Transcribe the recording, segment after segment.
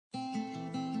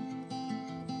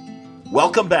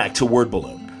Welcome back to Word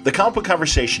Balloon, the comic book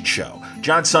conversation show.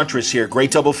 John Suntress here,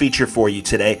 great double feature for you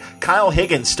today. Kyle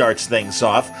Higgins starts things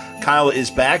off. Kyle is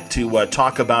back to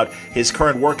talk about his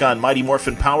current work on Mighty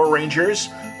Morphin Power Rangers.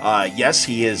 Yes,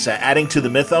 he is adding to the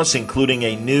mythos, including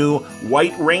a new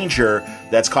White Ranger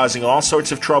that's causing all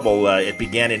sorts of trouble. It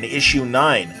began in issue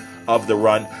 9 of the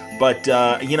run. But,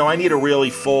 I need a really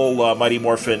full Mighty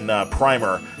Morphin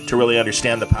primer to really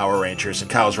understand the Power Rangers, and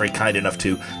Kyle's very kind enough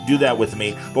to do that with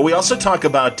me. But we also talk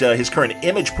about his current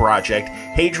image project,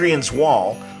 Hadrian's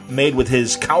Wall, made with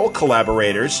his Cowl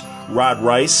collaborators, Rob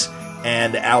Reis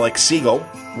and Alec Siegel.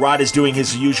 Rod is doing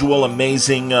his usual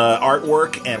amazing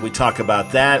artwork, and we talk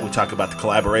about that. We talk about the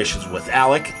collaborations with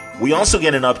Alec. We also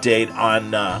get an update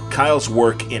on Kyle's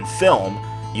work in film.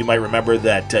 You might remember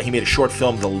that he made a short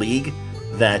film, The League,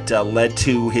 that led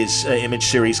to his image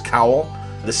series Cowl.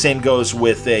 The same goes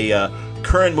with a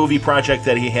current movie project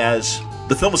that he has.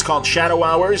 The film is called Shadow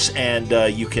Hours, and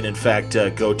you can, in fact,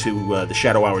 go to the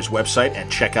Shadow Hours website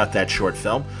and check out that short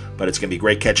film. But it's going to be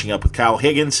great catching up with Kyle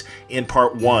Higgins in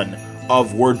Part 1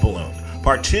 of Word Balloon.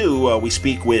 Part 2, we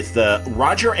speak with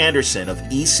Roger Anderson of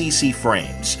ECC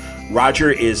Frames.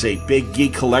 Roger is a big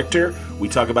geek collector. We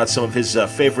talk about some of his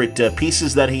favorite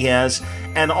pieces that he has,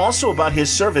 and also about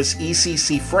his service,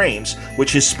 ECC Frames,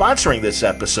 which is sponsoring this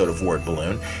episode of Word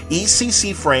Balloon.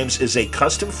 ECC Frames is a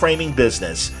custom framing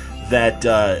business that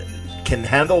can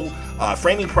handle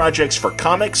framing projects for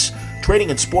comics, trading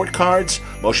and sport cards,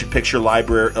 motion picture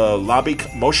lobby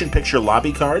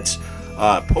cards,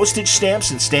 postage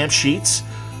stamps and stamp sheets,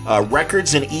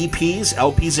 records and EPs,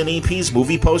 LPs and EPs,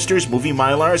 movie posters, movie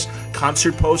mylars,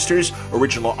 concert posters,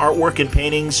 original artwork and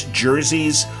paintings,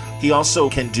 jerseys. He also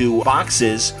can do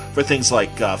boxes for things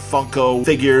like Funko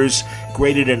figures,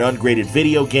 graded and ungraded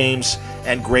video games,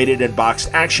 and graded and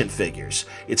boxed action figures.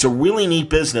 It's a really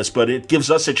neat business, but it gives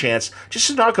us a chance just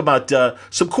to talk about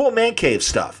some cool man cave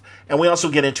stuff. And we also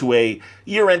get into a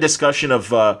year-end discussion of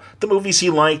the movies he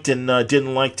liked and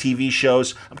didn't like, TV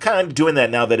shows. I'm kind of doing that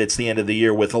now that it's the end of the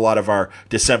year with a lot of our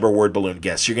December Word Balloon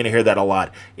guests. You're going to hear that a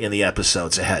lot in the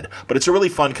episodes ahead. But it's a really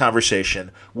fun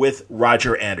conversation with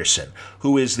Roger Anderson,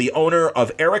 who is the owner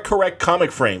of Era Correct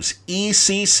Comic Frames,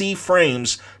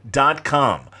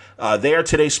 ECCFrames.com. They are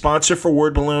today's sponsor for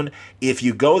Word Balloon. If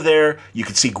you go there, you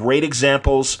can see great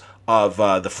examples of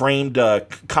the framed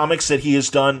comics that he has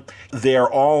done. They are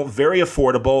all very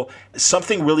affordable.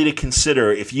 Something really to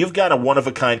consider if you've got a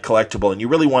one-of-a-kind collectible and you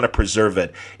really want to preserve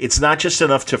it. It's not just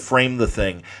enough to frame the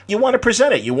thing. You want to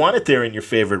present it. You want it there in your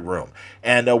favorite room.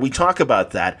 And we talk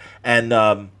about that.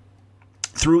 And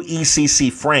through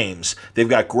ECC Frames, they've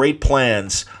got great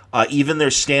plans. Even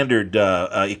their standard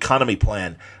economy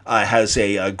plan has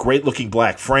a great-looking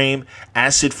black frame,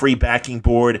 acid-free backing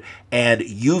board, and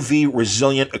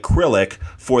UV-resilient acrylic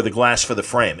for the glass for the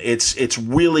frame. It's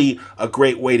really a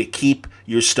great way to keep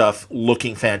your stuff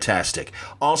looking fantastic.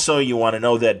 Also, you want to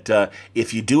know that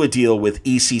if you do a deal with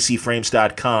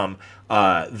ECCFrames.com,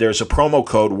 there's a promo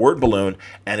code WordBalloon,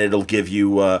 and it'll give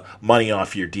you money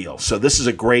off your deal. So this is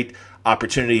a great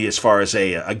opportunity as far as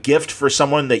a gift for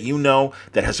someone that you know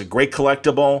that has a great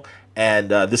collectible, and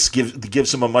this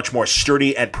gives them a much more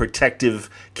sturdy and protective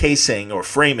casing or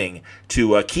framing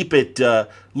to keep it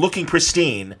looking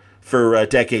pristine for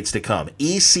decades to come.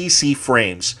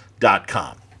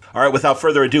 ECCFrames.com. All right, without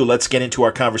further ado, let's get into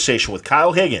our conversation with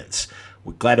Kyle Higgins.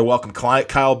 We're glad to welcome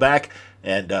Kyle back,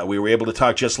 and we were able to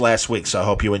talk just last week, so I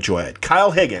hope you enjoy it. Kyle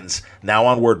Higgins, now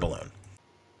on Word Balloon.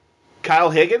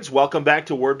 Kyle Higgins, welcome back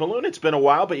to Word Balloon. It's been a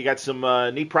while, but you got some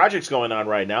neat projects going on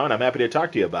right now, and I'm happy to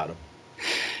talk to you about them.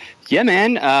 Yeah,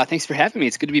 man. Thanks for having me.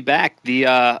 It's good to be back.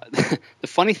 The the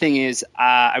funny thing is,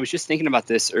 I was just thinking about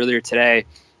this earlier today.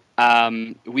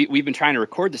 We've been trying to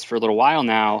record this for a little while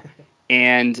now,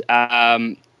 and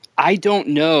I don't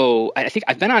know. I think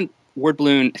I've been on Word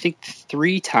Balloon, I think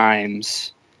 3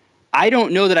 times. I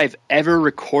don't know that I've ever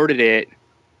recorded it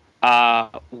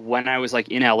when I was like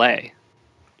in LA.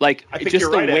 Like, I think just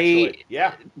you're the right, way, actually.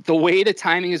 Yeah. The way the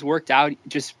timing has worked out,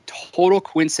 just total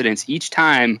coincidence. Each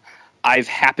time I've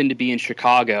happened to be in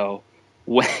Chicago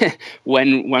when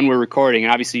we're recording,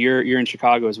 and obviously you're in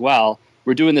Chicago as well.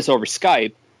 We're doing this over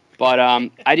Skype, but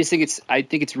I just think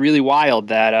it's really wild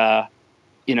that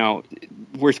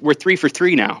we're 3 for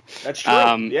 3 now. That's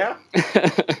true. Yeah.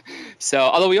 So,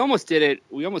 although we almost did it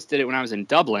when I was in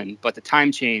Dublin, but the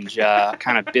time change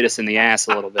kind of bit us in the ass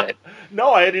a little bit.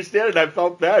 No, I understand it. I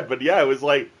felt bad, but yeah, it was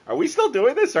like, are we still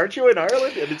doing this? Aren't you in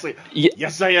Ireland? And it's like,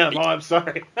 yes, I am. Oh, I'm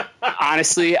sorry.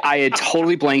 Honestly, I had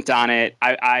totally blanked on it.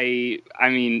 I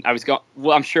mean, I was going.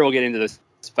 Well, I'm sure we'll get into this,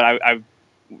 but I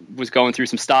was going through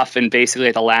some stuff, and basically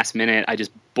at the last minute, I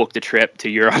just booked a trip to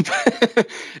Europe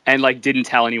and like didn't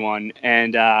tell anyone.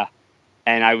 And I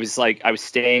was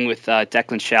staying with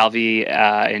Declan Shalvey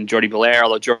and Jordy Belair,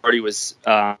 although Jordy was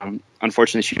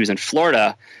unfortunately she was in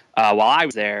Florida while I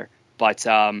was there. But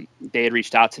they had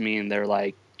reached out to me and they're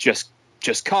like, just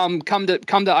come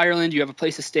to Ireland. You have a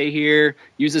place to stay here.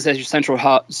 Use this as your central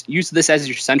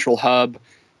hub.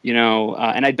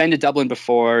 And I'd been to Dublin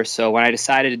before, so when I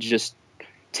decided to just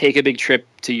take a big trip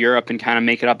to Europe and kind of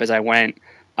make it up as I went,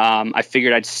 I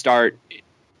figured I'd start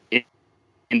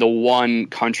in the one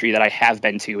country that I have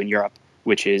been to in Europe,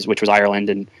 which was Ireland,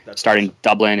 and start in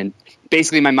Dublin. And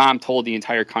basically, my mom told the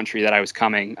entire country that I was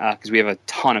coming because we have a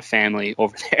ton of family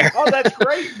over there. Oh, that's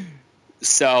great.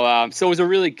 So it was a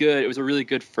really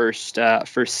good first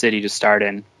city to start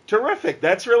in. Terrific.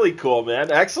 That's really cool,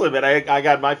 man. Excellent, man. I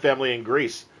got my family in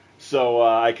Greece, so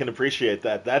I can appreciate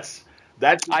that. That's.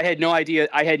 I had no idea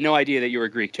that you were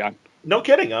Greek, John. No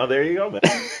kidding. Oh, there you go, man.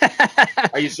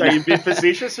 Are you being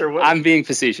facetious or what? I'm being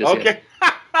facetious. Okay.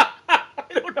 I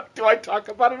don't know. Do I talk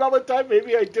about it all the time?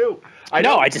 Maybe I do.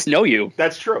 I just know you.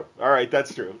 That's true. All right,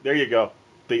 that's true. There you go.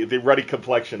 The ruddy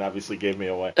complexion obviously gave me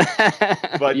away.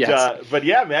 But yes. But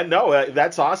yeah, man, no,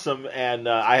 that's awesome. And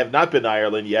I have not been to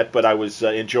Ireland yet, but I was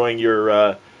enjoying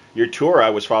your tour.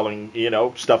 I was following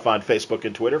stuff on Facebook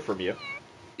and Twitter from you.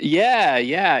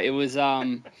 Yeah, it was.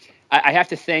 I have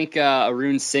to thank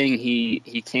Arun Singh.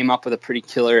 He came up with a pretty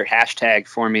killer hashtag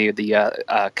for me,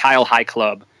 the Kyle High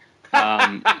Club,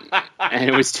 and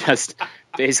it was just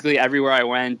basically everywhere I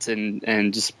went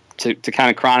and just to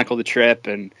kind of chronicle the trip.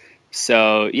 And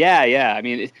so yeah. I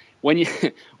mean, when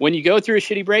you go through a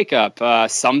shitty breakup,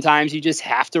 sometimes you just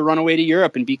have to run away to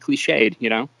Europe and be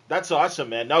cliched, That's awesome,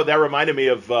 man. No, that reminded me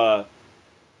of.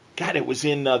 God, it was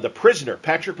in The Prisoner.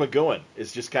 Patrick McGowan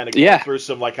is just kind of going through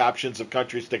some like options of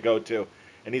countries to go to,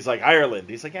 and he's like Ireland.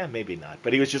 He's like, maybe not,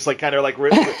 but he was just like kind of like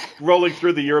rolling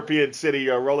through the European city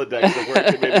Rolodex of where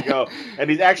it could maybe go. And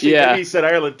he's actually maybe he said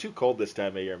Ireland too cold this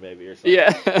time of year, maybe or something.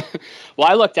 Yeah. Well,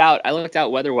 I looked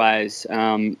out weather-wise,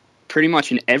 pretty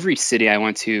much in every city I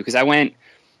went to because I went.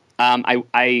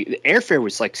 The airfare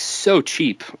was like so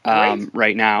cheap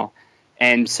right now,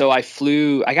 and so I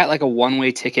got like a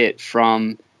one-way ticket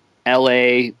from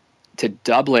LA to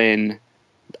Dublin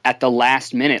at the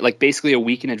last minute, like basically a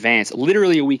week in advance,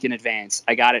 literally a week in advance.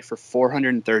 I got it for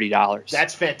 $430.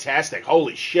 That's fantastic.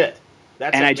 Holy shit.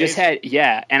 That's and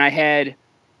amazing.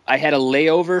 I had a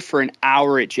layover for an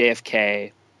hour at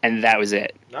JFK and that was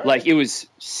it. Right. Like it was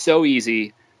so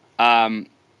easy. So I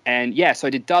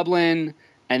did Dublin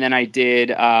and then I did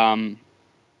London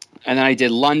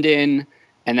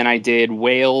and then I did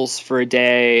Wales for a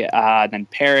day, then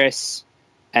Paris,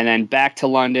 and then back to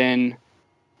London,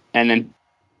 and then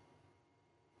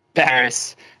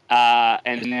Paris,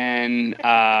 and then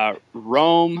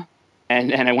Rome,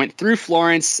 and I went through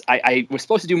Florence. I was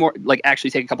supposed to do more, like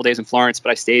actually take a couple days in Florence, but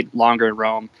I stayed longer in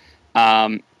Rome.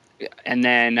 And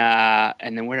then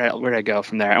where did I go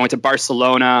from there? I went to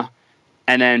Barcelona,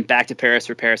 and then back to Paris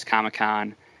for Paris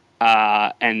Comic-Con,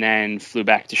 and then flew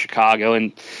back to Chicago,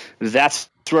 and that's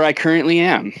where I currently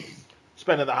am.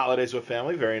 Spending the holidays with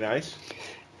family, very nice.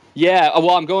 Yeah,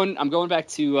 well, I'm going back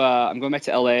to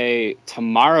LA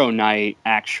tomorrow night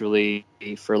actually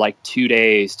for like 2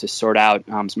 days to sort out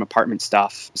some apartment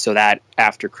stuff, so that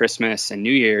after Christmas and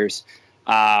New Year's,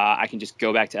 I can just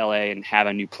go back to LA and have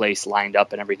a new place lined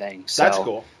up and everything. So that's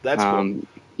cool. That's cool.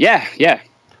 Yeah.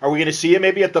 Are we going to see you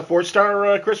maybe at the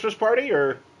 4-star Christmas party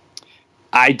or?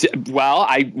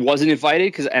 I wasn't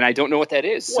invited and I don't know what that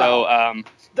is. Well, so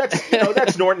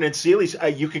that's Norton and Seeley's.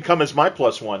 You can come as my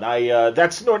plus one.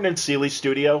 That's Norton and Seeley's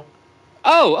studio.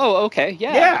 Oh, okay,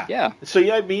 yeah. So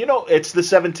it's the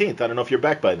 17th. I don't know if you're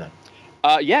back by then.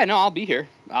 No, I'll be here.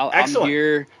 Excellent. I'm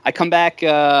here. I come back.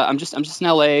 I'm just in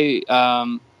LA.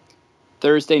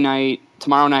 Thursday night.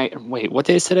 Tomorrow night. Wait, what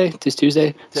day is today? It's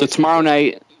Tuesday. So tomorrow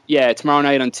night. Yeah, tomorrow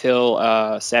night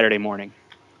until Saturday morning.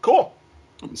 Cool.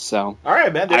 So. All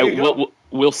right, man. There you go.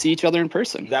 We'll see each other in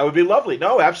person. That would be lovely.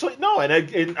 No, absolutely no.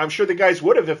 And I'm sure the guys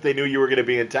would have if they knew you were going to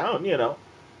be in town.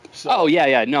 So. Oh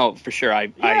yeah. No, for sure.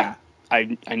 I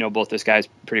know both those guys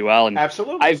pretty well, and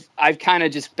absolutely. I've kind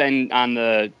of just been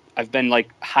I've been like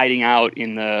hiding out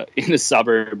in the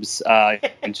suburbs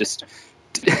and just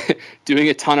doing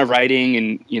a ton of writing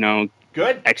and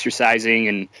good exercising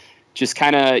and just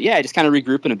kind of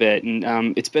regrouping a bit,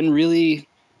 and it's been really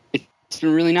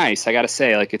nice. I gotta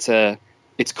say, like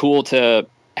it's cool to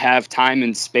have time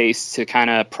and space to kind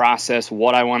of process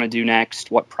what I want to do next,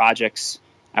 what projects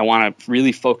I want to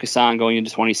really focus on going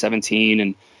into 2017,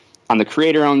 and on the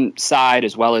creator-owned side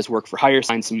as well as work for hire,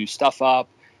 sign some new stuff up.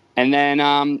 and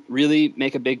then really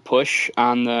make a big push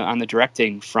on the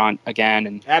directing front again.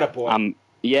 And attaboy.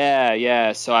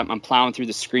 Yeah. So I'm plowing through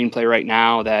the screenplay right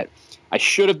now that I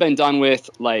should have been done with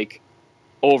like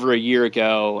over a year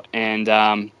ago, and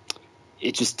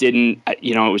it just didn't.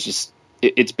 It was just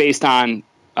it's based on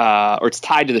or it's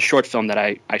tied to the short film that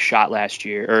I shot last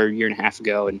year or a year and a half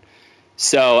ago, and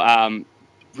so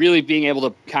really being able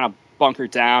to kind of bunker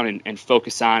down and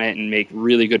focus on it and make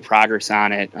really good progress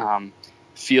on it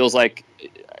feels like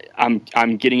I'm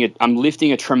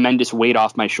lifting a tremendous weight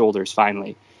off my shoulders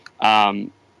finally.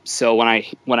 So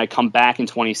when I come back in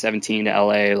 2017 to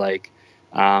LA, like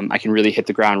I can really hit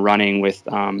the ground running with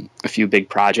a few big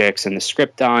projects and the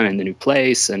script done and the new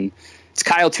place, and it's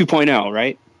Kyle 2.0,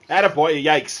 right? Attaboy,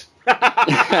 yikes.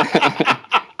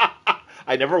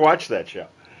 I never watched that show.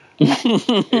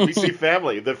 ABC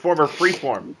Family, the former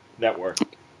Freeform network.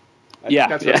 I think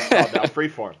that's what it's called now,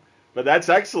 Freeform. But that's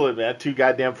excellent, man. Too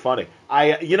goddamn funny.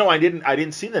 I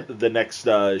didn't see the next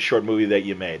short movie that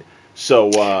you made.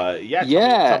 So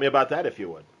tell me about that if you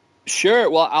would. Sure.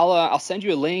 Well, I'll send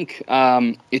you a link.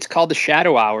 It's called The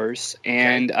Shadow Hours,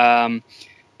 and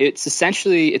it's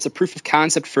essentially a proof of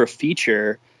concept for a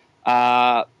feature.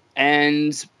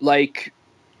 And like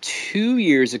 2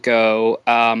 years ago,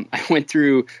 I went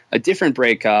through a different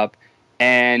breakup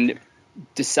and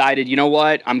decided, you know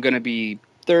what, I'm going to be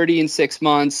 30 in 6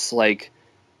 months. Like,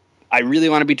 I really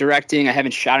want to be directing. I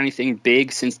haven't shot anything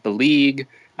big since The League.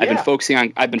 I've been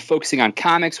focusing on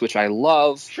comics, which I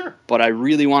love. Sure. But I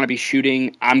really want to be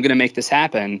shooting. I'm going to make this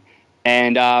happen.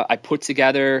 And I put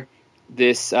together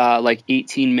this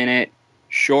 18-minute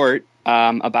short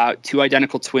about two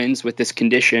identical twins with this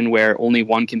condition where only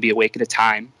one can be awake at a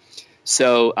time.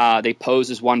 So they pose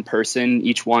as one person.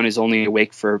 Each one is only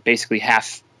awake for basically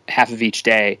half of each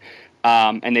day.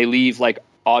 And they leave like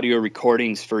audio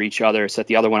recordings for each other so that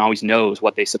the other one always knows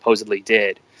what they supposedly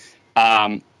did.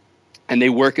 And they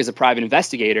work as a private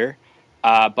investigator,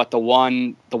 but the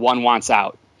one wants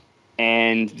out.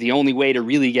 And the only way to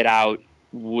really get out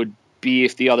would be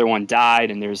if the other one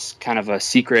died, and there's kind of a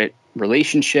secret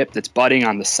relationship that's budding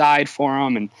on the side for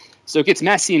them. And so it gets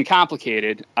messy and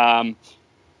complicated.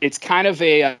 It's kind of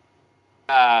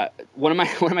one of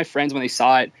my friends, when they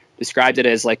saw it, described it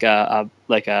as like a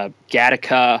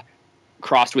Gattaca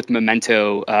crossed with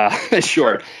Memento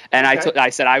short. And okay.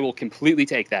 I said I will completely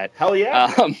take that. Hell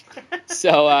yeah.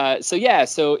 So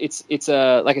it's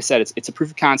like I said, it's a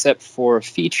proof of concept for a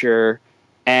feature,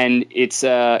 and it's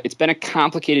been a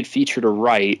complicated feature to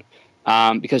write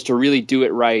because to really do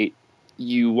it right,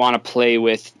 you want to play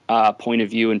with point of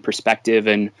view and perspective,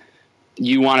 and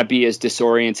you want to be as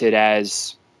disoriented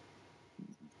as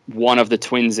one of the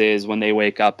twins is when they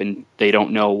wake up and they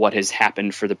don't know what has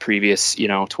happened for the previous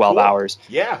 12 hours.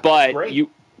 Yeah, but great. you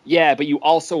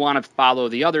also want to follow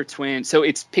the other twin, so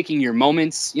it's picking your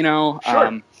moments.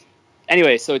 Sure.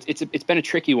 Anyway, so it's been a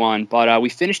tricky one, but we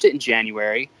finished it in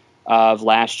January of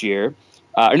last year,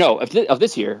 of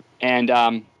this year,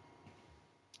 and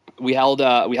we held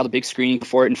a big screening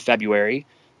for it in February,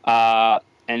 and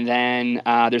then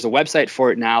there's a website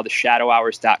for it now,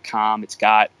 theshadowours.com. It's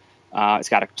got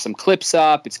some clips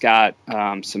up. It's got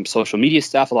some social media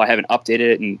stuff, although I haven't updated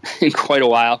it in quite a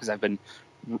while because I've been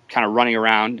kind of running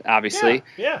around, obviously.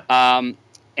 Yeah.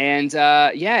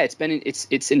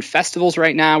 It's in festivals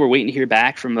right now. We're waiting to hear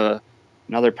back from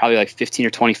another probably like 15 or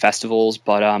 20 festivals,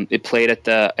 but it played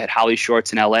at Holly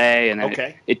Shorts in LA, and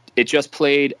then it just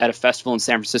played at a festival in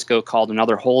San Francisco called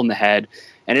Another Hole in the Head,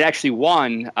 and it actually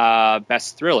won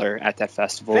Best Thriller at that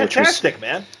festival. Fantastic,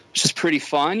 man. Which is pretty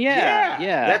fun. Yeah.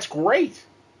 That's great.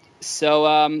 So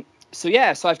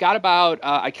I've got about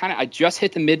I just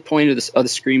hit the midpoint of the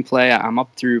screenplay. I'm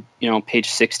up through page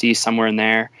 60, somewhere in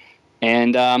there,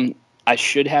 and I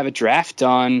should have a draft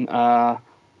done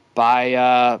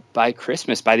by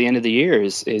Christmas, by the end of the year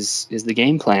is the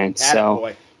game plan.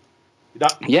 Attaboy.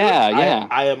 Yeah.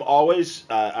 I am always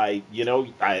I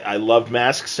love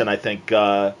Masks, and I think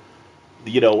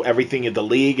everything in the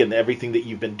League and everything that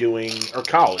you've been doing, or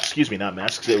Kyle, excuse me, not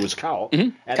Masks, it was Kyle.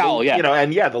 Mm-hmm. And Kyle,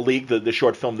 the League, the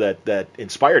short film that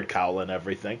inspired Kyle and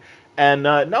everything. And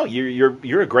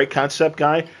you're a great concept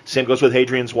guy. Same goes with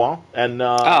Hadrian's Wall. And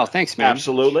thanks, man.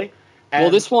 Absolutely. And,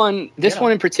 well, this one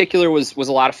in particular was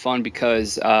a lot of fun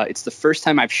because it's the first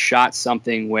time I've shot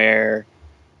something where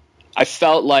I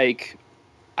felt like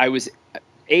I was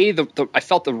I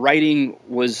felt the writing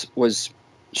was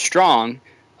strong,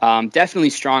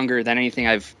 definitely stronger than anything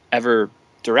I've ever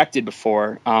directed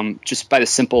before. Just by the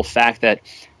simple fact that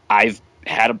I've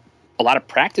had a lot of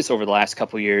practice over the last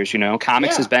couple of years.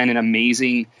 Comics has been an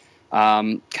amazing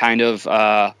kind of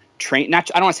I don't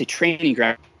want to say training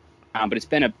ground, but it's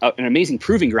been an amazing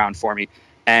proving ground for me.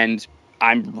 And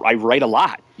I write a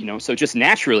lot, so just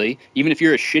naturally, even if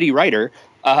you're a shitty writer,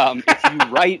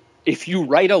 if you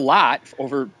write a lot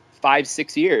over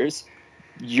 5-6 years,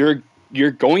 you're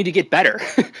going to get better.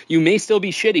 You may still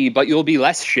be shitty, but you'll be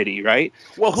less shitty, right?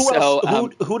 Well,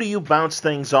 who do you bounce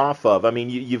things off of? I mean,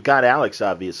 you've got Alex,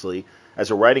 obviously,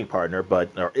 as a writing partner, but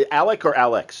Alec or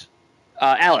Alex?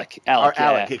 Alec.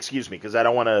 Alec, excuse me, because I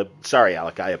don't want to. Sorry,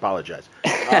 Alec, I apologize.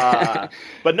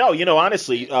 But no,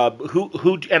 honestly,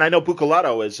 who? And I know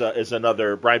Bucalato is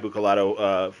another Brian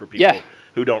Bucalato for people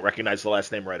who don't recognize the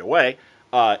last name right away.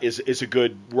 Is a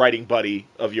good writing buddy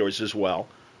of yours as well.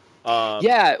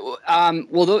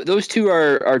 Well, those two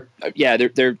are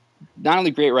they're not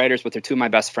only great writers, but they're two of my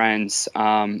best friends.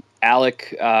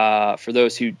 Alec, for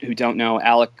those who don't know,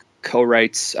 Alec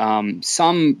co-writes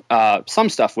some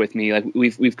stuff with me. Like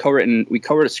we co-wrote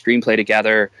a screenplay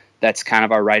together that's kind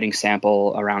of our writing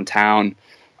sample around town.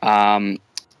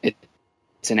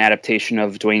 It's an adaptation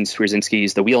of Duane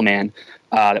Swierczynski's The Wheelman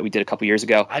that we did a couple years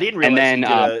ago. I didn't realize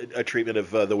you did a treatment of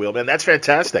The Wheelman. That's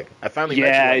fantastic. I finally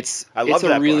read it. I love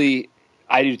that book.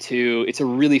 I do too. It's a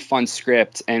really fun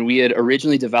script, and we had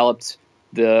originally developed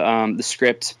the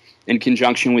script in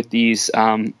conjunction with these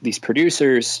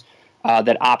producers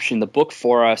that optioned the book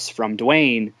for us from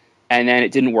Duane, and then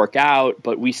it didn't work out,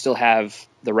 but we still have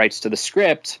the rights to the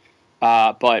script,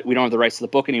 but we don't have the rights to the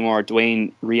book anymore.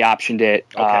 Duane re-optioned it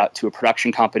to a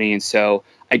production company, and so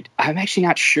I'm actually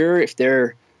not sure if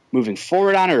they're moving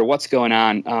forward on it or what's going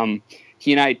on.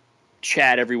 He and I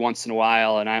chat every once in a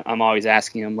while, and I'm always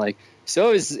asking him, like, so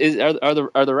are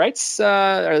the rights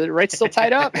still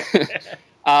tied up?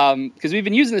 Because we've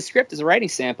been using the script as a writing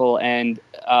sample, and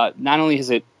not only has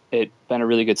it been a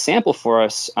really good sample for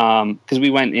us, because we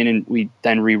went in and we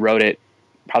then rewrote it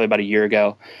probably about a year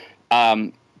ago.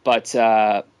 But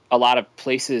a lot of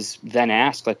places then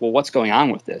ask, like, well, what's going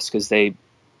on with this? Because they,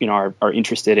 are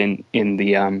interested in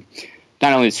the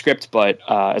not only the script, but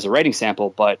as a writing sample,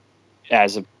 but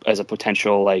as a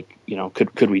potential, like,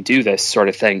 could we do this sort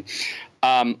of thing?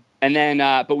 And then,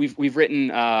 but we've written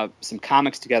some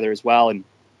comics together as well, and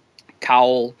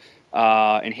Cowl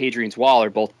and Hadrian's Wall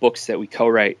are both books that we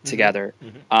co-write together.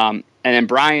 And then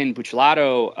Brian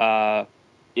Bucalato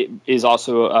is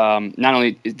also not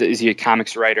only is he a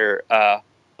comics writer,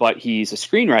 but he's a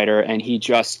screenwriter, and he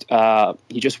just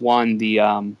won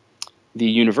the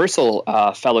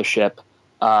Universal Fellowship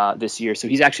this year. So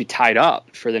he's actually tied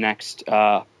up for the next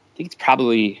I think it's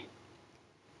probably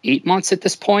 8 months at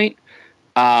this point,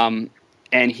 and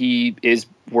he is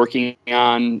working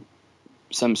on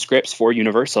some scripts for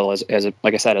Universal as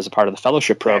like I said, as a part of the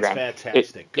fellowship program. That's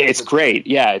fantastic. It's great.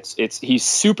 Yeah, he's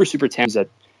super talented.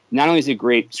 Not only is he a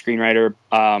great screenwriter,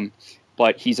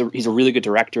 but he's a really good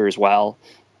director as well.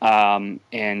 And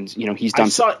he's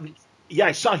done.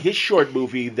 I saw his short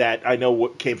movie that I know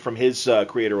what came from his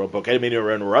creator-owned book. I didn't mean to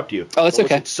interrupt you. Oh, that's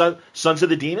okay. Sons of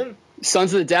the Demon?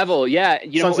 Sons of the Devil, yeah.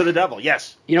 Sons of the Devil,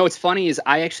 yes. What's funny is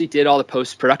I actually did all the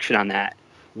post-production on that.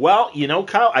 Well,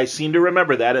 Kyle, I seem to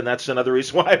remember that, and that's another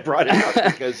reason why I brought it up,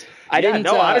 because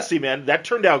honestly, man, that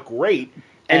turned out great.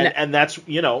 And that's,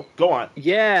 go on.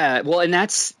 Yeah, well, and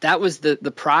that was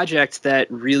the project that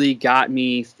really got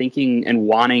me thinking and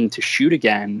wanting to shoot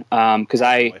again, because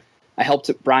I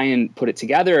helped Brian put it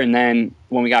together, and then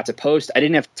when we got to post, I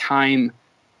didn't have time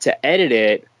to edit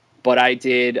it, but I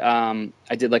did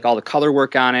like all the color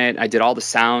work on it. I did all the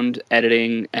sound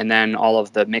editing, and then all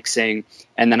of the mixing,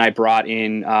 and then I brought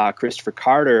in Christopher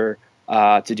Carter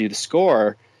to do the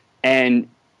score, and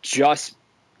just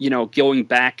going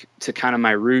back to kind of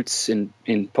my roots in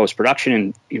post-production,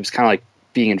 and it was kind of like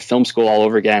being in film school all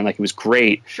over again. Like, it was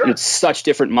great. Sure. It's such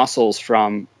different muscles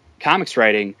from comics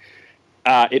writing.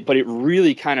 But it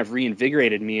really kind of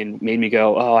reinvigorated me and made me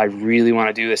go, oh, I really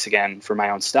want to do this again for my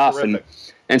own stuff. Terrific.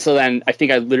 And so then I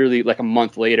think I literally, like, a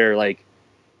month later,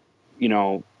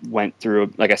 went through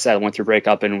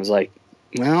breakup and was like,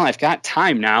 well, I've got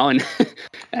time now. And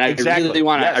Exactly.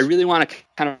 I really want to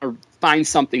kind of find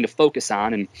something to focus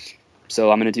on. And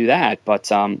so I'm going to do that. But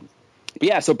so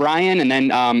Brian, and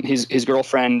then his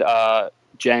girlfriend,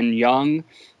 Jen Young,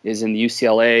 is in the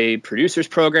UCLA producers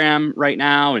program right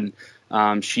now.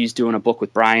 And she's doing a book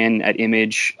with Brian at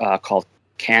Image called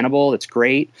Cannibal. It's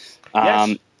great.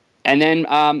 Yes. And then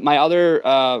my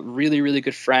other really, really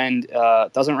good friend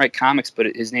doesn't write comics, but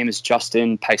his name is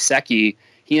Justin Pisecki.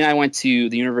 He and I went to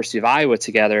the University of Iowa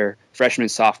together, freshman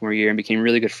and sophomore year, and became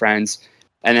really good friends.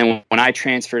 And then when I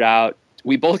transferred out,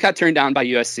 we both got turned down by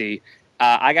USC.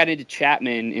 I got into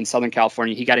Chapman in Southern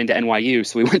California. He got into NYU,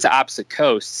 so we went to opposite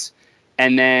coasts.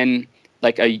 And then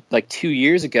like 2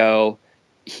 years ago,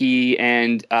 he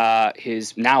and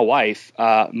his now wife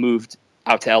moved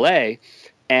out to LA,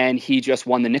 and he just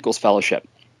won the Nichols Fellowship.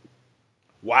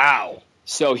 Wow.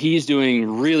 So he's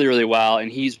doing really, really well,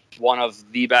 and he's one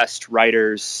of the best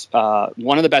writers,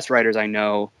 one of the best writers I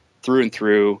know through and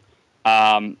through.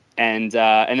 And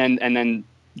then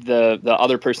the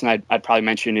other person I'd probably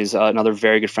mention is another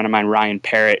very good friend of mine, Ryan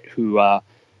Parrott, who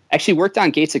actually worked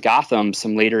on Gates of Gotham,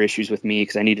 some later issues with me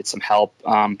because I needed some help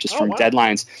from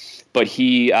deadlines. But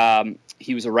he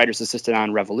was a writer's assistant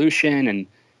on Revolution, and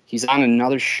he's on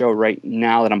another show right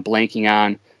now that I'm blanking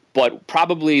on. But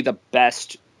probably the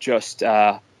best, just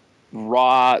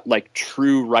raw, like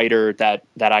true writer that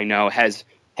I know has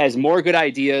more good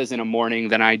ideas in a morning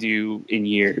than I do in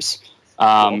years.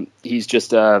 He's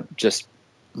just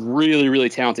really, really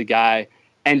talented guy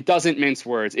and doesn't mince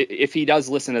words. If he does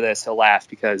listen to this, he'll laugh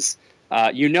because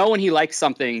when he likes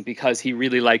something because he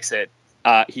really likes it.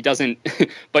 He doesn't,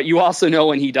 but you also know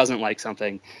when he doesn't like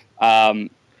something. And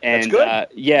that's good.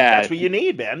 Yeah, that's what you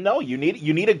need, man. No, you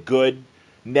need a good,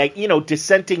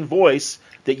 dissenting voice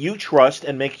that you trust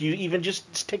and make you even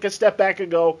just take a step back and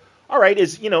go, all right,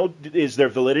 is there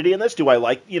validity in this? Do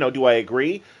I do I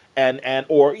agree? And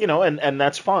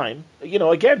that's fine.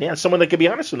 Again, someone that can be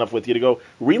honest enough with you to go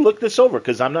relook this over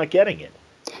because I'm not getting it.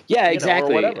 Yeah,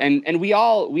 exactly. And we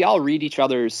all read each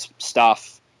other's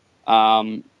stuff.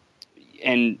 And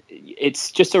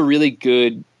it's just a really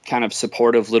good kind of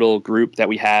supportive little group that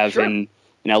we have in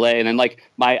LA. And then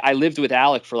I lived with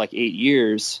Alec for 8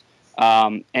 years.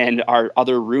 And our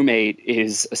other roommate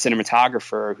is a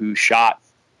cinematographer who shot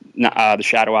the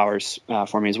Shadow Hours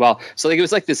for me as well. So it was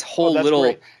this whole little,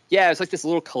 great. It's this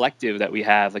little collective that we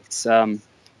have. It's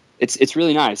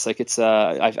really nice.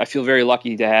 I feel very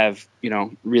lucky to have,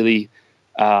 really,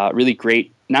 really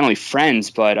great, not only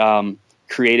friends, but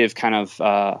creative kind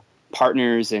of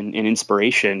partners and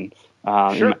inspiration,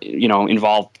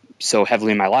 involved so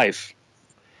heavily in my life.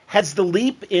 Has the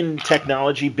leap in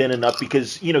technology been enough?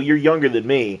 Because, you're younger than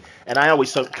me, and I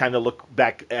always kind of look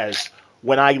back as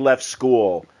when I left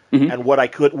school, mm-hmm. and what I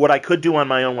could do on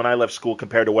my own when I left school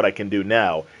compared to what I can do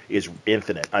now is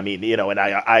infinite. I mean, and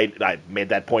I made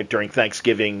that point during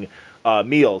Thanksgiving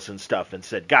meals and stuff and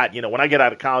said, God, when I get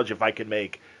out of college, if I can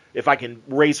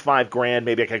raise $5,000,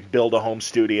 maybe I can build a home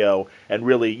studio and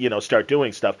really, start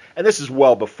doing stuff. And this is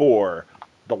well before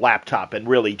the laptop and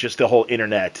really just the whole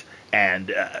internet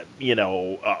and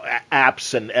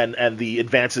apps and the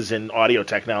advances in audio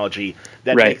technology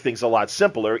that make things a lot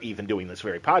simpler, even doing this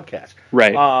very podcast.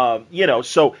 Right.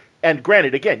 So, and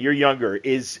granted, again, you're younger.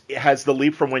 Has the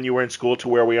leap from when you were in school to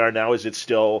where we are now, is it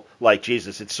still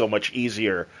Jesus, it's so much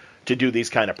easier to do these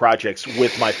kind of projects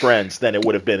with my friends than it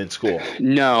would have been in school?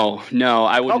 No,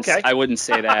 I wouldn't. Okay. I wouldn't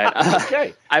say that.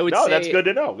 Okay. That's good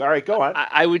to know. All right, go on.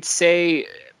 I would say,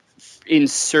 in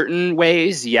certain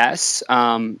ways, yes.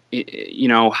 The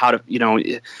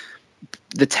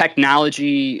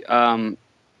technology,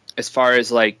 as far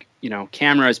as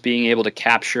cameras being able to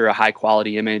capture a high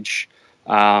quality image,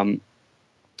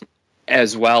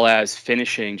 as well as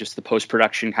finishing just the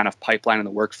post-production kind of pipeline and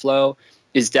the workflow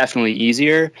is definitely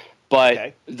easier.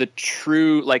 But the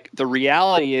true, the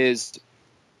reality is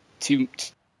to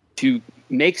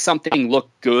make something look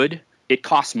good, it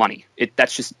costs money.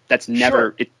 That's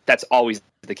always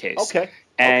the case. Okay.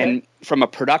 And from a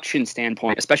production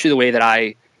standpoint, especially the way that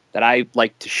I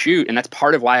like to shoot, and that's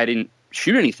part of why I didn't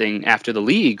shoot anything after the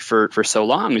League for so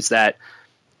long, is that,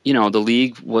 the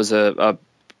League was a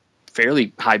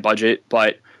fairly high budget,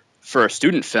 but for a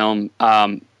student film,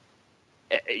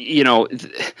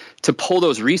 to pull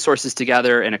those resources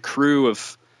together and a crew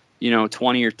of,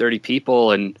 20 or 30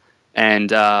 people and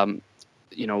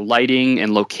lighting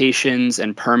and locations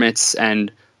and permits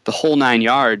and the whole 9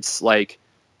 yards,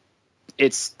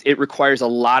 it requires a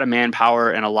lot of manpower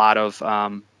and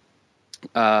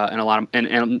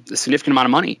and a significant amount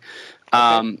of money.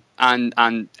 On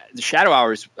the Shadow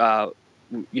Hours, I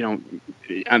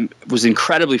was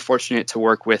incredibly fortunate to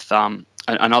work with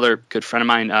another good friend of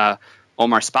mine,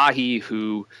 Omar Spahi,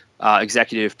 who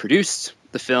executive produced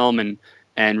the film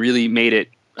and really made it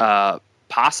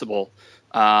possible.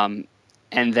 And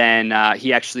then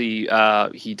he actually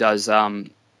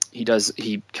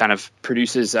he kind of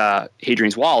produces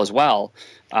Hadrian's Wall as well,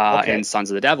 and Sons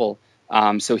of the Devil.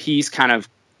 So he's kind of,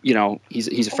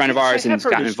 he's a friend of ours and he's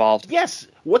gotten involved. Yes.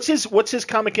 What's his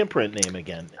comic imprint name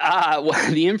again?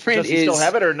 Well, the imprint does he still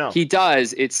have it or no? He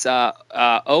does. It's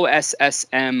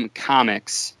OSSM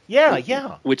Comics.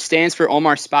 Yeah. Which stands for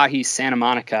Omar Spahi Santa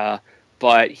Monica.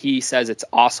 but he says it's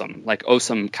awesome, like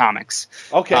awesome comics.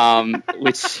 Okay.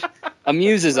 Which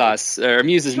amuses us, or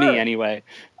amuses me anyway.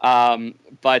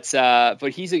 But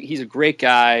he's a great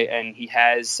guy, and he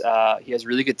has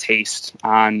really good taste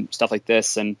on stuff like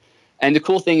this. And the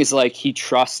cool thing is, like, he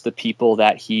trusts the people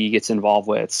that he gets involved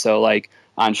with. So, like,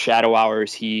 on Shadow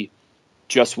Hours, he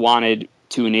just wanted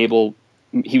to enable.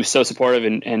 He was so supportive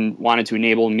and wanted to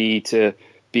enable me to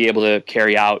be able to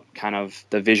carry out kind of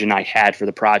the vision I had for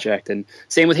the project. And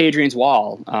same with Hadrian's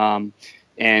Wall.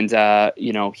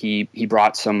 He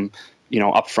brought some,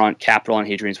 upfront capital on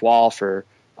Hadrian's Wall for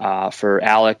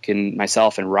Alec and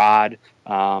myself and Rod,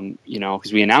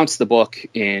 because we announced the book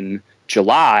in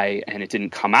July and it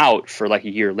didn't come out for like a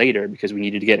year later because we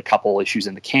needed to get a couple issues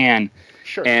in the can.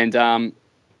 Sure. And,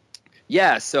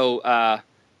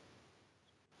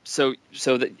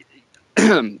 so that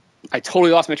I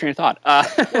totally lost my train of thought.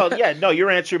 Well, yeah, no, you're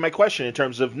answering my question in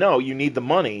terms of, no, you need the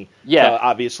money Yeah. to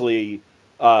obviously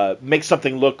make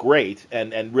something look great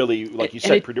and really, like you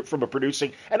said, from a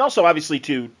producing, and also obviously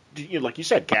to like you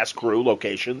said, cast, crew,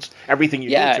 locations, everything you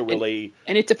need to really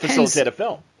facilitate a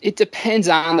film. It depends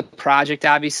on the project,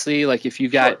 obviously. Like if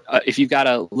you've got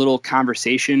a little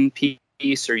conversation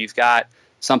piece, or you've got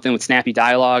something with snappy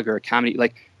dialogue or a comedy,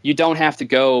 like you don't have to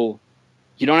go,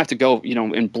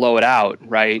 and blow it out,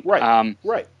 right? Right.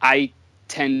 Right. I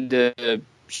tend to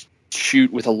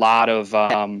shoot with a lot of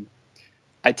kind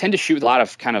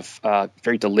of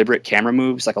very deliberate camera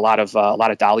moves, like a lot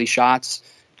of dolly shots.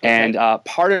 Okay. And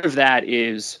part of that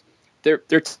is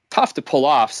they're tough to pull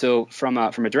off. So from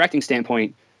a directing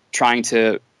standpoint, trying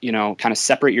to kind of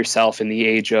separate yourself in the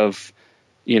age of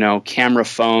camera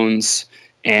phones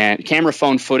and camera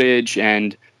phone footage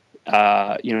and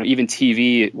even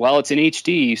TV. Well, it's in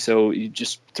HD, so you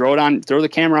just throw the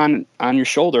camera on your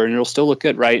shoulder, and it'll still look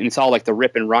good, right? And it's all like the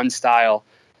rip and run style.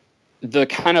 The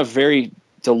kind of very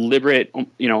deliberate,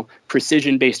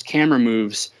 precision-based camera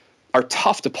moves are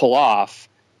tough to pull off,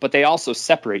 but they also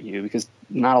separate you because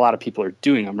not a lot of people are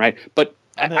doing them, right? But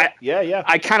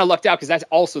I kind of lucked out because that's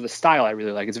also the style I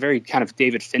really like. It's very kind of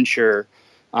David Fincher,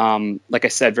 like I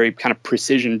said, very kind of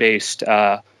precision-based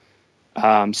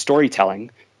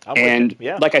storytelling.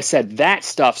 Like I said, that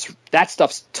stuff's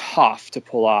tough to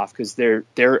pull off because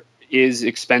there is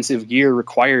expensive gear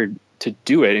required to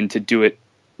do it and to do it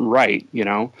right,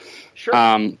 Sure.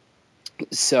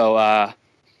 So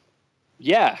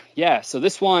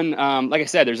this one, like I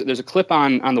said, there's a clip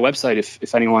on the website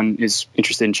if anyone is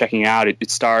interested in checking it out. It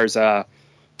stars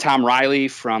Tom Riley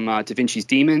from Da Vinci's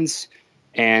Demons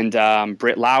and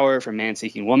Britt Lauer from Man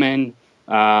Seeking Woman.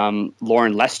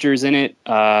 Lauren Lester's in it.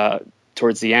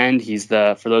 Towards the end,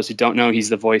 for those who don't know, he's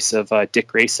the voice of Dick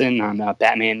Grayson on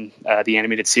Batman the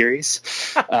Animated Series.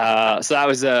 So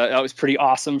that was pretty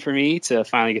awesome for me to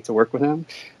finally get to work with him.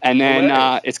 And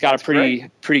then it's got a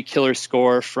pretty killer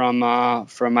score from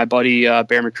my buddy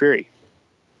Bear McCreary.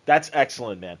 That's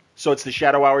excellent, man. So it's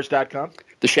theshadowhours.com?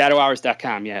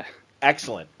 Theshadowhours.com, yeah.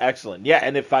 Excellent. Yeah,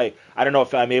 and if I don't know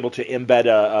if I'm able to embed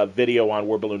a video on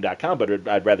wordballoon.com, but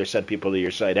I'd rather send people to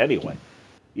your site anyway.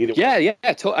 Either way.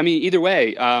 Either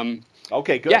way.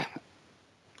 Okay, good. Yeah.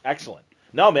 Excellent.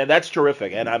 No, man, that's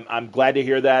terrific, and I'm glad to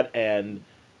hear that. And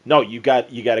no, you got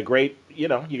a great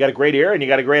ear and you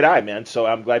got a great eye, man. So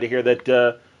I'm glad to hear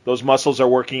that those muscles are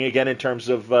working again in terms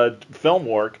of film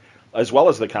work as well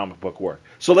as the comic book work.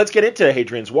 So let's get into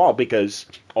Hadrian's Wall because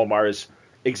Omar is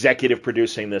executive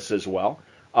producing this as well.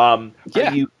 Are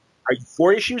you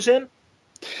 4 issues in?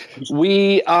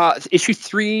 We issue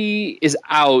 3 is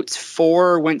out.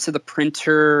 4 went to the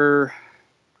printer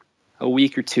a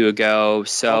week or 2 ago,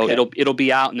 so it'll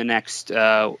be out in the next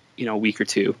week or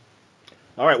 2.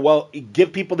 All right. Well,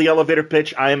 give people the elevator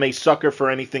pitch. I am a sucker for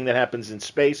anything that happens in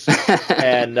space,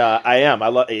 and I am. I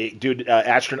love, dude.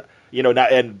 Astronaut.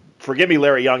 And forgive me,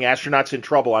 Larry Young. Astronauts in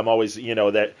trouble. I'm always,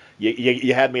 that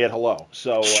you had me at hello.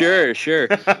 So sure.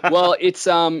 Well, it's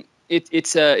kind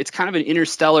of an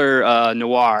interstellar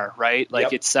noir, right?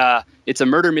 Like it's a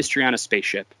murder mystery on a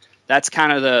spaceship. That's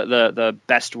kind of the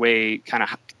best way, kind of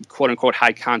quote unquote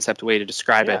high concept way to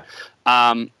describe it.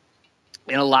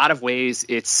 In a lot of ways,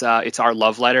 it's our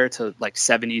love letter to like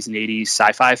 70s and 80s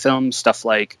sci-fi films, stuff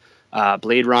like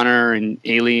Blade Runner and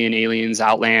Aliens,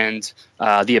 Outland,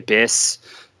 The Abyss.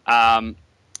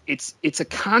 It's a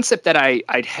concept that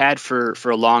I'd had for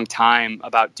a long time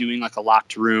about doing like a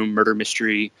locked room murder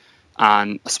mystery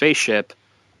on a spaceship,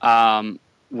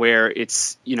 where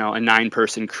it's a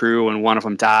 9-person crew and one of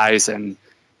them dies and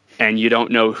you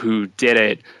don't know who did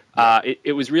it.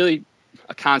 It was really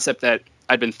a concept that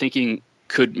I'd been thinking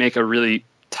could make a really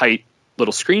tight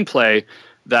little screenplay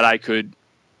that I could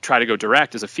try to go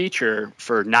direct as a feature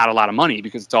for not a lot of money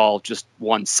because it's all just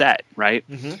one set, right?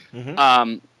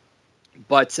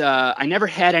 But I never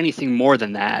had anything more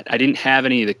than that. I didn't have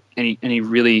any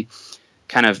really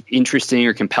kind of interesting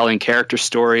or compelling character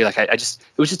story. Like it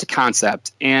was just a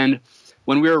concept. And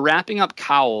when we were wrapping up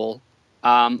Cowl,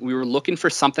 we were looking for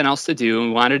something else to do.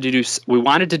 And we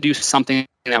wanted to do something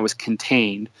that was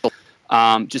contained,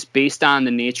 just based on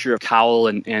the nature of Cowl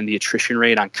and the attrition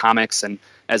rate on comics. And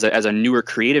as a newer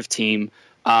creative team,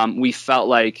 we felt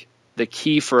like the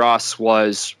key for us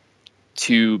was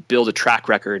to build a track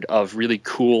record of really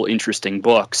cool, interesting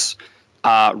books,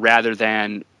 rather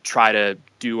than try to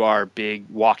do our big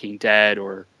Walking Dead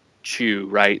or Chew,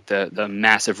 right? The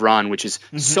massive run, which is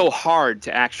so hard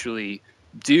to actually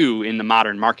do in the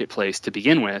modern marketplace to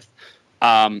begin with.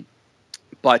 So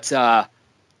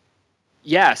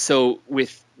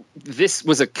with this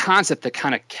was a concept that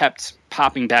kind of kept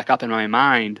popping back up in my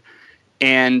mind.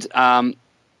 And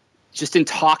just in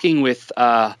talking with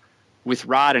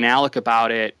Rod and Alec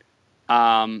about it,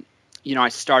 I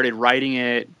started writing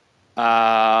it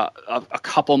a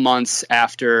couple months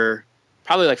after,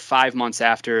 probably like 5 months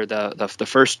after the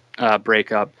first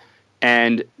breakup,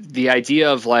 and the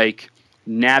idea of like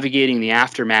navigating the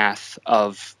aftermath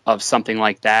of something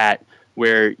like that,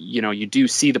 where you do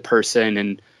see the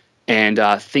person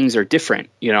and things are different.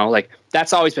 Like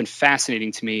that's always been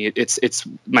fascinating to me. It's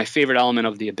my favorite element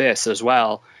of the Abyss as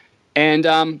well, and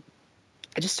I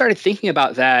just started thinking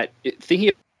about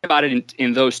it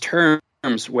in those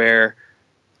terms, where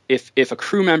if a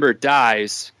crew member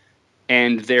dies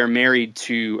and they're married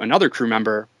to another crew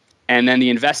member, and then the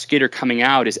investigator coming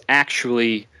out is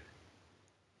actually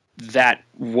that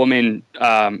woman.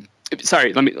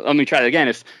 Sorry, let me try that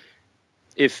again.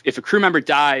 If a crew member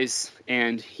dies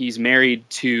and he's married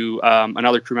to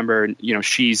another crew member, and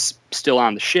she's still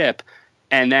on the ship,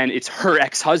 and then it's her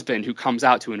ex-husband who comes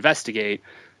out to investigate,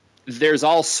 there's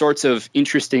all sorts of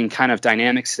interesting kind of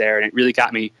dynamics there, and it really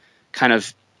got me kind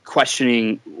of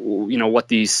questioning, what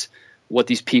these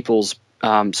people's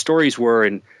stories were,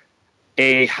 and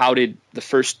A, how did the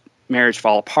first marriage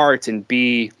fall apart, and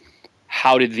B,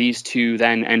 how did these two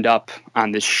then end up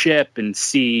on this ship, and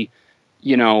C,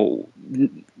 can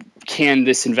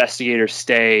this investigator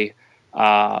stay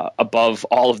above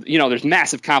all of there's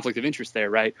massive conflict of interest there,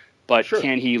 right? But sure,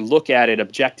 can he look at it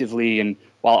objectively, and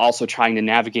while also trying to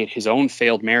navigate his own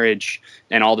failed marriage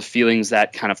and all the feelings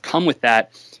that kind of come with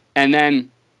that? And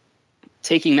then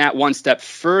taking that one step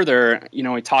further,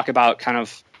 we talk about kind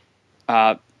of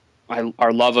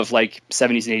our love of like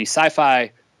 70s and 80s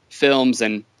sci-fi films,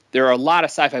 and there are a lot of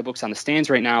sci-fi books on the stands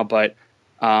right now, but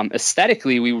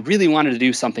aesthetically, we really wanted to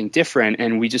do something different,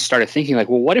 and we just started thinking like,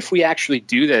 well, what if we actually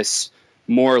do this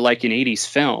more like an 80s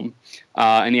film?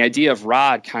 And the idea of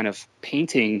Rod kind of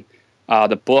painting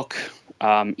the book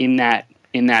in that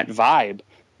vibe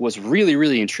was really,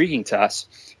 really intriguing to us.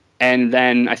 And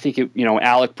then I think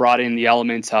Alec brought in the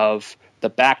element of the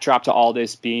backdrop to all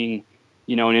this being,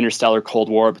 an interstellar Cold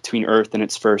War between Earth and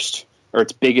its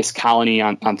biggest colony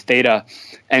on Theta.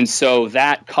 And so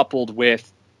that, coupled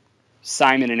with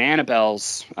Simon and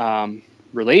Annabelle's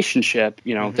relationship,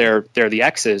 they're the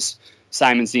exes.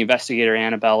 Simon's the investigator,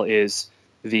 Annabelle is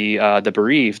the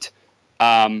bereaved.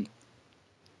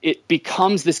 It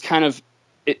became this kind of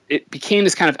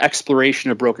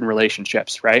exploration of broken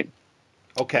relationships, right?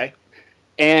 Okay.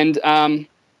 And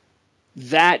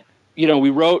that,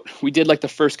 we did like the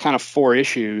first kind of 4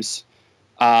 issues.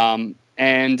 The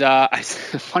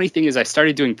funny thing is I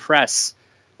started doing press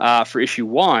for issue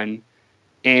 1,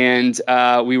 and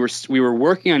we were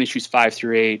working on issues 5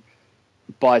 through 8,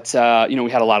 but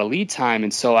we had a lot of lead time,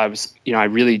 and so I was, I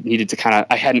really needed to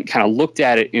I hadn't kind of looked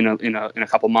at it in a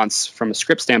couple months from a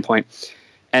script standpoint.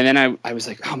 And then I was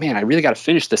like, oh man, I really got to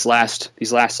finish these last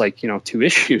 2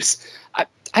 issues.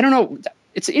 I don't know.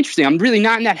 It's interesting. I'm really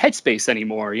not in that headspace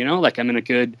anymore. Like I'm in a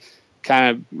good kind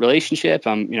of relationship.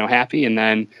 I'm, happy. And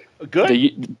then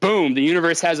good. Boom. The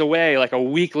universe has a way, like a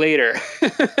week later.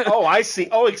 Oh, I see.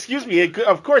 Oh, excuse me.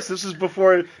 Of course,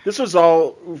 this was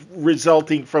all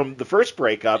resulting from the first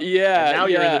breakup. Yeah. And now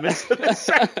you're in the midst of the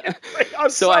second. I'm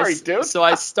sorry, dude. So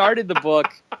I started the book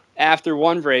after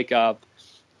one breakup,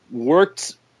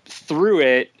 worked through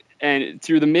it and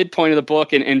through the midpoint of the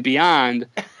book and beyond,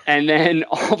 and then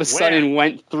all of a sudden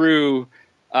went through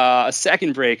a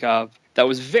second breakup that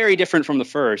was very different from the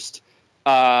first,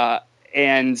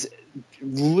 and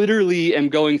literally am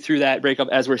going through that breakup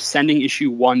as we're sending issue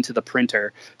 1 to the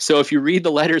printer. So if you read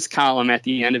the letters column at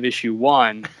the end of issue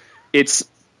 1, it's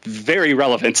very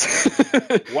relevant.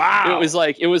 Wow.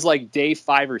 It was like day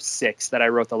 5 or 6 that I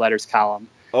wrote the letters column.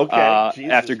 Okay.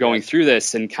 After going through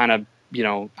this and kind of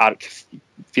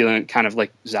feeling kind of like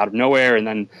it was out of nowhere, and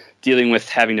then dealing with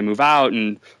having to move out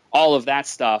and all of that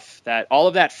stuff, all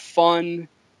of that fun,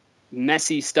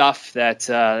 messy stuff,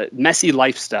 that messy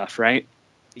life stuff, right?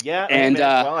 Yeah, and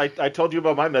well, I told you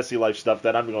about my messy life stuff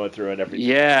that I'm going through and everything.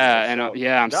 Yeah, so, and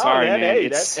I'm sorry, man.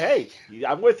 Hey,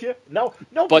 I'm with you. No.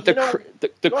 But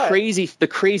the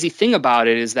crazy thing about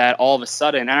it is that all of a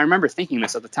sudden, and I remember thinking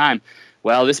this at the time,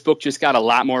 well, this book just got a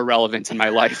lot more relevant in my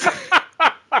life.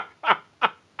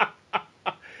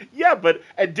 Yeah,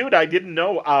 and dude, I didn't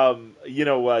know.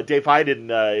 Dave Hyden,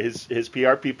 his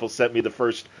PR people sent me the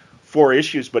first 4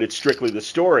 issues, but it's strictly the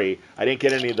story. I didn't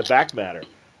get any of the back matter.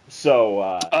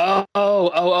 So.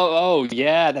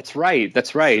 Yeah, that's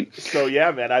right. So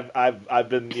yeah, man, I've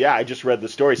been I just read the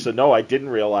story. So no, I didn't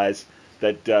realize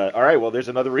that. All right, well, there's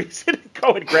another reason to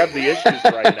go and grab the issues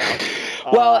right now.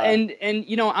 Well, and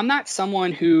I'm not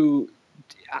someone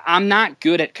I'm not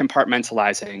good at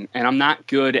compartmentalizing, and I'm not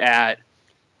good at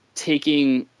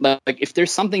taking, like, if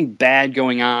there's something bad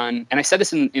going on, and I said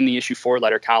this in the issue 4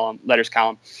 letters column,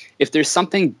 if there's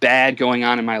something bad going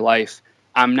on in my life,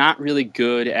 I'm not really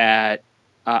good at,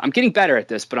 I'm getting better at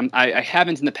this, but I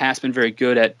haven't in the past been very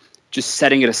good at just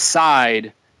setting it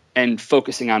aside and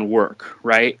focusing on work,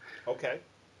 right? Okay.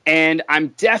 And I'm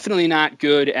definitely not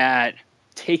good at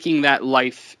taking that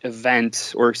life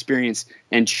event or experience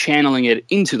and channeling it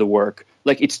into the work.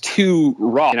 Like, it's too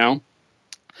raw,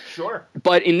 Sure.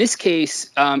 But in this case,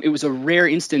 it was a rare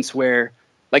instance where,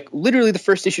 like, literally the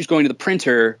first issue is going to the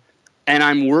printer, and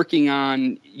I'm working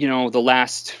on, the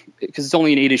last, because it's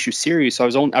only an 8-issue series, so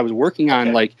I was working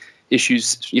on like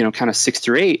issues, kind of 6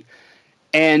 through 8,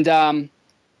 and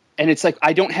it's like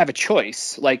I don't have a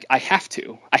choice. Like, I have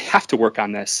to work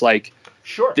on this. Like,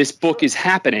 sure, this book is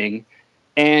happening,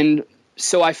 and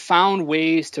so I found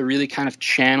ways to really kind of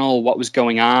channel what was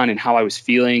going on and how I was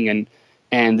feeling, and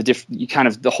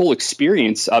the whole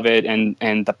experience of it,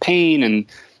 and the pain and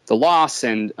the loss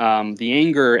and the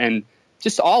anger and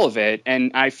just all of it.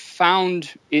 And I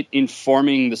found it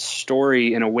informing the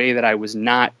story in a way that I was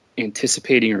not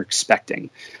anticipating or expecting.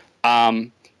 I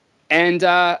don't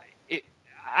know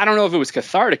if it was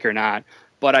cathartic or not,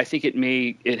 but I think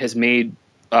it has made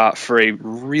for a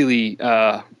really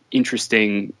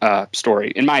interesting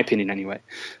story, in my opinion, anyway.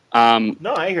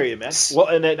 No, I hear you, man. Well,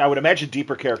 and then I would imagine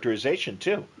deeper characterization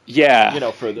too.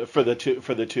 Yeah. For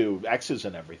the two X's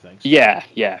and everything. So.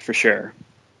 Yeah, for sure.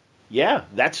 Yeah,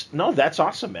 that's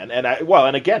awesome, man.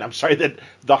 And again, I'm sorry that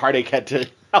the heartache had to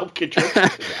help contribute to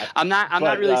that. I'm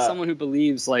not really someone who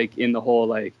believes, like, in the whole,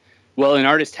 like, well, an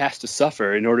artist has to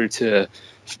suffer in order to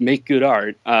make good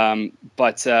art.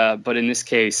 But in this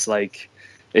case, like,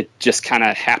 it just kind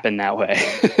of happened that way.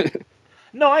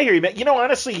 No, I hear you, man.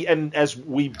 Honestly, and as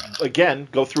we, again,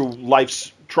 go through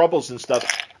life's troubles and stuff,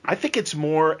 I think it's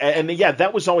more, and yeah,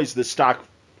 that was always the stock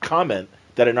comment,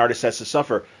 that an artist has to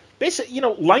suffer. Basically,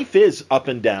 life is up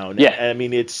and down. Yeah. I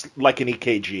mean, it's like an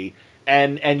EKG.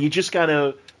 And you just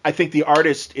gotta, I think the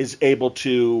artist is able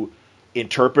to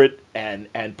interpret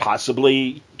and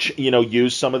possibly,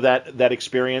 use some of that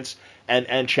experience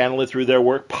and channel it through their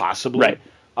work, possibly. Right.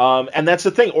 And that's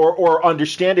the thing, or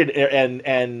understand it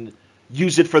and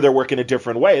use it for their work in a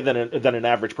different way than an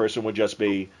average person would just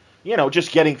be,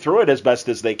 just getting through it as best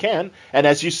as they can. And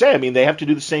as you say, I mean, they have to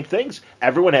do the same things.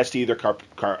 Everyone has to either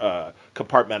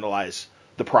compartmentalize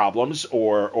the problems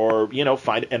or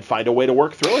find a way to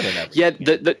work through it. And yeah,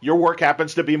 your work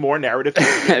happens to be more narrative,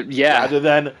 yeah, rather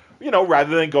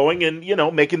than going and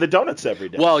making the donuts every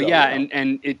day. Well, so, yeah,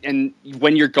 and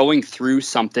when you're going through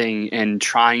something and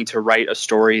trying to write a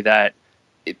story that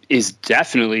is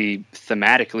definitely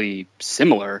thematically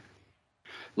similar,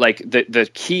 like, the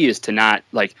key is to not,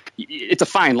 like, it's a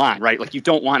fine line, right? Like, you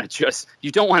don't want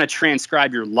to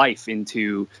transcribe your life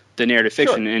into the narrative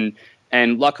fiction. Sure.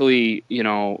 And luckily,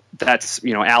 that's,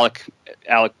 Alec,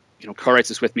 co-writes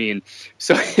this with me, and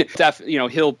so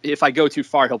he'll, if I go too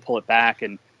far, he'll pull it back,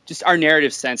 and just our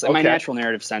narrative sense, my natural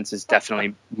narrative sense is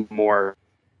definitely more.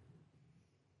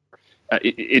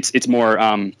 It's more.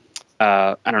 I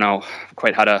don't know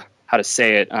quite how to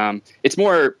say it. It's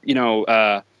more,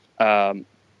 I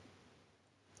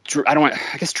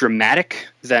guess, dramatic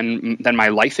than my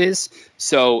life is.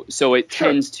 So it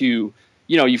tends to,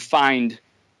 you find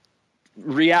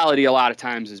reality a lot of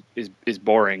times is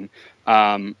boring.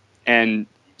 And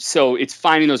so it's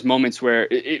finding those moments where,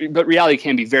 but reality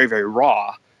can be very, very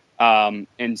raw.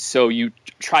 And so you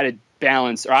try to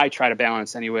balance, or I try to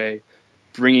balance anyway,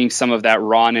 bringing some of that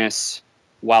rawness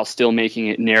while still making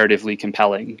it narratively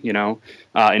compelling,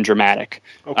 and dramatic.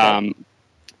 Okay.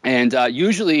 And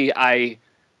usually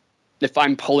if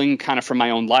I'm pulling kind of from my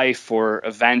own life or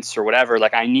events or whatever,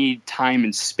 like I need time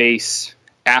and space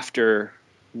after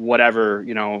whatever,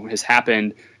 has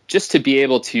happened just to be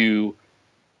able to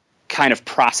kind of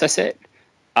process it.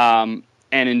 And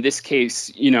in this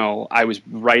case, I was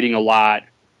writing a lot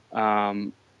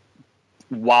while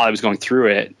I was going through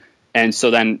it. And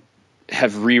so then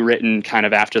have rewritten kind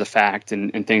of after the fact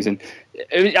and things. And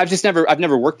I've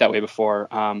never worked that way before.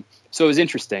 So it was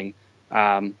interesting.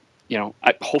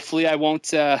 Hopefully I won't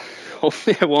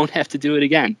have to do it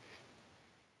again.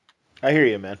 I hear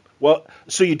you, man. Well,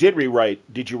 so you did rewrite.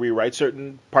 Did you rewrite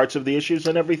certain parts of the issues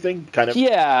and everything? Kind of.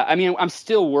 Yeah, I mean, I'm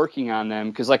still working on them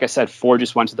because, like I said, 4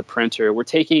 just went to the printer. We're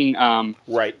taking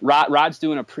right. Rod's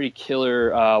doing a pretty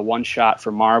killer one shot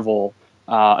for Marvel,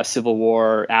 a Civil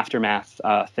War aftermath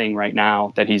thing right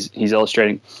now that he's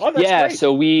illustrating. Oh, that's great.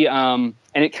 So we and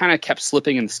it kind of kept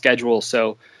slipping in the schedule.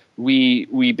 So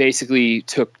we basically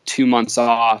took 2 months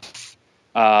off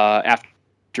after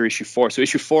issue 4. So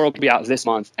issue 4 will be out this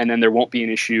month, and then there won't be an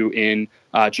issue in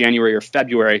January or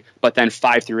February. But then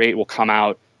 5 through 8 will come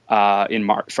out in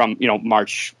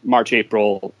March,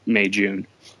 April, May, June.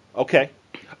 Okay.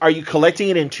 Are you collecting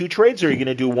it in 2 trades, or are you going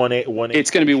to do one?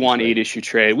 It's going to be one 8-issue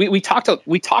trade. We talked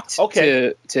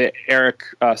okay. to Eric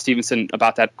Stevenson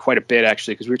about that quite a bit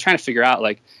actually, because we were trying to figure out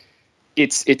like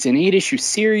it's an 8-issue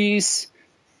series.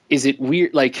 Is it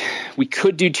weird? Like we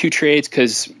could do 2 trades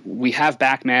because we have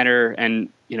back matter, and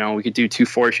we could do 2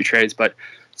 4-issue trades. But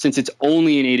since it's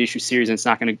only an 8-issue series and it's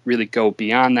not going to really go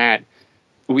beyond that,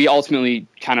 we ultimately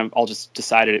kind of all just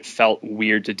decided it felt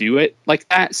weird to do it like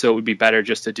that. So it would be better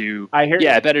just to do.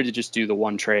 Better to just do the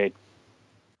one trade.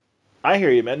 I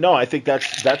hear you, man. No, I think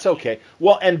that's okay.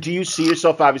 Well, and do you see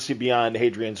yourself obviously beyond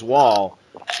Hadrian's Wall?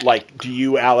 Like, do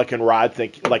you, Alec and Rod,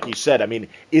 think, like you said, I mean,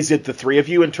 is it the 3 of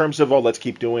you in terms of, let's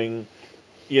keep doing,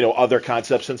 other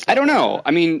concepts and stuff? I don't know.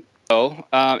 I mean,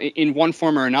 in one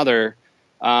form or another,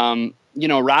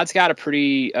 Rod's got a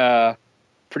pretty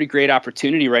great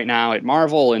opportunity right now at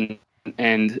Marvel,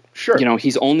 and sure.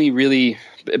 He's only really,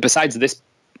 besides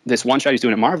this one shot he's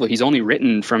doing at Marvel, he's only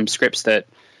written from scripts that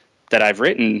I've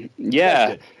written.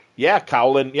 Yeah. Yeah,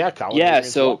 Cowlin. Yeah,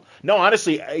 so no,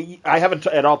 honestly, I haven't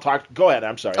at all talked. Go ahead.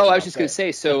 I'm sorry. Oh, I was just going to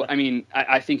say. So, I mean,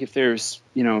 I think if there's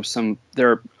if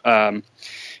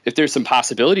there's some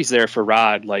possibilities there for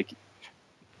Rod, like,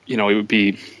 it would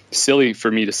be silly for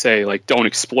me to say like don't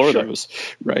explore those,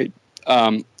 right?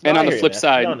 And on the flip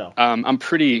side, I'm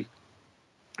pretty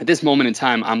at this moment in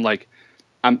time.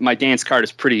 My dance card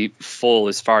is pretty full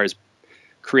as far as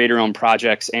creator-owned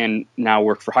projects and now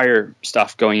work for hire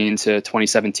stuff going into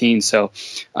 2017. So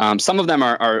some of them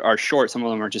are short, some of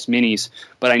them are just minis,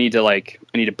 but I need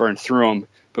to burn through them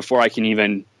before I can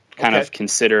even kind of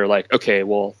consider like, okay,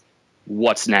 well,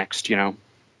 what's next?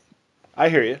 I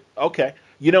hear you. Okay.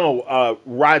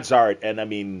 Rod's art, and I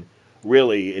mean,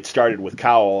 really, it started with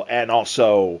Cowl, and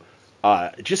also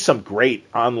just some great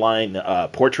online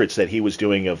portraits that he was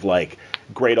doing of like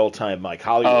great old time like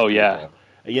Hollywood. Oh yeah. People.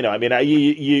 I mean,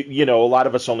 a lot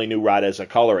of us only knew Rod as a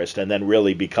colorist, and then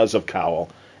really because of Cowl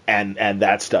and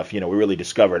that stuff, we really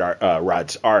discovered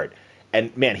Rod's art.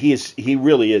 And man, he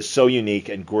really is so unique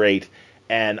and great.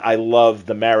 And I love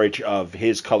the marriage of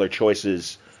his color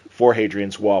choices for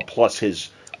Hadrian's Wall plus his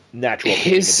natural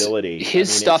ability.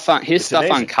 His stuff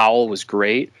on Cowl was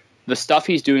great. The stuff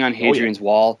he's doing on Hadrian's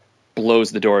Wall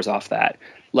blows the doors off that.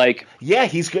 Like, yeah,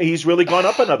 he's really gone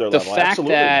up another level.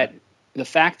 The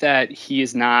fact that he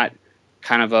is not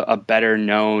kind of a better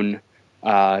known,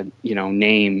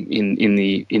 name in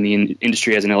the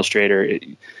industry as an illustrator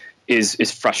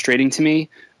is frustrating to me.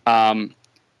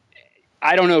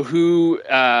 I don't know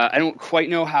I don't quite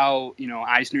know how,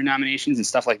 Eisner nominations and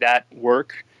stuff like that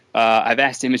work. I've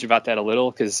asked Image about that a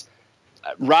little because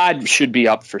Rod should be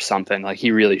up for something. Like,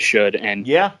 he really should. And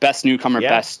best newcomer,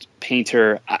 best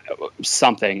painter,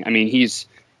 something. I mean,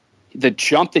 the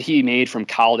jump that he made from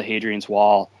Cowl to Hadrian's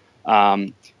Wall.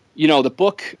 The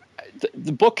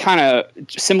book kind of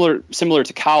similar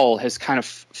to Cowl has kind of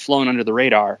flown under the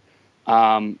radar.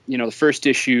 The first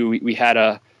issue we had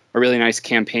a really nice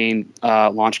campaign,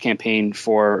 launch campaign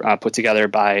for put together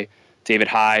by David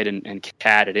Hyde and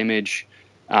Kat at Image.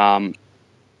 And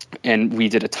we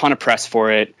did a ton of press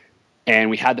for it, and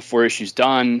we had the 4 issues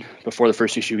done before the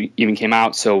first issue even came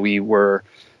out. So we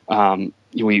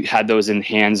had those in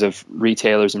hands of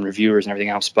retailers and reviewers and everything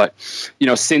else. But,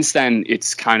 since then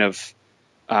it's kind of,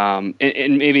 and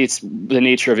maybe it's the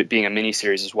nature of it being a mini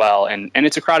series as well. And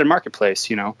it's a crowded marketplace,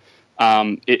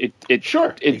 it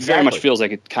very much feels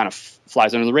like it kind of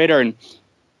flies under the radar. And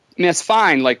I mean, that's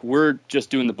fine. Like, we're just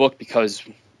doing the book because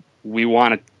we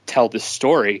want to tell this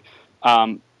story.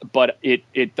 but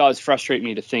it does frustrate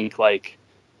me to think like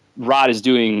Rod is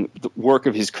doing the work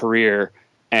of his career,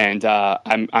 and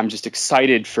I'm just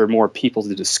excited for more people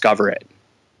to discover it.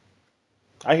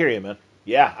 I hear you, man.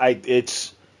 Yeah,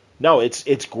 it's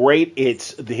great.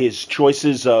 It's his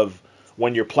choices of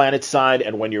when you're planet side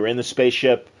and when you're in the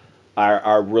spaceship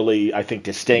are really, I think,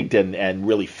 distinct and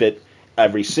really fit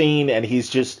every scene. And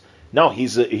he's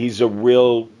a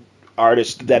real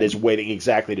artist that is waiting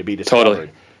exactly to be discovered. Totally.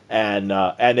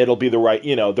 And it'll be the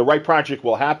right project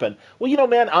will happen. Well,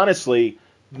 man, honestly,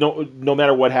 no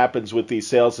matter what happens with these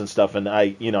sales and stuff, and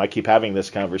I keep having this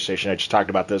conversation. I just talked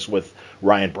about this with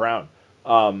Ryan Brown.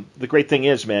 The great thing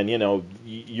is, man,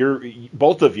 you're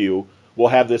both of you will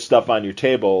have this stuff on your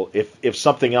table. If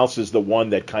something else is the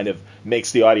one that kind of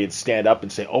makes the audience stand up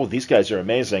and say, "Oh, these guys are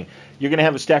amazing," you're going to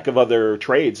have a stack of other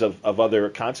trades of other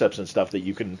concepts and stuff that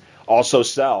you can also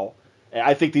sell.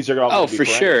 I think these are all going to be for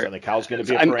sure. And the Cal's going to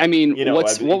be a perennial. I mean,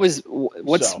 what's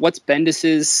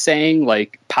Bendis' saying?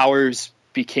 Like, Powers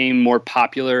became more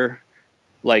popular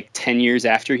like 10 years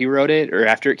after he wrote it or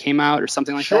after it came out or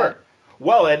something like that. Sure.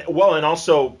 Well, and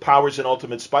also Powers and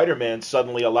Ultimate Spider-Man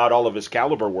suddenly allowed all of his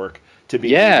Caliber work to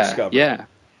be rediscovered. Yeah.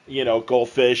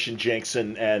 Goldfish and Jinx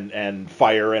and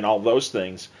Fire and all those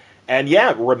things. And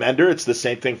yeah, Remender, it's the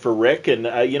same thing for Rick, and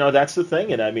that's the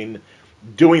thing. And I mean,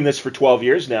 doing this for 12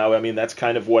 years now, I mean, that's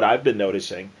kind of what I've been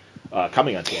noticing,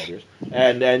 coming on 12 years.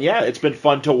 And yeah, it's been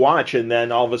fun to watch. And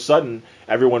then all of a sudden,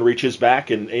 everyone reaches back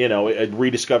and it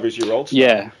rediscovers your old stuff.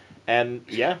 Yeah. And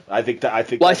yeah, I think I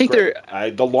think there's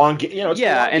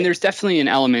definitely an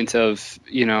element of,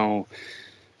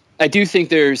 I do think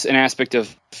there's an aspect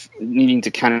of needing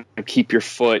to kind of keep your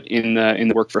foot in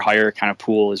the work for hire kind of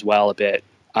pool as well a bit.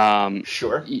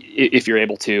 Sure. If you're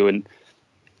able to. And,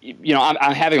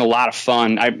 I'm having a lot of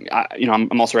fun.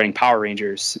 I'm also writing Power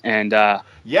Rangers, and I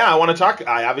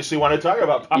obviously want to talk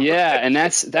about Power Rangers. And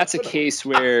that's a case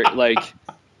where like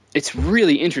it's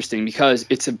really interesting because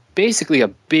it's basically a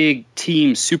big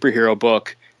team superhero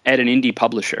book at an indie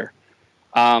publisher,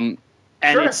 and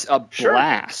it's a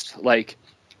blast. Like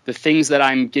the things that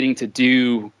I'm getting to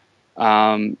do,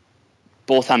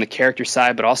 both on the character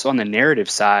side but also on the narrative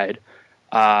side.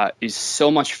 Is so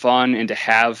much fun, and to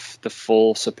have the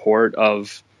full support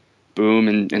of Boom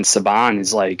and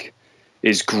Saban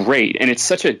is great, and it's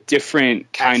such a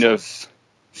different kind of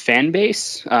fan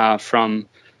base from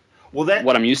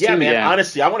what I'm used to. Man,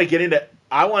 honestly, I want to get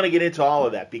into all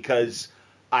of that because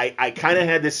I kind of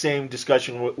had the same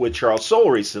discussion with Charles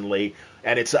Soule recently,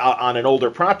 and it's on an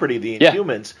older property, the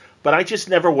Inhumans, but I just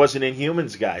never was an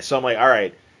Inhumans guy, so I'm like, all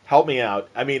right. Help me out.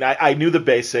 I mean, I knew the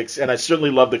basics, and I certainly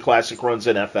loved the classic runs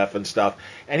in FF and stuff.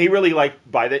 And he really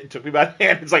took me by the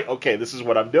hand. It's like, okay, this is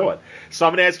what I'm doing. So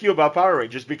I'm going to ask you about Power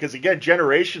Rangers because, again,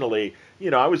 generationally,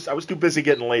 I was too busy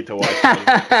getting late to watch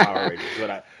Power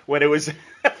Rangers when it was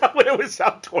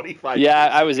out 25. Yeah,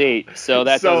 I was 8, so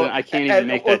I can't even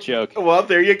make that joke. Well,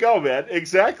 there you go, man.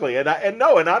 Exactly. And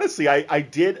honestly, I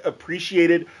did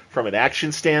appreciate it from an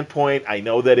action standpoint. I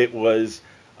know that it was.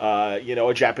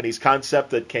 A Japanese concept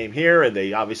that came here, and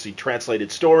they obviously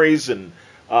translated stories and,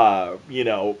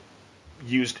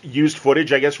 used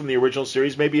footage, I guess, from the original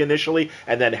series maybe initially,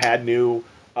 and then had new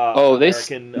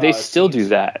American they still do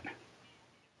that.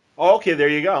 Oh, okay, there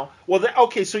you go. Well,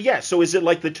 so is it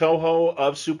like the Toho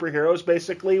of superheroes,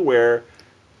 basically, where...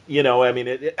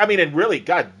 and really,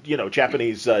 God,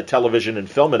 Japanese television and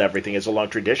film and everything is a long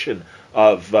tradition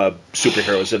of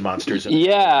superheroes and monsters.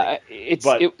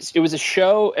 It was a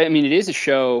show. I mean, it is a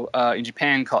show in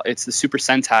Japan it's the Super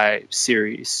Sentai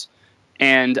series,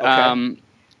 and I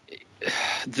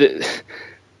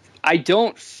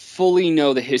don't fully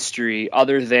know the history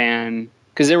other than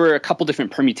because there were a couple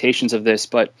different permutations of this,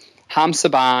 but Ham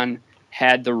Saban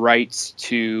had the rights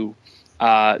to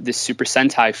this Super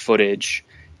Sentai footage.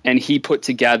 And he put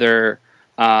together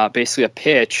basically a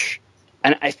pitch,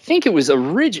 and I think it was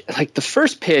the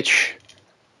first pitch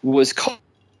was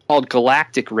called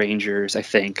Galactic Rangers, I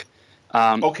think.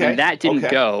 And that didn't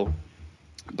go,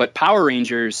 but Power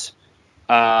Rangers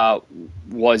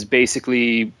was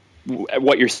basically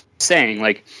what you're saying.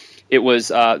 Like it was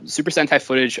Super Sentai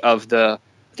footage of I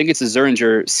think it's the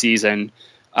Zerringer season.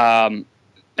 Actually,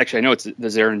 I know it's the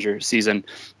Zerringer season.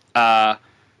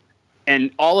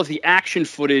 And all of the action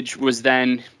footage was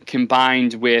then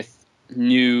combined with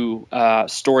new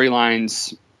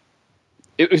storylines.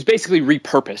 It was basically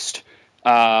repurposed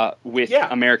with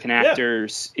American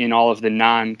actors in all of the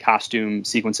non-costume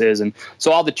sequences. And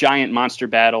so all the giant monster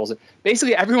battles.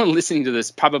 Basically, everyone listening to this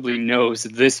probably knows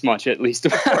this much, at least,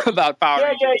 about Power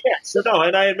Rangers. Yeah. So, no,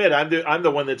 and I admit, I'm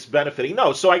the one that's benefiting.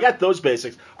 No, so I got those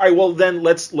basics. All right, well, then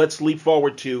let's leap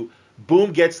forward to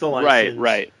Boom gets the license.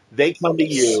 Right. They come to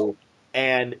you,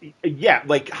 and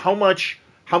like how much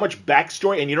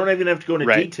backstory, and you don't even have to go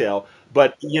into detail,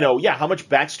 but how much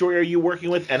backstory are you working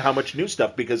with, and how much new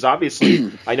stuff? Because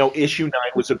obviously, I know issue 9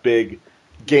 was a big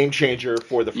game changer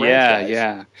for the franchise.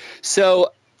 Yeah.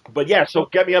 So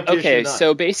get me up to issue 9.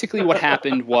 So basically, what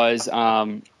happened was,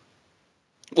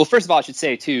 well, first of all, I should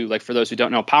say too, like for those who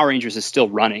don't know, Power Rangers is still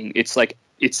running. It's like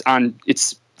it's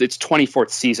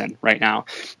 24th season right now,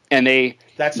 and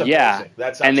that's amazing.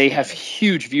 That's and they have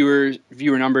huge viewer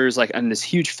numbers, like, and this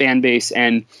huge fan base,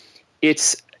 and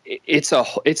it's a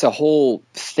whole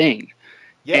thing.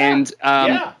 And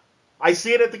I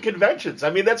see it at the conventions.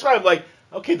 I mean, that's why I'm like,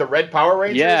 okay, the Red Power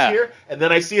Ranger is here, and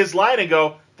then I see his line and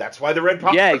go, that's why the Red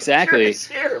Power Ranger is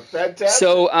here. Fantastic.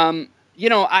 So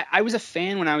I was a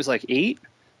fan when I was like 8.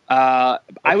 I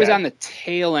was on the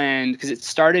tail end because it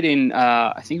started in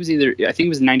I think it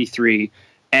was 93,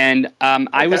 and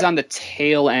I was on the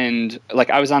tail end, like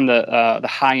I was on the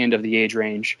high end of the age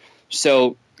range.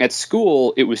 So at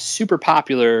school it was super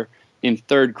popular in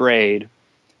 3rd grade,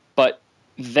 but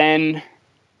then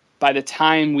by the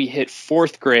time we hit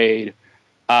 4th grade,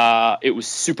 it was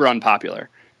super unpopular,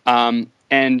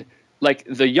 and like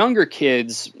the younger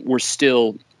kids were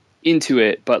still into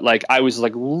it, but like I was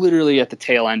like literally at the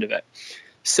tail end of it.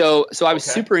 So I was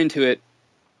super into it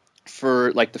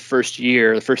for like the first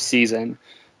season,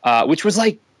 which was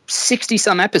like 60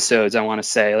 some episodes, I want to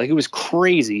say. Like it was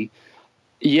crazy.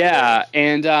 Yeah.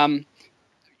 And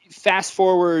fast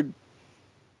forward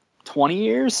 20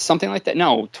 years, something like that.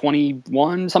 No,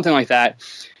 21, something like that.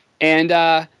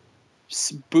 And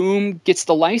Boom gets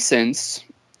the license.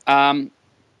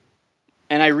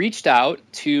 And I reached out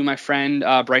to my friend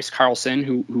Bryce Carlson,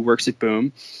 who works at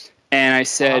Boom, and I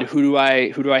said, "Who do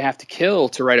I have to kill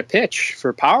to write a pitch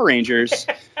for Power Rangers?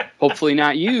 Hopefully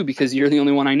not you, because you're the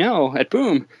only one I know at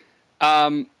Boom."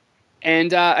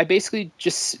 And I basically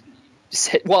just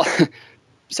said, "Well,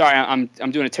 sorry,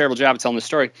 I'm doing a terrible job of telling the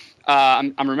story.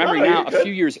 I'm remembering now. A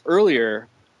few years earlier,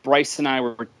 Bryce and I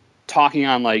were talking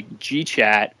on like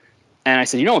G-Chat, and I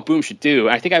said, you know what Boom should do?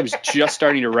 And I think I was just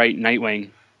starting to write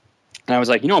Nightwing." And I was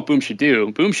like, you know what Boom should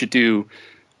do? Boom should do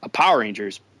a Power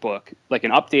Rangers book, like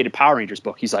an updated Power Rangers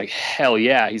book. He's like, hell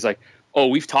yeah. He's like, oh,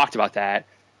 we've talked about that.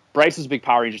 Bryce is a big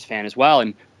Power Rangers fan as well.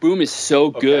 And Boom is so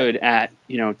good at,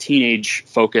 teenage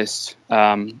focused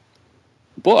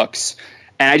books.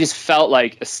 And I just felt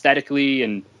like aesthetically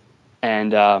and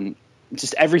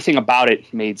just everything about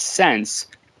it made sense.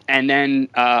 And then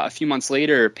a few months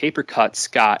later, Paper Cuts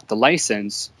got the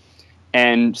license.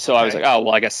 And so I was like, oh,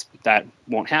 well, I guess that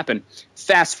won't happen.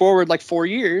 Fast forward like 4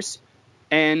 years,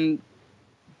 and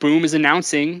Boom is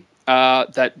announcing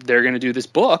that they're going to do this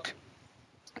book.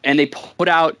 And they put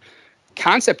out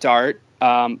concept art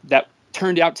that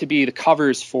turned out to be the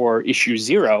covers for issue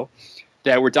 0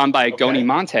 that were done by Goni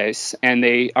Montes. And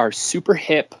they are super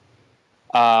hip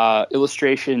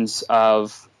illustrations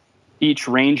of each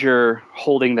Ranger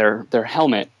holding their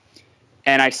helmet.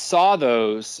 And I saw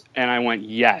those and I went,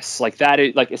 yes, like that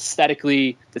is like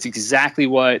aesthetically, that's exactly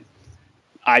what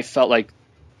I felt like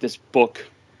this book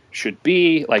should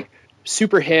be, like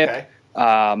super hip,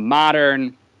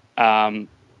 modern.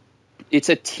 It's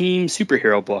a team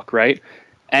superhero book. Right.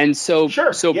 And so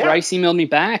Bryce emailed me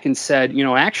back and said,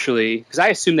 actually, cause I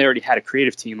assumed they already had a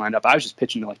creative team lined up. I was just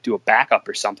pitching to like do a backup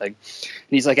or something. And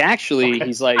he's like,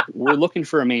 he's like, we're looking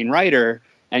for a main writer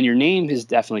and your name has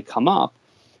definitely come up.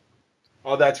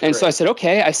 Oh, that's great. And so I said,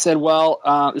 okay. I said,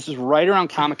 well, this was right around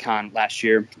Comic-Con last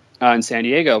year in San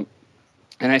Diego.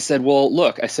 And I said, well,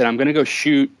 look, I'm going to go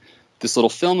shoot this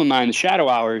little film of mine, The Shadow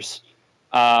Hours,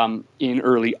 in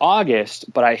early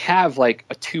August. But I have like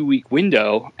a 2-week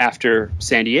window after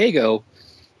San Diego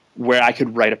where I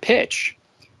could write a pitch.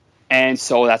 And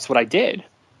so that's what I did.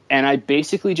 And I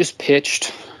basically just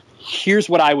pitched, here's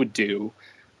what I would do.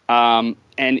 And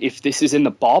if this is in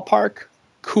the ballpark,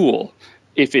 cool.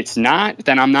 If it's not,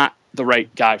 then I'm not the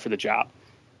right guy for the job.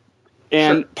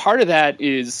 And part of that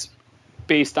is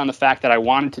based on the fact that I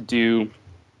wanted to do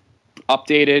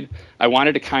updated. I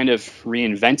wanted to kind of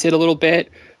reinvent it a little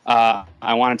bit.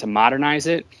 I wanted to modernize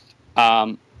it.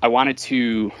 I wanted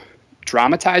to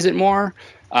dramatize it more.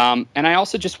 And I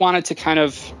also just wanted to kind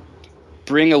of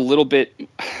bring a little bit,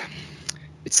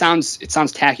 it sounds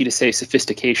tacky to say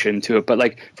sophistication to it, but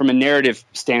like from a narrative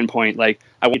standpoint, like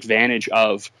I want advantage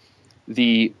of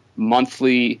the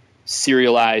monthly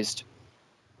serialized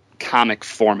comic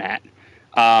format,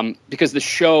 because the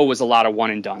show was a lot of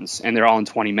one and dones, and they're all in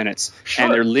 20 minutes,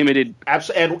 and they're limited.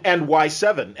 Absolutely, and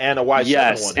Y7 and a Y7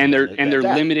 yes, one. and they're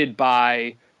limited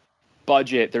by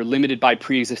budget. They're limited by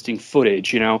pre-existing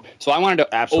footage, So I wanted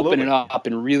to open it up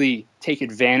and really take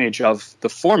advantage of the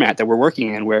format that we're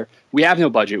working in, where we have no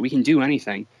budget. We can do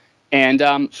anything. And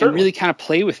really kind of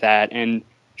play with that and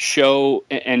show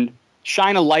and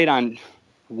shine a light on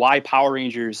why Power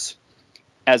Rangers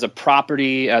as a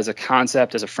property, as a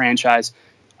concept, as a franchise,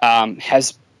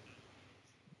 has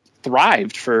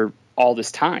thrived for all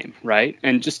this time, right?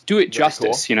 And just do it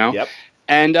justice, Yep.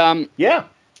 And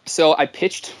so I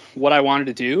pitched what I wanted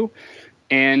to do,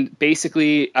 and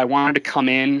basically I wanted to come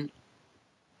in.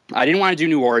 I didn't want to do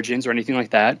New Origins or anything like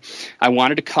that. I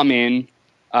wanted to come in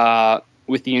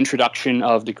with the introduction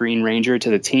of the Green Ranger to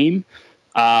the team.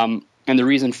 And the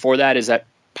reason for that is that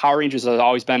Power Rangers has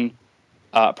always been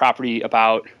a property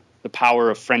about the power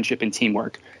of friendship and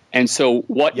teamwork. And so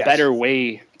what better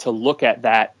way to look at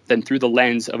that than through the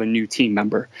lens of a new team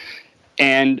member?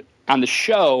 And on the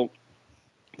show,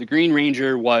 the Green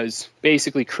Ranger was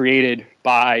basically created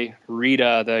by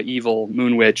Rita, the evil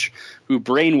Moon Witch, who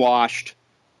brainwashed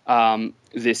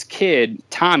this kid,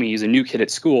 Tommy, he's a new kid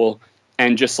at school,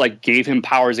 and just like gave him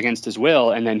powers against his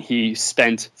will. And then he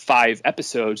spent 5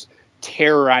 episodes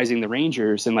terrorizing the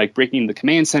Rangers and like breaking the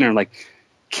command center and like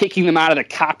kicking them out of the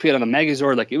cockpit on the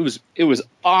Megazord. Like it was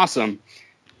awesome.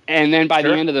 And then by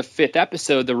the end of the 5th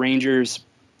episode, the Rangers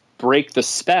break the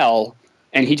spell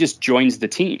and he just joins the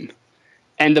team.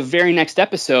 And the very next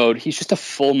episode, he's just a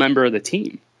full member of the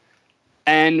team.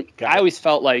 And I always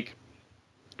felt like,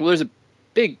 well, there's a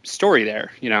big story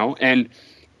there, And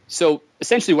so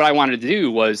essentially what I wanted to do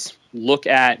was look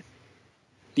at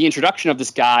the introduction of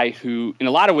this guy who in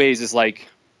a lot of ways is like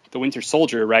the Winter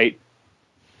Soldier, right?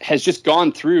 Has just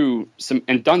gone through some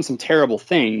and done some terrible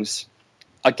things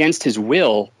against his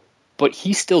will, but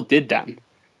he still did them.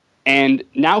 And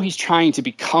now he's trying to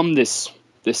become this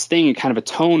thing and kind of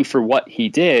atone for what he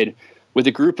did with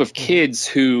a group of kids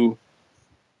who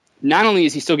not only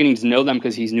is he still getting to know them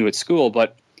because he's new at school,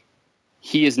 but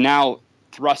he is now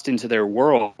thrust into their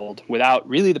world without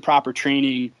really the proper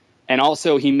training. And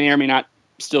also he may or may not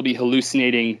still be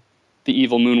hallucinating the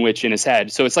evil Moon Witch in his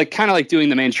head. So it's like kind of like doing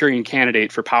the Manchurian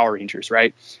Candidate for Power Rangers,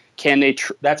 right? Can they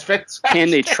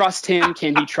Can they trust him?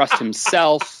 Can he trust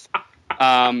himself?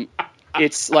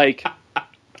 It's like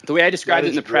the way I described it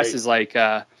in the press is like,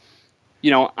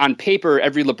 on paper,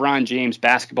 every LeBron James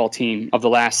basketball team of the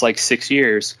last like 6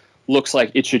 years looks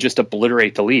like it should just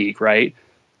obliterate the league, right?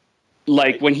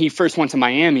 Like when he first went to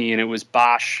Miami and it was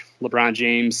Bosh, LeBron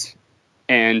James,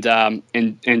 and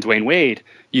Dwayne Wade,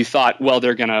 you thought, well,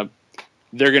 they're gonna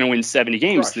win 70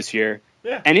 games this year.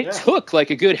 Yeah, and it took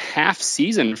like a good half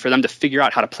season for them to figure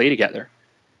out how to play together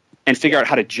and figure out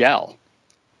how to gel.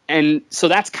 And so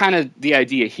that's kind of the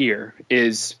idea here,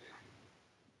 is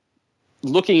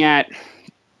looking at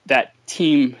that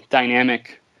team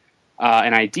dynamic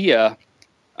and idea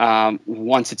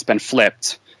once it's been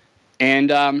flipped.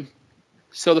 And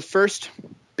so the first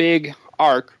big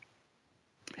arc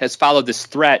has followed this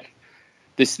threat,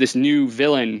 this new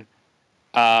villain.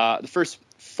 The first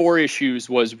 4 issues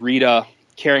was Rita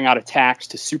carrying out attacks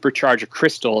to supercharge a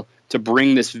crystal to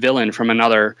bring this villain from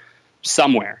another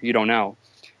somewhere, you don't know.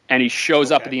 And he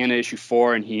shows up at the end of issue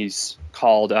 4, and he's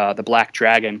called the Black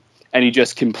Dragon, and he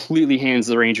just completely hands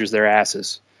the Rangers their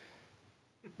asses.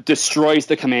 Destroys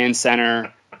the command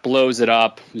center, blows it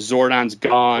up, Zordon's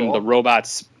gone, the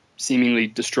robots seemingly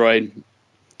destroyed,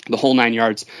 the whole 9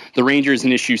 yards. The Rangers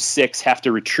in issue 6 have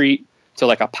to retreat to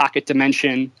like a pocket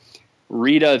dimension.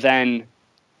 Rita then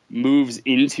moves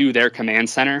into their command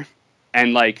center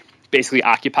and like basically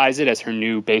occupies it as her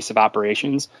new base of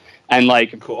operations. And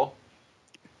like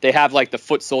they have like the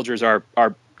foot soldiers are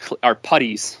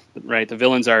putties, right? The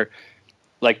villains are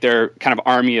like their kind of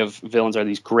army of villains are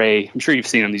these gray. I'm sure you've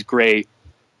seen them. These gray,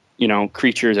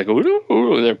 creatures that go.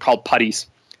 Ooh, they're called putties,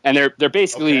 and they're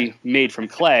basically made from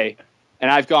clay. And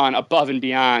I've gone above and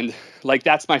beyond. Like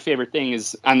that's my favorite thing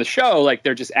is on the show. Like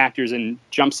they're just actors in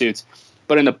jumpsuits,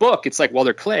 but in the book it's like, well,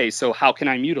 they're clay. So how can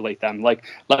I mutilate them? Like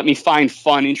let me find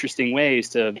fun, interesting ways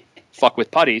to fuck with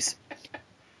putties.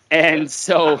 And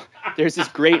so there's this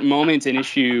great moment in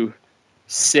issue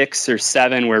 6 or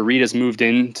 7 where Rita's moved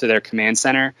into their command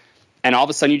center, and all of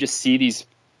a sudden you just see these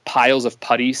piles of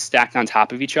putties stacked on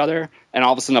top of each other, and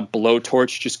all of a sudden a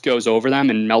blowtorch just goes over them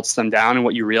and melts them down, and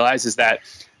what you realize is that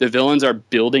the villains are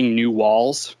building new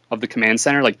walls of the command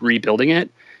center, like rebuilding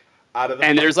it.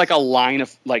 And there's like a line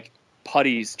of like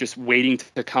putties just waiting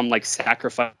to come like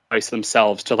sacrifice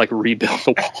themselves to like rebuild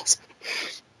the walls.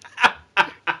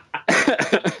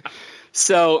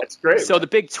 So that's great. So the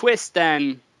big twist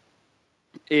then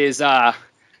is at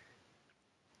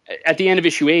the end of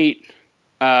issue 8,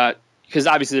 because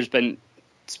obviously there's been,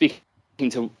 speaking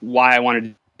to why I wanted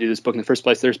to do this book in the first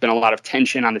place, there's been a lot of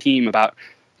tension on the team about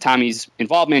Tommy's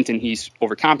involvement, and he's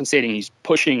overcompensating, he's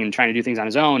pushing and trying to do things on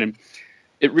his own, and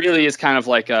it really is kind of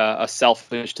like a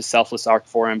selfish to selfless arc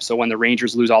for him. So when the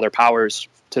Rangers lose all their powers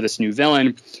to this new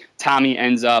villain, Tommy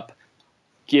ends up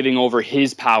giving over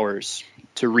his powers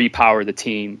to repower the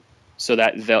team, so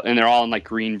that and they're all in like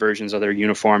green versions of their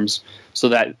uniforms, so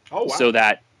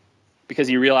that because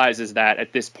he realizes that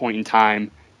at this point in time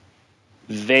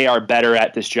they are better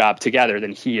at this job together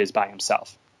than he is by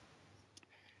himself.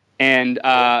 And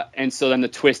so then the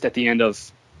twist at the end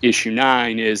of issue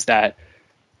 9 is that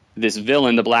this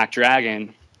villain, the Black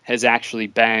Dragon, has actually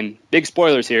been, big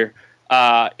spoilers here,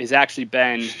 has actually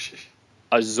been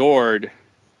a Zord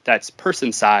that's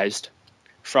person-sized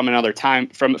from another time,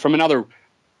 from another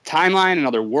timeline,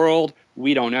 another world.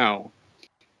 We don't know.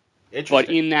 But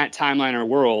in that timeline or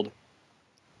world,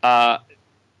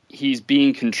 he's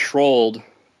being controlled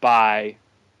by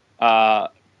an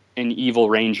evil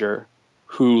ranger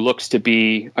who looks to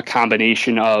be a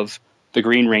combination of the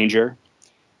Green Ranger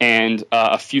and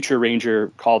a future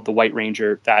ranger called the White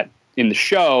Ranger that in the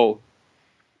show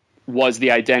was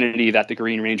the identity that the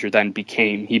Green Ranger then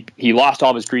became. He lost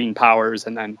all of his green powers,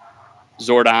 and then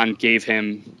Zordon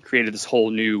created this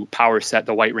whole new power set,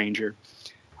 the White Ranger.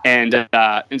 And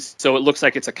so it looks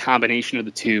like it's a combination of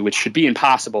the two, which should be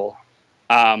impossible.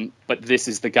 But this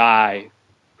is the guy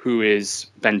who has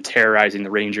been terrorizing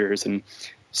the Rangers. And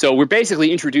so we're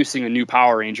basically introducing a new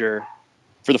Power Ranger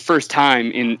for the first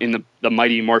time in the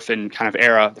Mighty Morphin kind of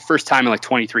era, the first time in like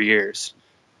 23 years.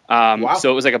 Wow.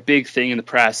 So it was like a big thing in the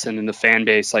press and in the fan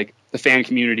base. Like the fan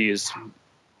community is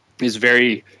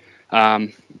very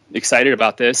excited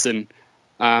about this. And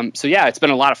so yeah, it's been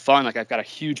a lot of fun. Like I've got a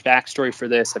huge backstory for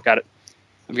this. I've got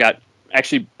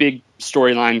actually big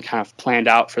storyline kind of planned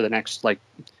out for the next like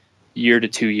year to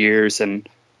 2 years. And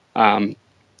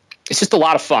it's just a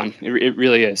lot of fun. It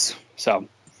really is. So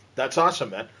that's awesome,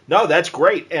 man. No, that's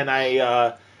great. And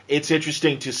it's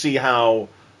interesting to see how,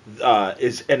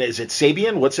 is it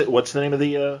Sabian? What's the name of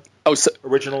the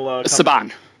original?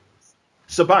 Saban.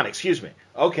 Saban, excuse me.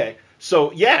 Okay.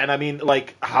 So, yeah, and I mean,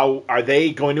 like, how are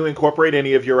they going to incorporate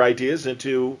any of your ideas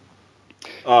into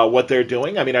what they're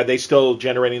doing? I mean, are they still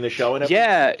generating the show and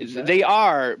everything? Yeah, they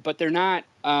are, but they're not.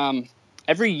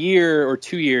 Every year or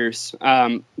 2 years,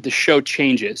 the show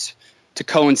changes to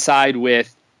coincide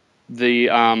with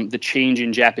the change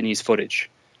in Japanese footage.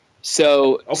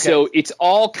 So it's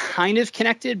all kind of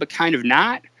connected, but kind of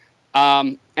not.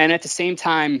 And at the same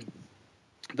time,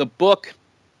 the book,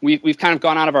 we've kind of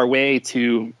gone out of our way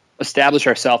to establish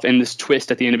ourselves, and this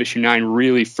twist at the end of issue 9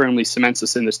 really firmly cements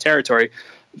us in this territory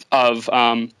of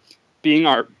being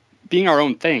our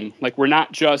own thing. Like we're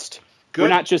not just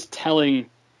telling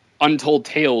untold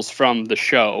tales from the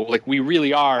show. Like we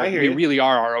really are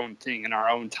our own thing in our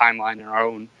own timeline and our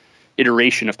own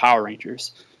iteration of Power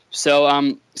Rangers. So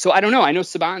I don't know. I know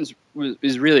Saban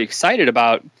is really excited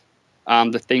about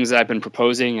the things that I've been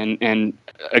proposing, and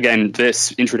again,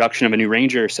 this introduction of a new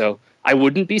Ranger. So I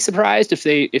wouldn't be surprised if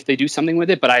they do something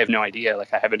with it, but I have no idea.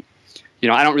 Like I haven't,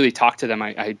 I don't really talk to them.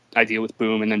 I deal with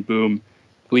Boom, and then Boom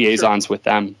liaisons with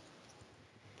them.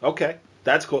 Okay,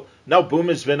 that's cool. No, Boom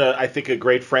has been I think a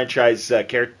great franchise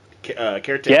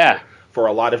caretaker for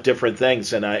a lot of different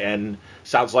things, and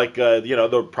sounds like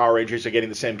the Power Rangers are getting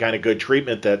the same kind of good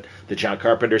treatment that the John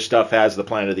Carpenter stuff has, the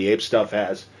Planet of the Apes stuff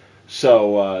has.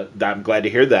 So I'm glad to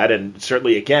hear that, and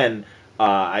certainly again.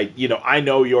 I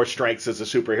know your strengths as a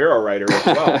superhero writer as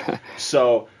well.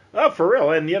 So, for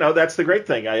real. And, that's the great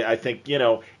thing. I think,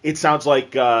 it sounds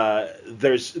like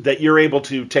that you're able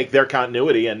to take their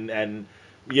continuity and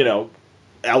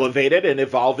elevate it and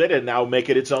evolve it and now make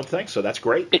it its own thing. So that's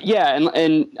great. Yeah.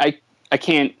 And I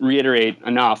can't reiterate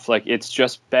enough. Like, it's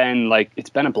just been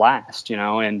it's been a blast,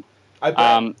 and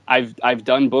I've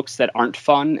done books that aren't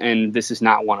fun, and this is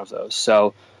not one of those.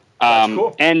 So,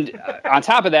 cool. And on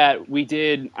top of that, I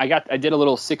did a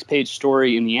little 6-page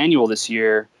story in the annual this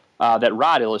year that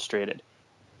Rod illustrated.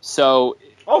 So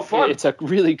fun. It's a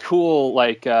really cool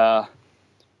it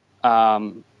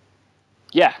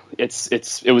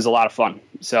was a lot of fun.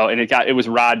 So and it was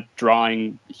Rod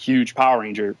drawing huge Power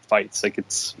Ranger fights. It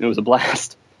was a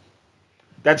blast.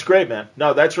 That's great, man.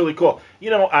 No, that's really cool.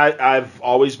 I've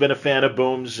always been a fan of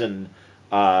Boom's, and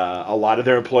a lot of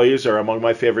their employees are among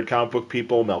my favorite comic book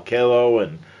people, Mel Calo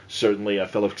and certainly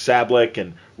Philip Sablik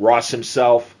and Ross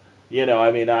himself. I'm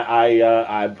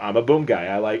a Boom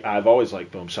guy. I've always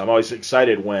liked Boom, so I'm always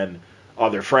excited when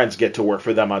other friends get to work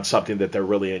for them on something that they're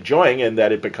really enjoying and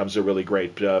that it becomes a really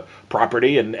great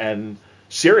property and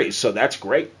series. So that's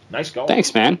great. Nice going.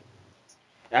 Thanks, man.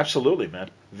 Absolutely, man.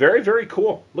 Very, very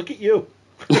cool. Look at you.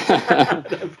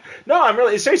 No, I'm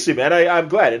really seriously, man. I'm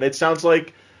glad, and it sounds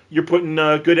like you're putting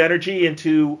good energy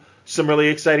into some really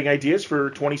exciting ideas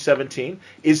for 2017.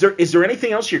 Is there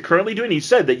anything else you're currently doing? You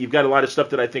said that you've got a lot of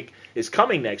stuff that I think is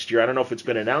coming next year. I don't know if it's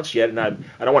been announced yet, and I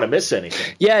don't want to miss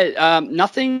anything. Yeah,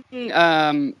 nothing.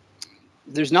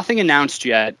 There's nothing announced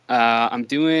yet. I'm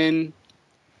doing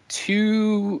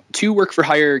two work for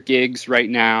hire gigs right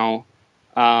now.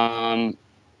 That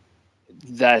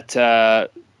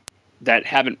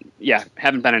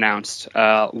haven't been announced.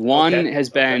 One has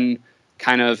been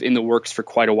kind of in the works for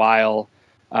quite a while,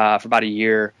 for about a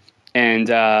year, and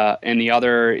the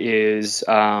other is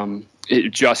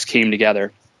it just came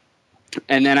together.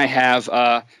 And then I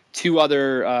have two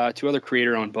other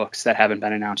creator-owned books that haven't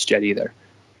been announced yet either.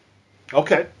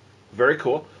 Okay, very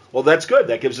cool. Well, that's good.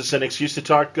 That gives us an excuse to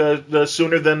talk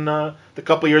sooner than the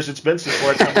couple years it's been since the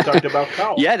last time we talked about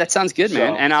Kyle. Yeah, that sounds good,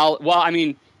 man. And I'll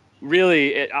only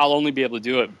be able to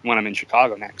do it when I'm in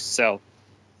Chicago next. So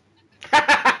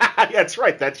that's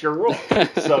right. That's your rule.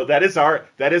 So that is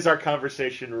our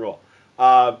conversation rule.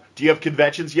 Do you have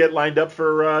conventions yet lined up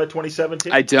for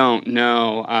 2017? I don't.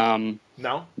 No.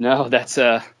 No, that's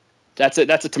a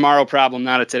tomorrow problem,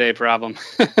 not a today problem.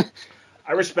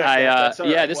 I respect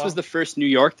that. This was the first New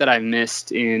York that I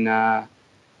missed in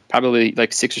probably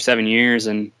like 6 or 7 years,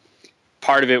 and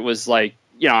part of it was like,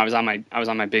 I was on my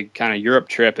big kind of Europe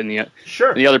trip, and the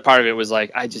other part of it was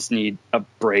like, I just need a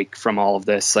break from all of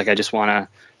this. Like, I just want to,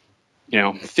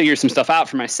 figure some stuff out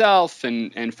for myself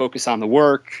and focus on the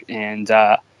work. And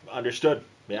understood.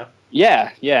 Yeah.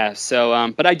 Yeah.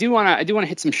 So, but I do want to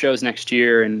hit some shows next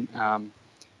year, and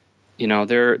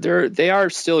they are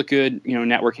still a good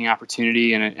networking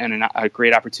opportunity and a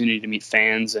great opportunity to meet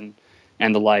fans and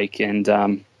the like. And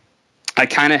I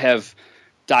kind of have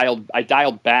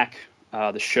dialed back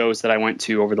the shows that I went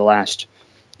to over the last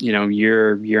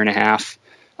year and a half.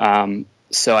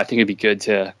 So I think it'd be good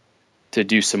to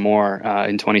do some more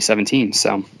in 2017.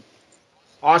 So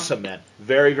awesome, man.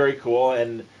 Very, very cool.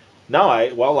 And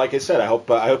like I said, I hope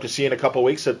to see you in a couple of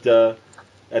weeks at the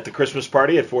Christmas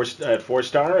party at Four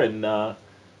Star, and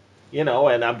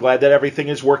and I'm glad that everything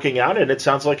is working out. And it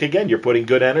sounds like, again, you're putting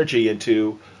good energy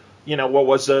into what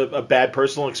was a bad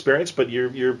personal experience, but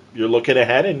you're looking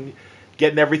ahead and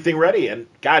getting everything ready. And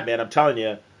God, man, I'm telling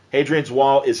you, Hadrian's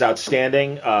Wall is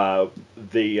outstanding.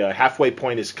 The halfway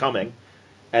point is coming,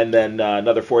 and then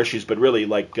another 4 issues. But really,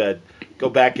 go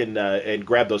back and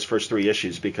grab those first 3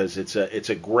 issues, because it's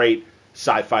a great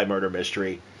sci-fi murder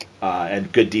mystery.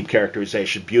 And good deep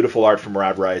characterization, beautiful art from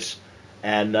Rob Reis,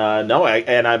 and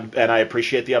I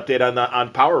appreciate the update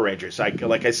on Power Rangers.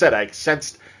 Like I said, I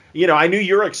sensed, I knew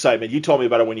your excitement. You told me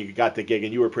about it when you got the gig,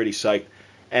 and you were pretty psyched.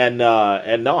 And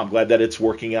I'm glad that it's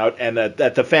working out, and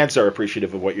that the fans are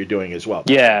appreciative of what you're doing as well.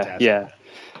 Yeah.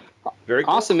 Very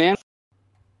cool. Awesome, man.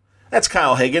 That's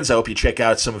Kyle Higgins. I hope you check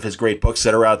out some of his great books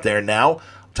that are out there now.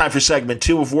 Time for segment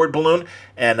 2 of Word Balloon,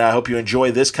 and I hope you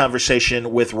enjoy this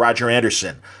conversation with Roger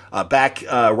Anderson. Back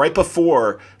right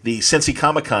before the Cincy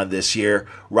Comic-Con this year,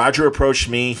 Roger approached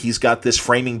me. He's got this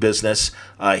framing business.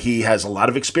 He has a lot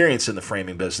of experience in the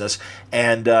framing business,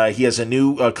 and he has a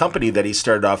new company that he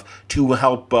started off to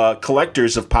help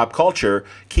collectors of pop culture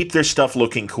keep their stuff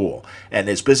looking cool. And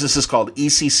his business is called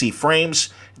ECC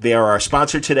Frames. They are our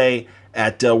sponsor today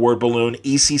at Word Balloon,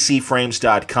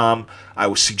 eccframes.com. I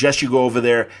would suggest you go over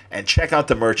there and check out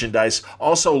the merchandise.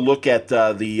 Also look at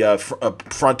the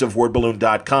front of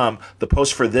wordballoon.com, the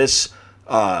post for this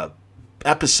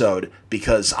episode,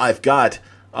 because I've got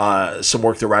some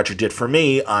work that Roger did for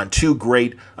me on 2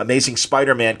 great Amazing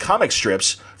Spider-Man comic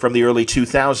strips from the early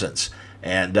 2000s.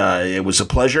 And it was a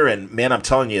pleasure, and man, I'm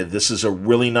telling you, this is a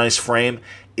really nice frame.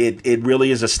 It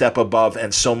really is a step above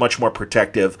and so much more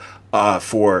protective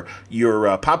for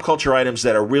your pop culture items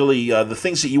that are really the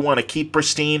things that you want to keep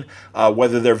pristine,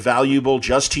 whether they're valuable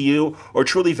just to you or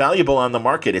truly valuable on the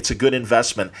market. It's a good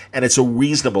investment, and it's a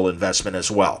reasonable investment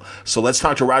as well. So let's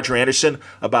talk to Roger Anderson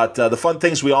about the fun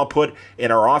things we all put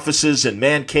in our offices and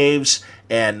man caves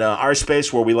and our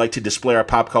space where we like to display our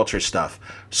pop culture stuff.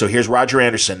 So here's Roger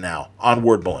Anderson now on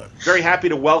Word Balloon. Very happy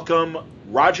to welcome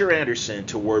Roger Anderson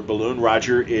to Word Balloon.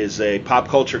 Roger is a pop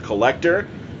culture collector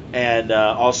and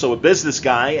also a business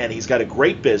guy, and he's got a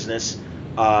great business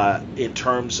in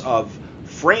terms of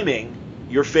framing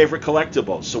your favorite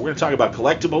collectibles. So we're going to talk about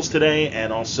collectibles today,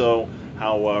 and also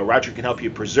how Roger can help you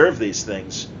preserve these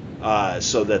things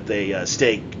so that they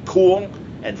stay cool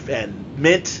and in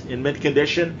mint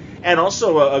condition, and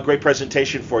also a great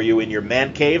presentation for you in your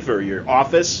man cave or your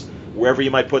office, wherever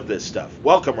you might put this stuff.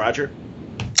 Welcome, Roger.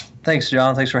 Thanks,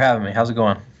 John. Thanks for having me. How's it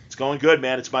going? It's going good,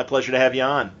 man. It's my pleasure to have you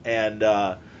on. And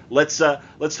let's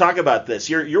talk about this.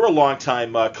 You're a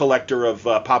longtime collector of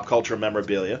pop culture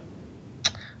memorabilia.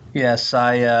 Yes,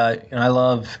 I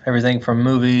love everything from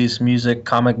movies, music,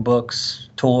 comic books,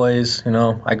 toys.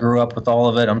 I grew up with all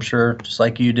of it. I'm sure, just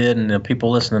like you did, and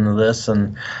people listening to this.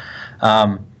 And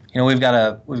we've got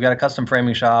a custom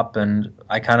framing shop, and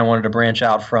I kind of wanted to branch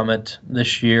out from it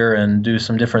this year and do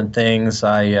some different things.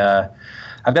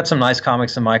 I've got some nice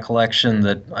comics in my collection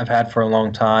that I've had for a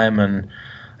long time, and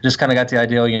just kind of got the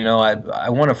idea, I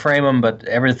want to frame them, but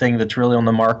everything that's really on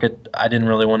the market, I didn't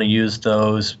really want to use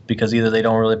those because either they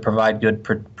don't really provide good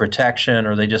protection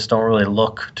or they just don't really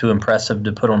look too impressive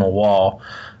to put on a wall.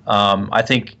 I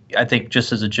think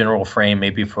just as a general frame,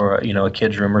 maybe for a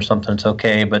kid's room or something, it's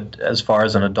okay. But as far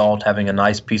as an adult having a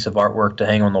nice piece of artwork to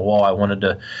hang on the wall, I wanted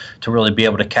to really be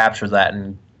able to capture that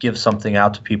and give something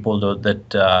out to people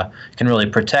that can really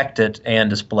protect it and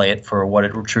display it for what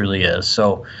it truly is.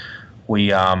 So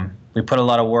we put a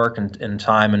lot of work and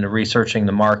time into researching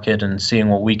the market and seeing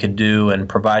what we could do and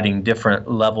providing different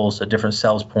levels at different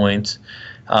sales points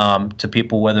to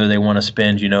people, whether they want to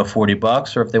spend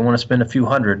 $40 or if they want to spend a few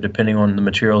hundred, depending on the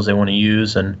materials they want to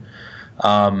use. And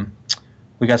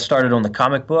we got started on the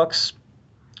comic books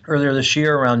earlier this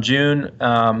year around June.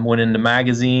 Went into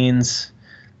magazines,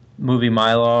 movie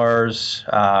mylars,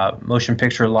 motion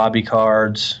picture lobby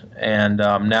cards, and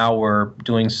now we're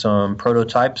doing some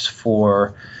prototypes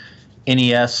for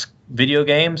NES video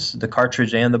games, the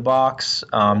cartridge and the box.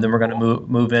 Then we're going to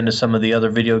move into some of the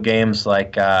other video games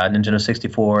like Nintendo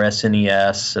 64,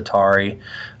 SNES, Atari.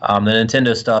 The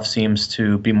Nintendo stuff seems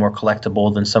to be more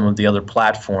collectible than some of the other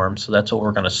platforms, so that's what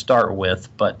we're going to start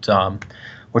with. But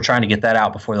we're trying to get that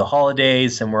out before the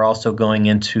holidays, and we're also going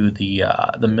into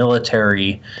the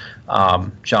military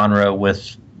genre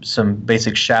with some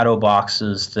basic shadow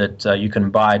boxes that you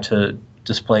can buy to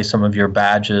display some of your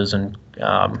badges and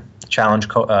challenge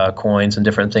coins and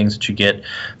different things that you get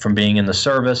from being in the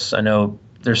service. I know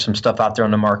there's some stuff out there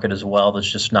on the market as well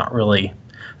that's just not really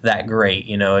that great.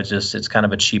 It's kind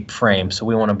of a cheap frame. So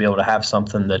we want to be able to have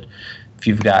something that if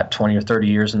you've got 20 or 30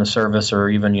 years in the service, or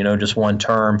even just one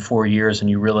term, 4 years, and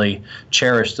you really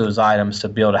cherish those items, to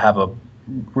be able to have a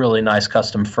really nice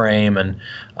custom frame and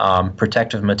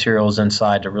protective materials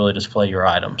inside to really display your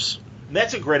items.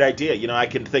 That's a great idea. I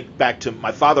can think back to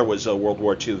my father was a World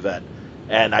War II vet,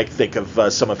 and I think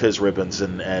of some of his ribbons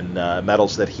and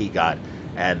medals that he got,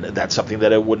 and that's something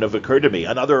that it wouldn't have occurred to me.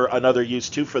 Another use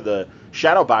too for the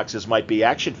shadow boxes might be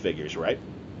action figures, right?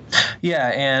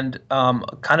 Yeah, and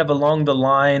kind of along the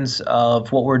lines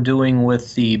of what we're doing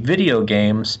with the video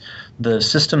games, the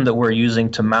system that we're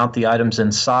using to mount the items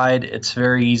inside, it's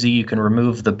very easy. You can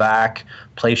remove the back,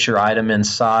 place your item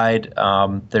inside.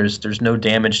 There's no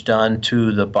damage done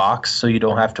to the box, so you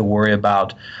don't have to worry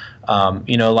about a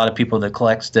lot of people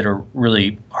that are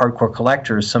really hardcore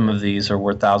collectors, some of these are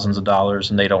worth thousands of dollars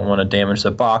and they don't want to damage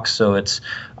the box. So it's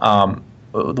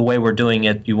the way we're doing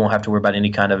it, you won't have to worry about any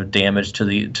kind of damage to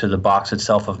the box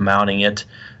itself of mounting it.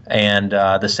 And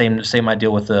the same idea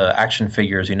with the action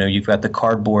figures. You've got the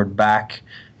cardboard back,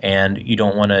 and you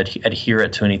don't want to adhere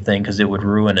it to anything because it would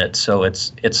ruin it. So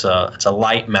it's a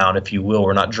light mount, if you will.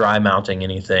 We're not dry mounting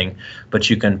anything, but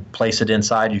you can place it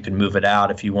inside. You can move it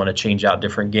out if you want to change out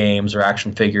different games or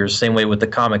action figures. Same way with the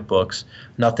comic books.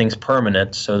 Nothing's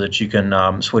permanent, so that you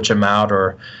can switch them out,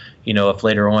 or if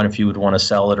later on, if you would want to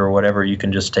sell it or whatever, you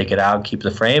can just take it out, keep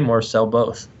the frame, or sell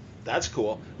both. That's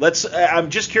cool. I'm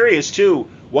just curious too,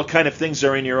 what kind of things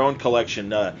are in your own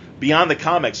collection beyond the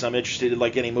comics? I'm interested in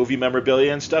like any movie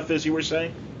memorabilia and stuff, as you were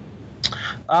saying.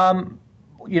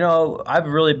 I've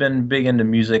really been big into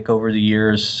music over the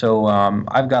years, so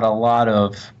I've got a lot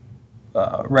of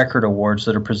record awards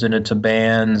that are presented to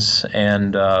bands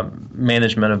and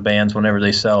management of bands whenever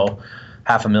they sell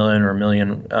 500,000 or 1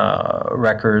 million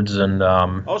records. And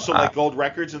so like gold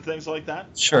records and things like that?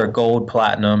 Sure, gold,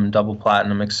 platinum, double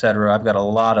platinum, etc. I've got a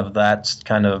lot of that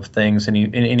kind of things,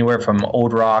 anywhere from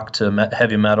old rock to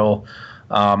heavy metal.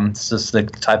 It's just the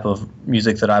type of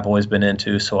music that I've always been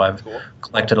into, so I've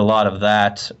collected a lot of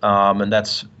that. And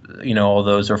that's, all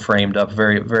those are framed up,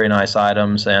 very, very nice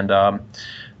items. And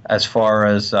as far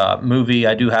as movie,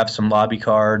 I do have some lobby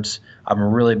cards. I'm a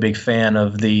really big fan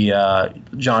of the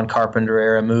John Carpenter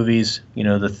era movies.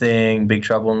 The Thing, Big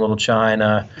Trouble in Little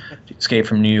China, Escape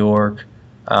from New York.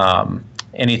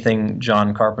 Anything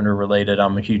John Carpenter related,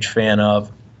 I'm a huge fan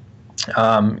of.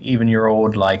 Even your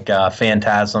old like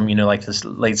Phantasm, like this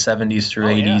late 70s through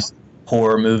 80s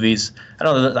horror movies. I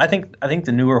don't know. I think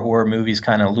the newer horror movies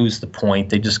kind of lose the point.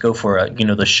 They just go for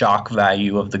the shock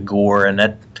value of the gore, and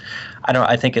that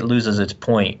I think it loses its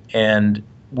point. And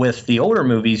with the older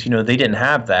movies, they didn't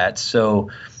have that, so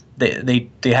they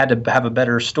had to have a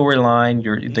better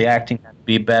storyline. The acting had to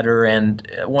be better, and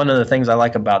one of the things I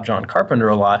like about John Carpenter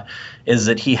a lot is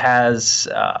that he has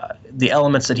the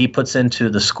elements that he puts into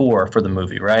the score for the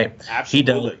movie, right?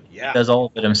 Absolutely, He does all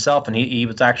of it himself, and he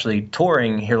was actually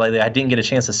touring here lately. I didn't get a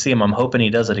chance to see him. I'm hoping he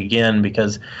does it again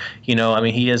because,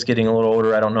 he is getting a little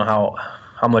older. I don't know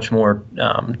how much more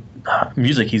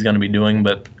music he's going to be doing,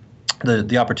 but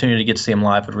the opportunity to get to see him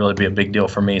live would really be a big deal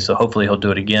for me. So hopefully he'll do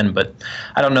it again. But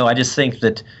I don't know. I just think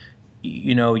that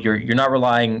you're not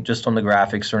relying just on the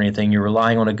graphics or anything. You're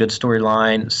relying on a good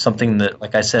storyline, something that,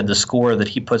 like I said, the score that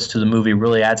he puts to the movie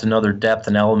really adds another depth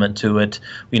and element to it.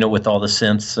 With all the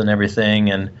synths and everything.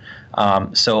 And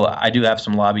so I do have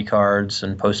some lobby cards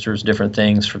and posters, different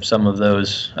things from some of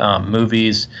those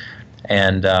movies.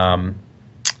 And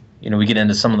we get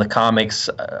into some of the comics.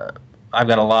 I've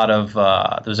got a lot of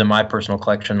those in my personal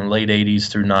collection, late 80s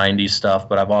through 90s stuff,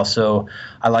 but I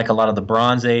like a lot of the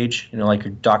Bronze Age, like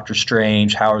your Doctor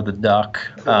Strange, Howard the Duck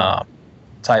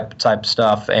type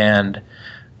stuff, and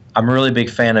I'm a really big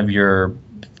fan of your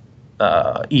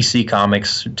EC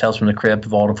comics, Tales from the Crypt,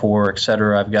 Vault of Horror,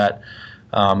 etc. I've got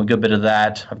a good bit of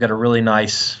that. I've got a really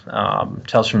nice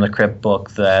Tales from the Crypt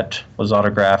book that was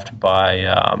autographed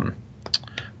by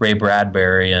Ray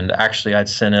Bradbury, and actually I'd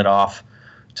sent it off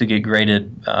to get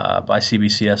graded by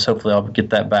CBCS. Hopefully I'll get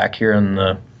that back here in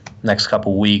the next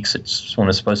couple weeks. It's when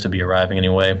it's supposed to be arriving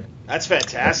anyway. That's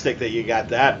fantastic that you got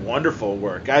that. Wonderful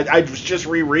work. I was just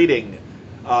rereading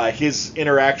his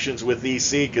interactions with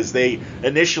EC because they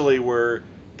initially were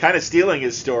kind of stealing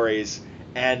his stories,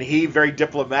 and he very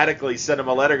diplomatically sent him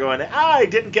a letter going, I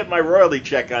didn't get my royalty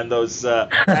check on those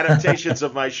adaptations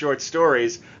of my short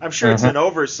stories. I'm sure it's an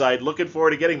oversight. Looking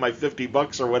forward to getting my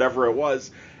 $50 or whatever it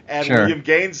was. And William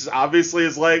Gaines obviously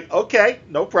is like, okay,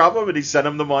 no problem. And he sent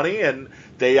him the money, and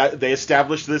they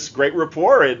established this great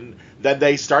rapport, and then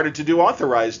they started to do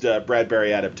authorized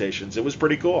Bradbury adaptations. It was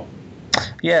pretty cool.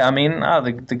 Yeah, I mean,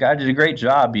 the guy did a great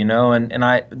job, and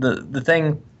the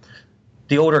thing,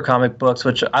 the older comic books,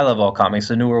 which I love all comics,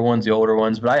 the newer ones, the older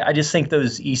ones, but I just think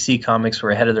those EC comics were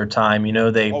ahead of their time. The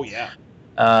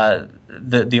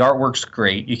artwork's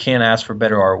great. You can't ask for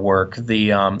better artwork. The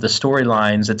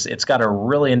storylines, it's got a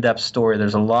really in-depth story.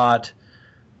 There's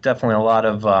definitely a lot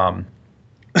of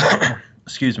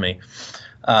excuse me,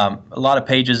 a lot of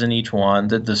pages in each one.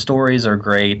 The stories are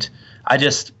great. I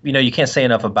just, you can't say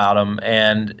enough about them.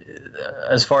 And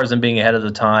as far as them being ahead of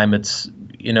the time, it's,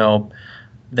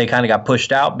 they kind of got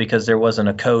pushed out because there wasn't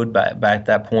a code back at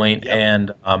that point. Yep.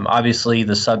 And obviously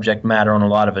the subject matter on a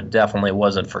lot of it definitely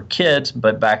wasn't for kids.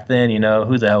 But back then,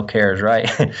 who the hell cares, right?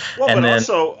 Well, and but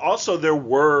also there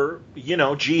were,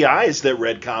 GIs that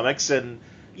read comics, and,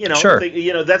 sure.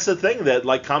 That's the thing, that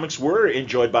like comics were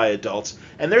enjoyed by adults.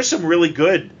 And there's some really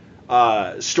good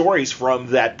stories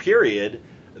from that period,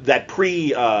 that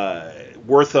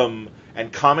pre-Wortham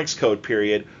and Comics Code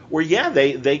period, where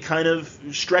they kind of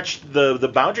stretched the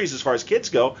boundaries as far as kids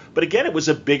go, but again, it was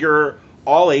a bigger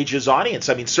all ages audience.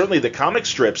 I mean, certainly the comic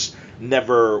strips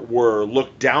never were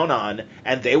looked down on,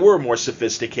 and they were more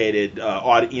sophisticated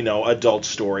adult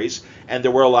stories, and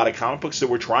there were a lot of comic books that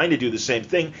were trying to do the same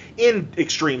thing in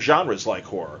extreme genres like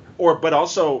horror, but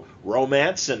also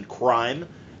romance and crime.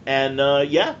 And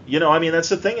that's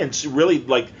the thing. And it's really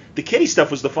like the kiddie stuff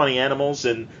was the funny animals,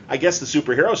 and I guess the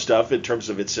superhero stuff in terms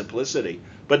of its simplicity.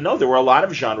 But no, there were a lot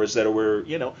of genres that were,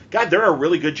 there are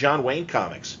really good John Wayne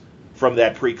comics from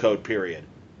that pre-code period.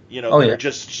 They're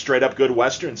just straight up good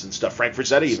westerns and stuff. Frank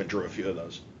Frazetta even drew a few of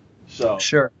those. So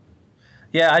sure.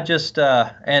 Yeah, I just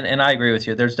and I agree with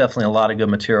you. There's definitely a lot of good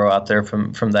material out there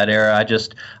from that era.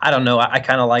 I don't know. I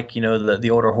kind of like the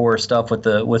older horror stuff with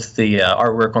the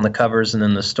artwork on the covers and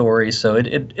then the story. So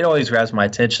it always grabs my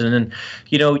attention. And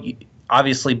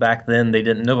obviously back then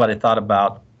nobody thought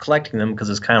about collecting them because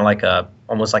it's kind of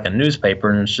almost like a newspaper,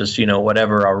 and it's just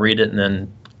whatever, I'll read it and then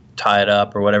tie it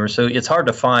up or whatever. So it's hard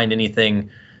to find anything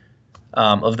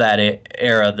of that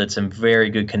era that's in very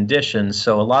good condition.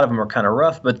 So a lot of them are kind of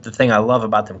rough, but the thing I love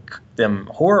about them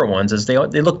horror ones is they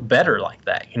look better like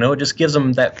that. It just gives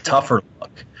them that tougher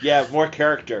look. Yeah, more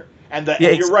character. And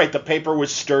you're right, the paper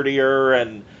was sturdier,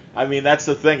 and I mean that's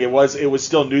the thing. It was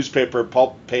still newspaper,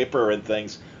 pulp paper, and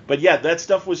things. But yeah, that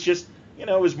stuff was just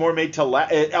it was more made to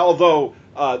although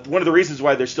one of the reasons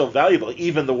why they're still valuable,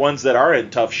 even the ones that are in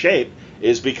tough shape,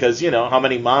 is because how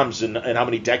many moms and how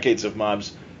many decades of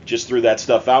moms just threw that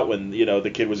stuff out when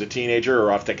the kid was a teenager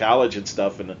or off to college and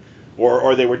stuff, and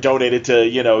or they were donated to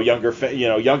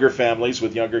younger families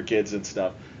with younger kids and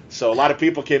stuff. So a lot of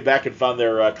people came back and found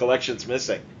their collections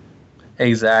missing.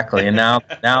 Exactly. And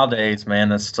nowadays, man,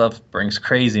 this stuff brings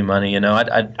crazy money.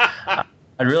 I'd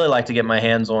really like to get my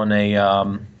hands on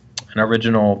an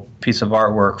original piece of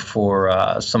artwork for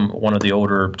one of the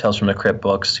older Tales from the Crypt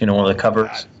books. One of the covers.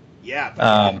 God.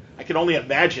 Yeah, I can only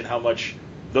imagine how much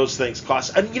those things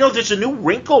cost. And there's a new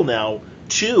wrinkle now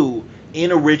too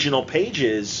in original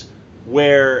pages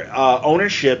where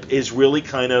ownership is really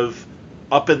kind of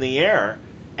up in the air,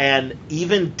 and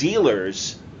even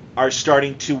dealers are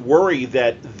starting to worry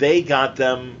that they got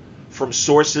them from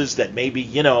sources that maybe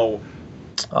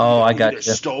I got you.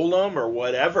 Stole them or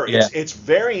whatever. Yeah. It's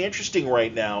very interesting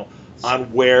right now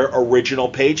on where original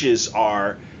pages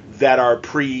are that are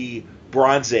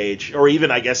pre-Bronze Age, or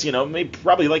even, I guess, maybe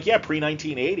probably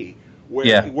pre-1980,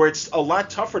 where it's a lot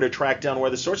tougher to track down where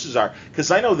the sources are.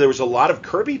 Because I know there was a lot of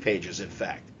Kirby pages, in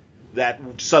fact, that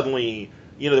suddenly,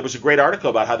 there was a great article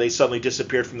about how they suddenly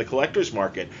disappeared from the collector's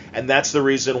market. And that's the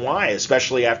reason why,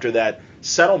 especially after that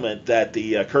settlement that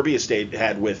the Kirby estate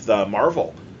had with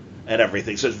Marvel and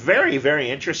everything. So it's very, very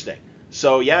interesting.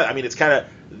 So, yeah, I mean, it's kind of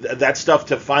that stuff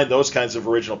to find those kinds of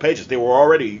original pages. They were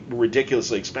already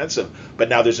ridiculously expensive, but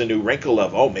now there's a new wrinkle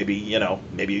of, maybe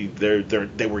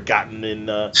they were gotten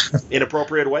in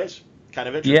inappropriate ways. Kind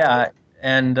of interesting. Yeah,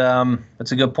 and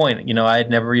that's a good point. I had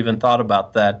never even thought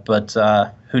about that, but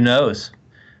who knows?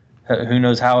 Who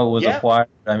knows how it was acquired?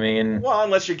 I mean, well,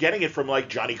 unless you're getting it from like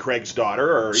Johnny Craig's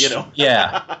daughter, or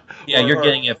yeah, you're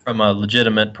getting it from a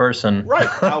legitimate person, right?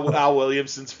 Al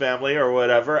Williamson's family or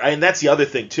whatever. And that's the other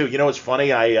thing too. It's funny.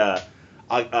 A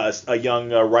young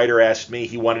writer asked me.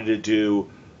 He wanted to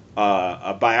do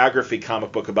a biography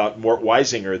comic book about Mort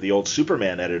Weisinger, the old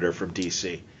Superman editor from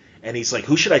DC, and he's like,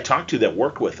 "Who should I talk to that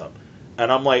worked with him?"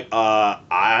 And I'm like,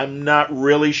 "I'm not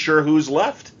really sure who's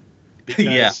left,"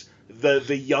 because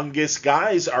the youngest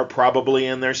guys are probably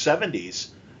in their 70s.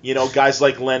 Guys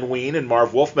like Len Wein and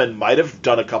Marv Wolfman might have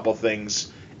done a couple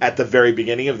things at the very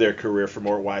beginning of their career for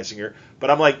Mort Weisinger.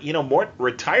 But I'm like, Mort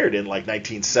retired in like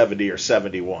 1970 or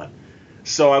 71.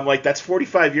 So I'm like, that's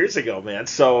 45 years ago, man.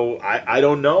 So I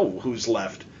don't know who's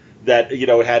left that,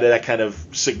 had that kind of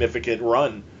significant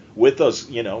run with those,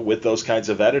 with those kinds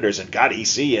of editors. And God,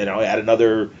 EC, had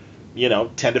another,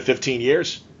 10 to 15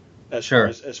 years. As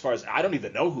far as I don't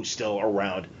even know who's still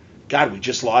around. God, we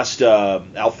just lost Al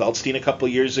Feldstein a couple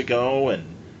of years ago, and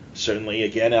certainly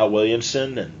again Al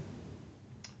Williamson, and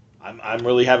I'm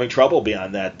really having trouble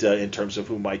beyond that in terms of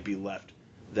who might be left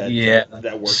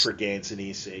that worked for Gaines and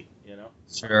EC.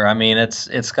 Sure. I mean,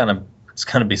 it's gonna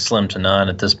be slim to none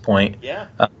at this point. Yeah.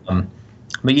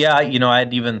 But yeah,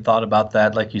 I'd even thought about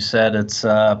that. Like you said, it's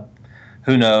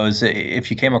who knows?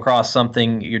 If you came across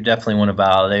something, you definitely want to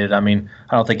validate it. I mean,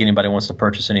 I don't think anybody wants to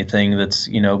purchase anything that's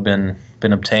been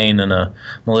obtained in a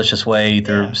malicious way,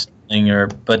 either stealing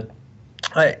But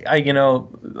I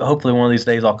hopefully one of these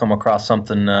days I'll come across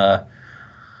something.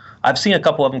 I've seen a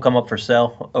couple of them come up for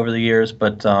sale over the years,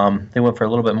 but they went for a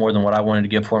little bit more than what I wanted to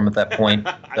give for them at that point.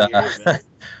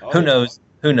 Who knows?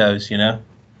 Who knows?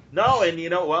 No, and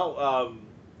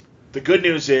the good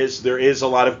news is there is a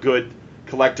lot of good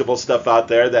collectible stuff out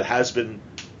there that has been,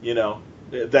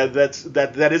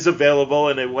 that is available,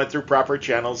 and it went through proper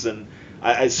channels. And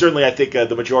I think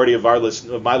the majority of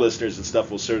my listeners and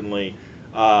stuff will certainly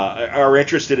are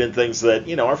interested in things that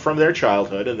are from their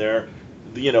childhood, and they're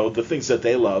the things that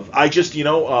they love. I just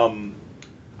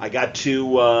I got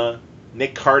two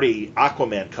Nick Cardy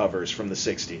Aquaman covers from the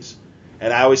 '60s,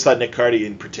 and I always thought Nick Cardy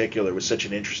in particular was such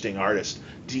an interesting artist,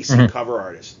 decent cover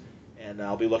artist. And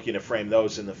I'll be looking to frame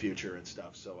those in the future and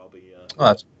stuff. So I'll be.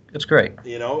 That's great.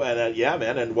 And yeah,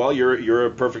 man. And well, you're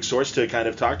a perfect source to kind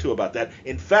of talk to about that.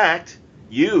 In fact,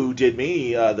 you did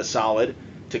me the solid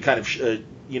to kind of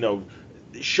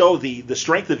show the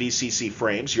strength of ECC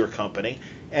Frames, your company,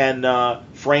 and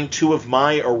frame two of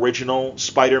my original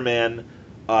Spider-Man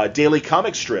daily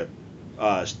comic strip.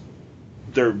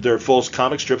 They're full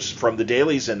comic strips from the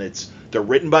dailies, and they're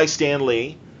written by Stan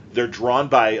Lee. They're drawn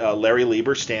by Larry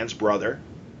Lieber, Stan's brother,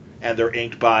 and they're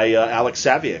inked by Alec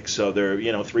Siegel. So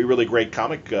they're three really great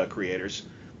comic creators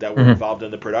that were involved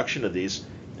in the production of these.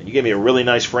 And you gave me a really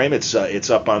nice frame. It's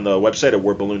up on the website at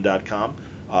wordballoon.com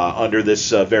under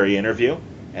this very interview,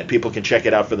 and people can check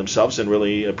it out for themselves and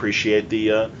really appreciate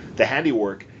the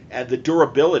handiwork and the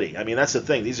durability. I mean, that's the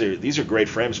thing. These are great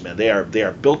frames, man. They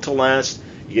are built to last.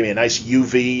 You gave me a nice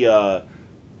UV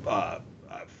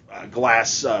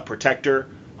glass protector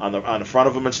on the front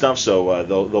of them and stuff, so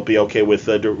they'll be okay with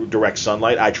direct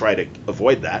sunlight. I try to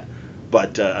avoid that,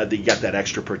 but you got that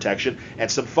extra protection and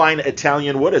some fine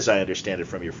Italian wood, as I understand it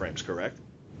from your frames, correct?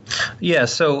 Yeah.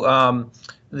 So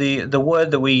The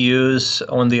wood that we use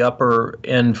on the upper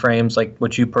end frames, like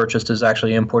what you purchased, is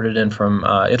actually imported in from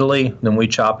Italy. Then we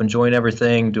chop and join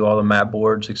everything, do all the mat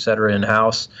boards, etc. in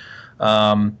house.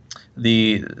 The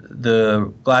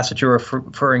glass that you're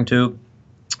referring to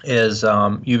is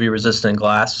UV resistant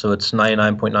glass, so it's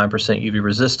 99.9% UV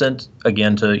resistant.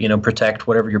 Again, to protect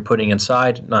whatever you're putting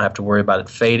inside, not have to worry about it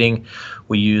fading.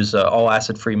 We use all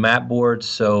acid free mat boards.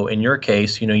 So in your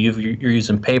case, you're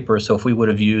using paper. So if we would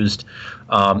have used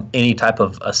any type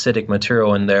of acidic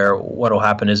material in there, what'll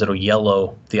happen is it'll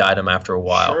yellow the item after a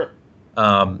while. Sure.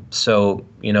 So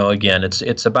again,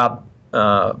 it's about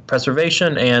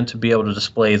preservation and to be able to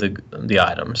display the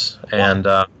items. And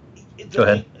go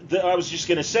ahead. I was just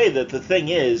going to say that the thing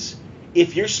is,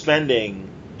 if you're spending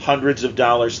hundreds of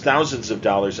dollars, thousands of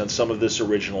dollars on some of this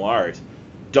original art,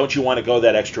 don't you want to go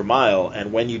that extra mile?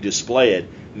 And when you display it,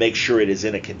 make sure it is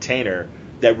in a container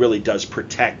that really does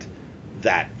protect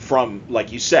that from,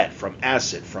 like you said, from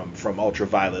acid, from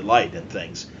ultraviolet light and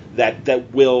things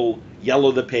that will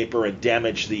yellow the paper and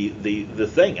damage the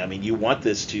thing. I mean, you want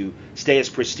this to stay as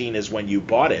pristine as when you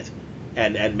bought it,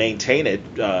 and maintain it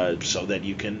so that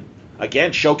you can,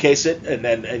 again, showcase it,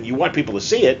 and you want people to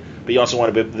see it, but you also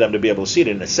want them to be able to see it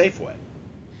in a safe way.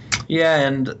 Yeah,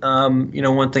 and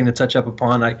one thing to touch up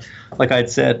upon, like I had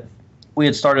said, we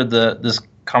had started this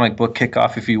comic book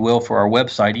kickoff, if you will, for our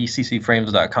website,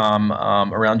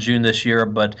 eccframes.com, around June this year,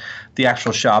 but the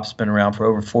actual shop's been around for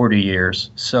over 40 years.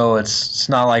 So it's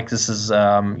not like this is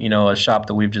a shop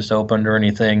that we've just opened or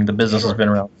anything. The business has been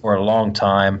around for a long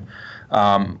time.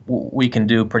 We can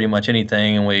do pretty much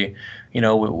anything, and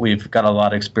we've got a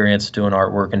lot of experience doing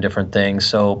artwork and different things.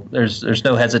 So there's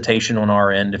no hesitation on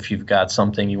our end if you've got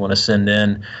something you want to send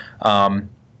in.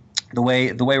 The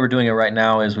way we're doing it right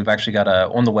now is we've actually got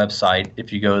on the website,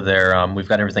 if you go there, we've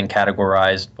got everything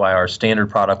categorized by our standard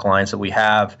product lines that we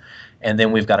have, and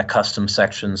then we've got a custom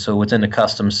section. So within the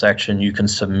custom section, you can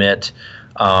submit,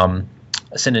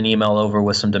 send an email over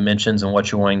with some dimensions and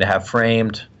what you're wanting to have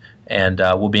framed. And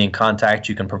we'll be in contact.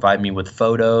 You can provide me with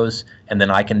photos, and then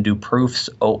I can do proofs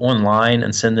online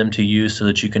and send them to you so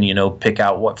that you can, pick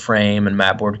out what frame and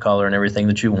mat board color and everything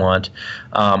that you want,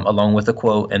 along with a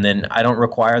quote. And then I don't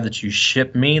require that you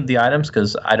ship me the items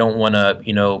because I don't want to,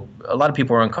 a lot of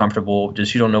people are uncomfortable.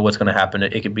 Just you don't know what's going to happen.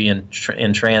 It could be in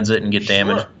transit and get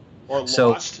damaged. Or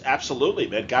lost. Absolutely,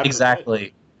 man.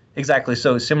 Exactly. Exactly.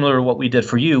 So similar to what we did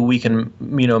for you, we can,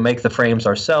 make the frames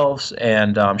ourselves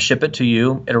and ship it to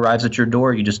you. It arrives at your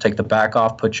door. You just take the back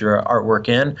off, put your artwork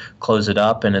in, close it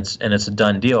up, and it's a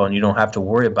done deal. And you don't have to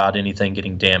worry about anything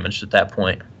getting damaged at that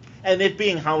point. And it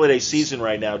being holiday season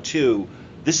right now too,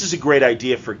 this is a great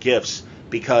idea for gifts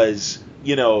because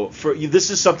this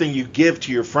is something you give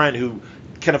to your friend who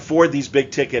can afford these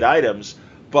big ticket items,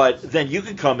 but then you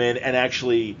can come in and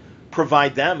actually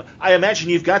provide them. I imagine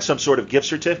you've got some sort of gift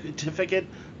certificate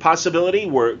possibility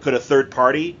where could a third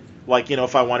party, like,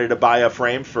 if I wanted to buy a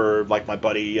frame for, like, my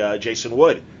buddy Jason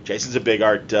Wood. Jason's a big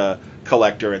art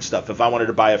collector and stuff. If I wanted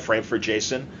to buy a frame for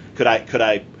Jason, could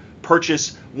I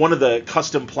purchase one of the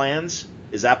custom plans?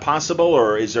 Is that possible,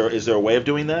 or is there a way of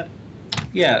doing that?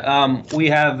 Yeah, we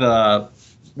have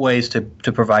ways to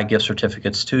provide gift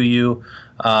certificates to you.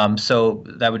 So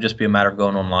that would just be a matter of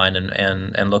going online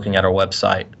and looking at our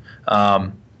website.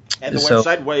 And the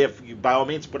website way, if you by all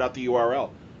means put out the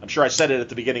URL. I'm sure I said it at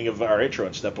the beginning of our intro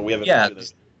and stuff, but we haven't. Yeah,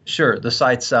 sure. The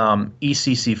site's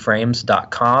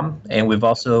eccframes.com, and we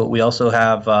also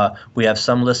have we have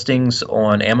some listings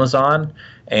on Amazon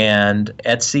and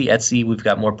Etsy. Etsy, we've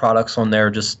got more products on there.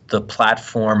 Just the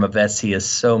platform of Etsy is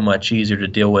so much easier to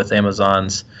deal with.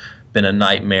 Amazon's been a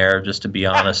nightmare, just to be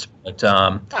honest. But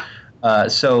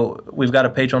so we've got a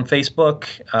page on Facebook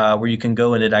where you can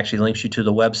go, and it actually links you to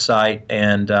the website.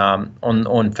 And on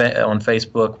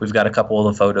Facebook, we've got a couple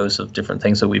of the photos of different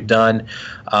things that we've done.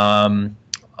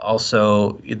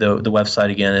 Also, the website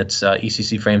again, it's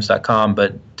eccframes.com.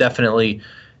 But definitely,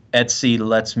 Etsy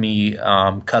lets me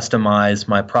customize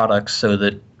my products so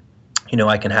that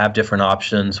I can have different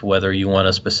options, whether you want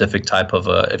a specific type of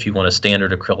if you want a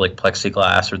standard acrylic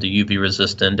plexiglass or the UV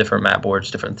resistant, different mat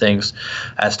boards, different things,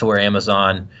 as to where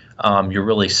Amazon, you're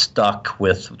really stuck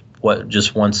with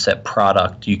just one set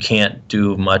product. You can't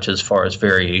do much as far as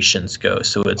variations go.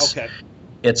 So it's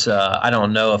I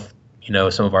don't know if,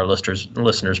 some of our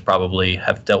listeners probably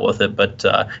have dealt with it, but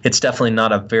it's definitely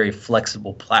not a very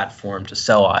flexible platform to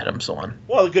sell items on.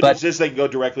 Well, the good news is they can go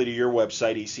directly to your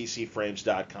website,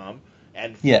 eccframes.com.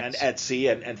 And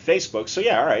Etsy and Facebook. So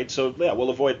yeah, all right. So yeah, we'll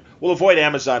avoid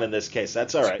Amazon in this case.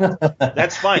 That's all right.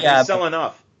 That's fine. You sell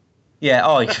enough. Yeah.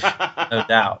 Oh, no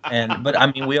doubt. But I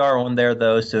mean, we are on there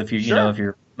though. So if you if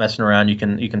you're messing around, you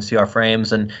can see our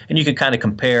frames, and you can kind of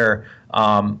compare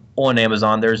on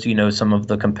Amazon. There's some of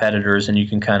the competitors, and you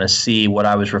can kind of see what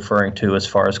I was referring to as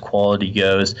far as quality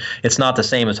goes. It's not the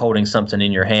same as holding something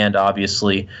in your hand,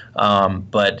 obviously,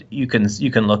 but you can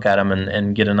look at them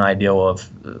and get an idea of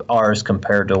ours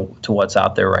compared to what's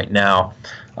out there right now.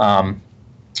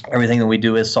 Everything that we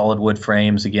do is solid wood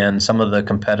frames. Again, some of the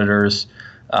competitors.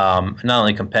 Not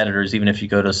only competitors, even if you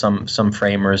go to some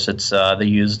framers, it's they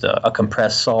used a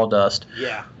compressed sawdust.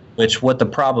 Yeah. Which what the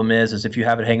problem is if you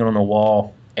have it hanging on the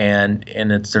wall and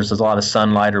there's a lot of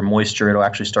sunlight or moisture, it'll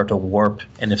actually start to warp.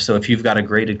 And if you've got a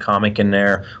graded comic in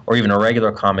there or even a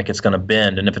regular comic, it's going to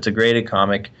bend. And if it's a graded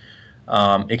comic,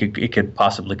 it could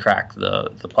possibly crack the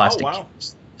plastic. Oh, wow.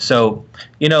 So,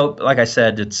 like I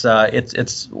said, it's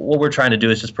what we're trying to do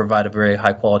is just provide a very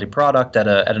high quality product at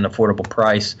an affordable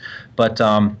price. But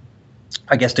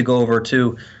I guess to go over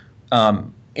to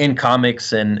in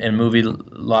comics and movie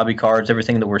lobby cards,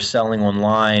 everything that we're selling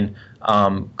online,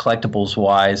 collectibles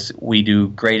wise, we do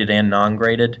graded and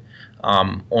non-graded.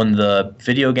 On the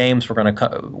video games, we're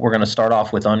gonna start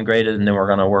off with ungraded, and then we're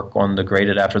gonna work on the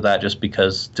graded after that, just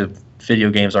because the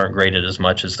video games aren't graded as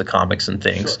much as the comics and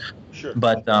things. Sure.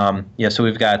 But so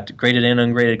we've got graded and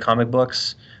ungraded comic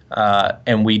books,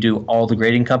 and we do all the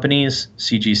grading companies: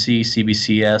 CGC,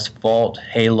 CBCS, Vault,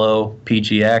 Halo,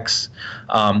 PGX.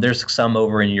 There's some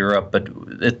over in Europe, but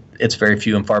it's very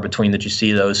few and far between that you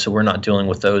see those, so we're not dealing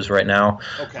with those right now.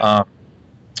 Okay. So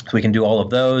we can do all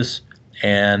of those.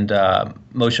 And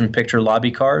motion picture lobby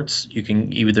cards, you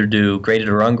can either do graded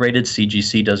or ungraded.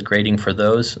 CGC does grading for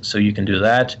those, so you can do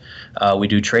that. We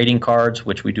do trading cards,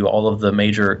 which we do all of the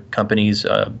major companies,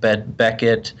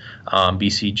 Beckett,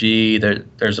 BCG.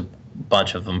 There's a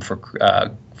bunch of them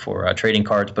for trading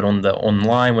cards. But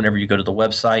online, whenever you go to the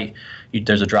website,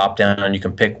 there's a drop down, and you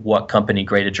can pick what company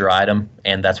graded your item,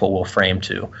 and that's what we'll frame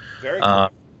to. Very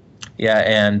cool. Yeah,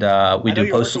 and we do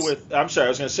postal. I'm sorry, I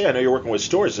was going to say, I know you're working with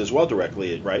stores as well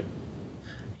directly, right?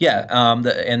 Yeah,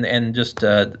 and just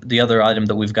the other item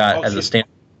that we've got as a standard.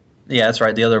 Yeah, that's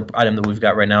right. The other item that we've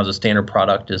got right now as a standard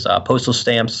product is postal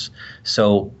stamps.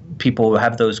 So people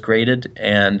have those graded,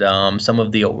 and some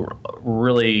of the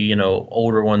really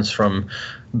older ones from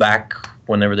back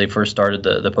whenever they first started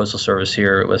the postal service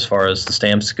here, as far as the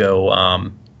stamps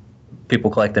go.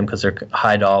 People collect them because they're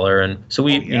high dollar, and so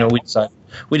we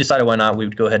decided why not, we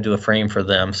would go ahead and do a frame for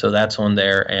them. So that's on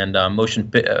there, and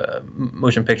motion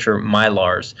picture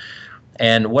Mylars.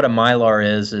 And what a Mylar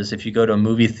is if you go to a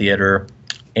movie theater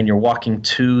and you're walking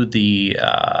to the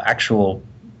actual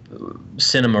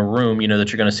cinema room,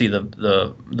 that you're going to see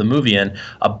the movie in,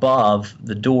 above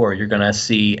the door, you're going to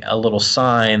see a little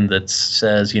sign that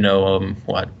says,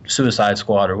 Suicide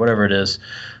Squad or whatever it is.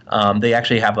 They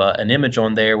actually have an image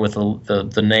on there with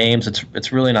the names.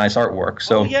 It's really nice artwork.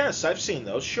 So yes, I've seen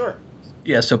those. Sure.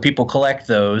 Yeah, so people collect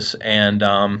those, and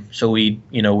so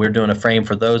we're doing a frame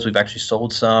for those. We've actually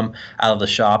sold some out of the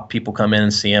shop. People come in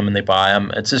and see them, and they buy them.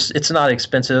 It's not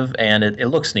expensive, and it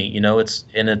looks neat.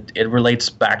 It relates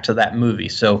back to that movie.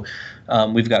 So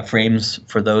we've got frames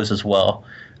for those as well.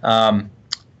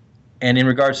 And in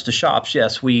regards to shops,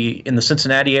 yes, we in the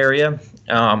Cincinnati area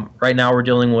right now we're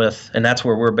dealing with, and that's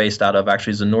where we're based out of.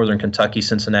 Actually, is the Northern Kentucky,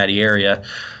 Cincinnati area.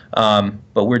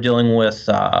 But we're dealing with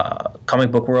Comic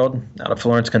Book World out of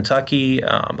Florence, Kentucky,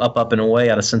 Up and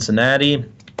Away out of Cincinnati,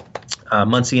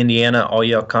 Muncie, Indiana, All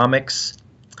Yale Comics,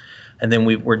 and then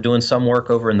we're doing some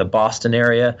work over in the Boston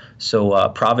area. So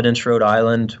Providence, Rhode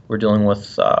Island, we're dealing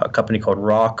with a company called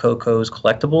Raw Coco's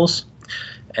Collectables,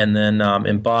 and then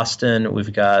in Boston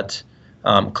we've got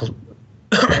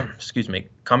excuse me,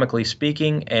 Comically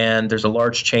Speaking, and there's a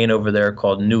large chain over there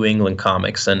called New England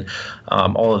Comics, and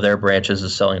all of their branches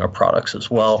is selling our products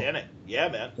as well. Outstanding. Yeah,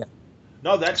 man. Yeah.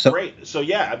 No, that's great. So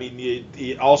yeah, I mean,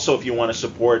 you also, if you want to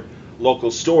support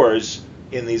local stores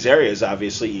in these areas,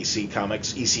 obviously ECC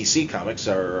Comics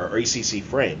or ECC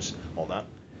Frames. Hold on.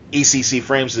 ECC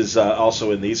Frames is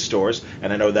also in these stores,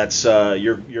 and I know that's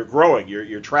you're growing.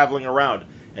 You're traveling around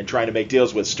and trying to make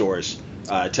deals with stores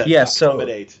to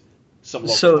accommodate some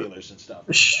local dealers and stuff.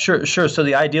 Sure. So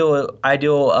the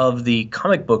ideal of the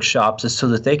comic book shops is so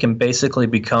that they can basically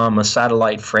become a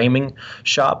satellite framing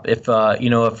shop. If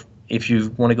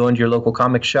you want to go into your local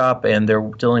comic shop and they're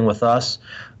dealing with us,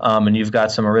 and you've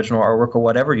got some original artwork or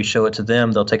whatever, you show it to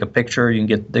them. They'll take a picture. You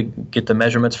can get the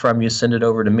measurements from you, send it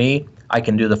over to me. I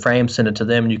can do the frame, send it to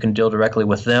them, and you can deal directly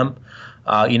with them.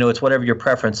 It's whatever your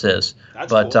preference is.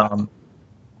 That's cool.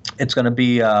 It's going to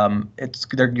be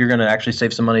you're going to actually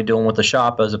save some money dealing with the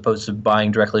shop as opposed to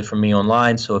buying directly from me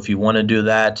online. So if you want to do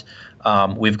that,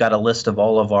 we've got a list of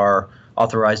all of our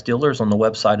authorized dealers on the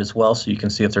website as well, so you can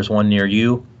see if there's one near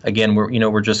you. Again,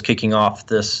 we're just kicking off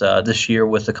this year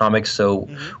with the comics, so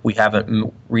we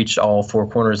haven't reached all four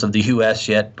corners of the U.S.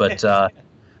 yet, but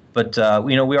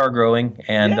we are growing,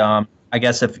 and I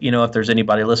guess if there's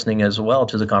anybody listening as well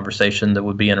to the conversation that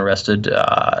would be interested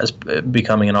as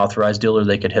becoming an authorized dealer,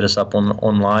 they could hit us up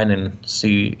online and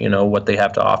see what they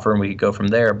have to offer, and we could go from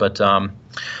there. But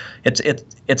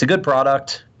it's a good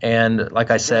product, and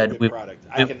like I said,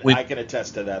 I can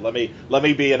attest to that. Let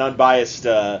me be an unbiased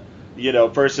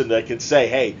person that can say,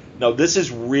 hey, no, this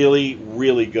is really,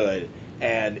 really good,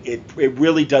 and it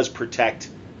really does protect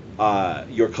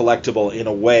your collectible in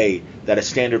a way that a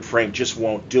standard frame just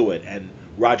won't do it. And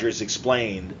Roger has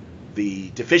explained the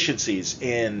deficiencies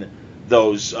in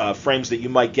those frames that you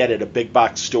might get at a big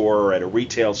box store or at a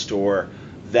retail store.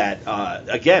 That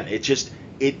again,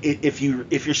 if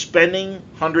you're spending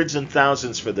hundreds and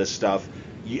thousands for this stuff,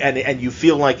 and you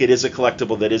feel like it is a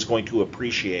collectible that is going to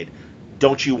appreciate,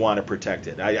 don't you want to protect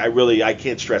it? I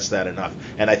can't stress that enough.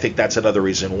 And I think that's another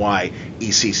reason why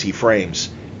ECC Frames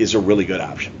is a really good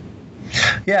option.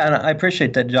 Yeah, and I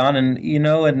appreciate that, John. And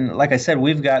and like I said,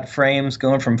 we've got frames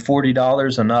going from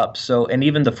 $40 and up. So, and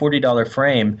even the $40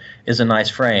 frame is a nice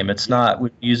frame. It's not, we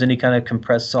use any kind of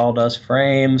compressed sawdust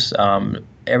frames.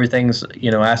 Everything's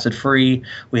acid free.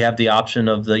 We have the option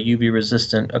of the UV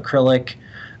resistant acrylic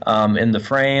in the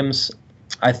frames.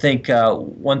 I think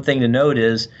one thing to note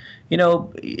is,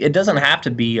 it doesn't have to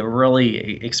be a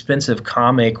really expensive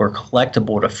comic or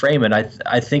collectible to frame it.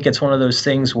 I think it's one of those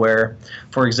things where,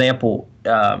 for example,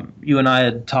 you and I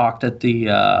had talked at the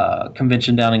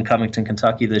convention down in Covington,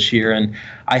 Kentucky this year, and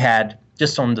I had,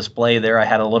 just on display there, I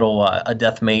had a little a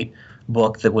Deathmate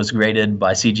book that was graded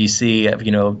by CGC,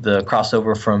 the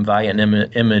crossover from Valiant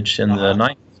Image in the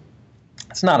 90s.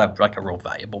 It's not a real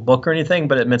valuable book or anything,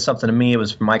 but it meant something to me. It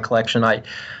was for my collection.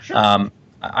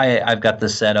 I've got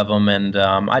this set of them, and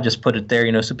I just put it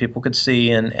there, so people could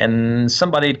see. And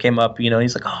somebody came up,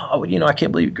 he's like, oh, I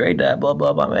can't believe you graded that, blah,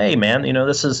 blah, blah. Hey, man,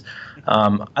 this is,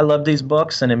 I love these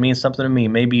books, and it means something to me.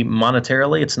 Maybe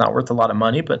monetarily, it's not worth a lot of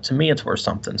money, but to me, it's worth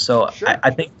something. So sure.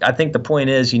 I think the point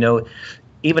is,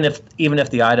 even if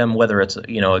the item, whether it's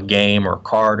a game or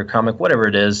card or comic, whatever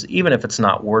it is, even if it's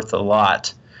not worth a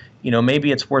lot,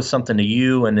 maybe it's worth something to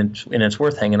you, and it's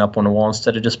worth hanging up on the wall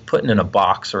instead of just putting in a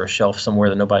box or a shelf somewhere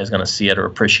that nobody's going to see it or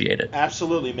appreciate it.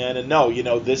 Absolutely, man. And no,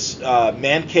 this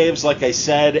man caves, like I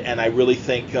said, and I really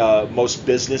think most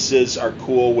businesses are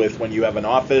cool with when you have an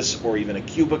office or even a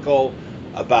cubicle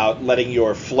about letting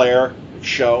your flair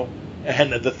show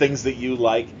and the things that you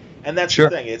like. And that's sure.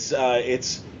 The thing.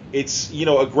 It's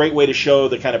a great way to show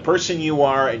the kind of person you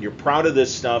are, and you're proud of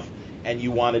this stuff, and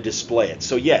you want to display it.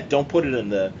 So yeah, don't put it in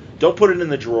the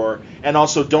drawer, and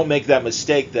also don't make that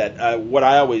mistake that what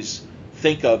I always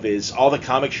think of is all the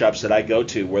comic shops that I go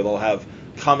to where they'll have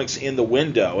comics in the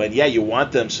window, and yeah, you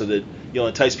want them so that you'll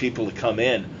entice people to come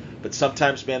in, but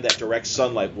sometimes, man, that direct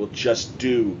sunlight will just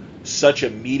do such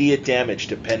immediate damage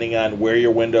depending on where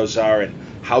your windows are and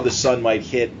how the sun might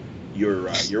hit your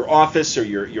office or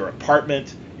your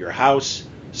apartment, your house.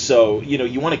 So,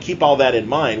 you want to keep all that in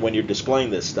mind when you're displaying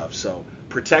this stuff. So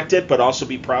protect it, but also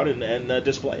be proud and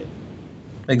display it.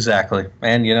 Exactly.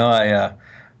 And, I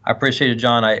appreciate it,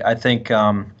 John. I think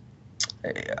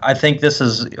this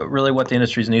is really what the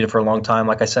industry's needed for a long time.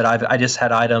 Like I said, I just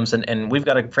had items, and we've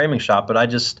got a framing shop, but I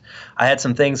had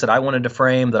some things that I wanted to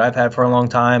frame that I've had for a long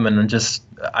time, and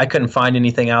I couldn't find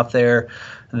anything out there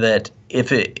that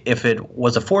if it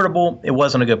was affordable, it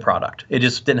wasn't a good product. It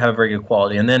just didn't have a very good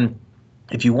quality. And then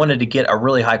if you wanted to get a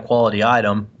really high quality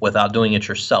item without doing it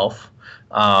yourself,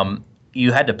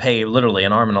 you had to pay literally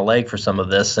an arm and a leg for some of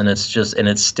this, and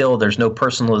it's still, there's no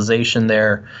personalization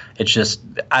there. It's just,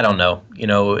 I don't know,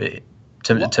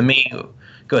 to me,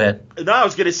 go ahead. No, I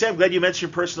was going to say, I'm glad you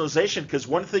mentioned personalization, because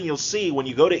one thing you'll see when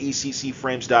you go to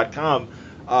eccframes.com,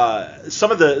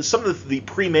 some of the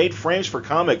pre-made frames for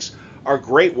comics are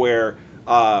great, where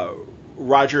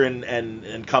Roger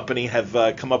and company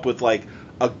have come up with like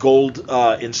a gold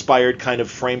inspired kind of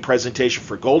frame presentation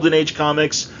for Golden Age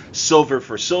comics, silver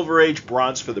for Silver Age,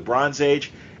 bronze for the Bronze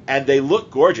Age, and they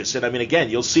look gorgeous. And I mean, again,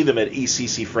 you'll see them at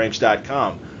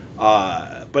eccframes.com.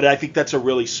 But I think that's a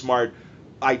really smart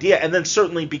idea. And then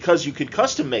certainly because you can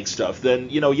custom make stuff, then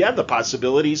the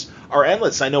possibilities are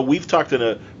endless. I know we've talked in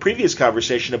a previous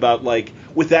conversation about, like,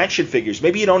 with action figures,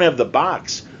 maybe you don't have the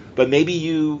box, but maybe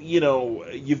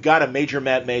you've got a Major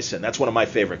Matt Mason. That's one of my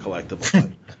favorite collectibles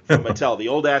from Mattel, the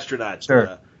old astronaut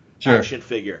action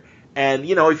figure. And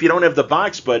if you don't have the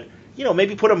box, but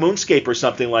maybe put a moonscape or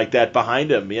something like that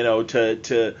behind him,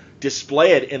 to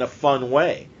display it in a fun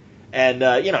way. And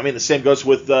I mean, the same goes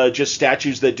with just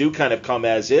statues that do kind of come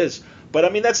as is. But I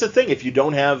mean, that's the thing. If you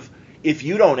don't have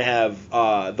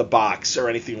the box or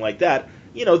anything like that,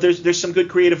 there's some good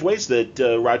creative ways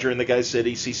that Roger and the guys at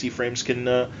ECC Frames can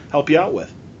help you out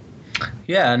with.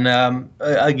 Yeah, and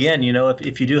again,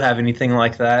 if you do have anything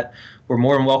like that, we're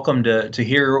more than welcome to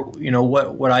hear,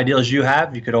 what ideas you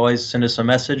have. You could always send us a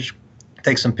message,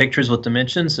 take some pictures with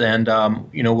dimensions, and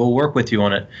we'll work with you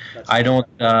on it.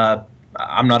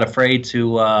 I'm not afraid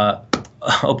to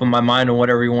open my mind on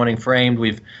whatever you're wanting framed.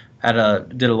 We've did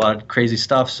a lot of crazy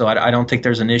stuff, so I don't think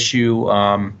there's an issue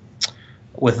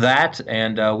with that,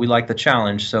 and we like the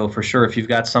challenge. So for sure, if you've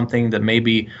got something that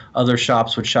maybe other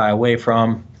shops would shy away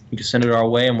from, you can send it our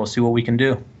way, and we'll see what we can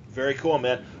do. Very cool,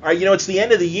 man. All right, it's the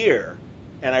end of the year,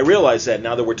 and I realize that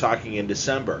now that we're talking in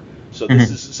December. So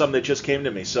this is something that just came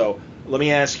to me. So let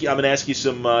me ask you. I'm going to ask you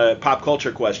some pop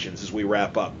culture questions as we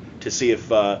wrap up to see if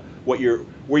where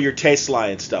your tastes lie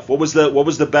and stuff. What was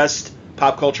the best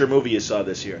pop culture movie you saw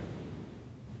this year?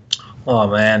 Oh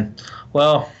man,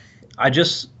 well, I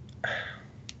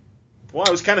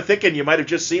was kind of thinking you might have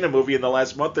just seen a movie in the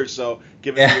last month or so,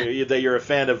 given that you're a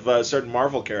fan of a certain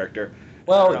Marvel character.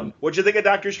 Well, what'd you think of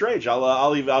Doctor Strange?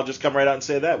 I'll just come right out and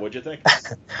say that. What'd you think?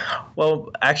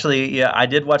 Well, actually, yeah, I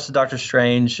did watch the Doctor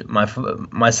Strange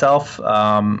myself.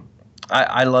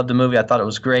 I loved the movie. I thought it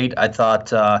was great. I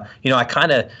thought, I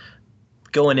kind of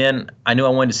going in, I knew I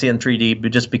wanted to see it in 3D,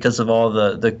 but just because of all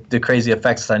the crazy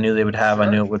effects that I knew they would have, sure. I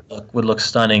knew it would look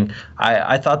stunning.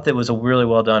 I thought that was a really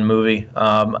well done movie,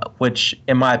 which,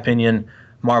 in my opinion,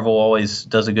 Marvel always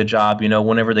does a good job.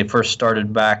 Whenever they first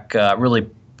started back,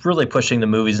 really pushing the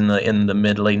movies in the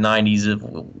mid late 90s,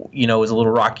 it was a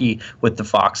little rocky with the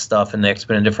Fox stuff and the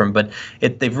X-Men and different, but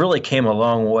they've really came a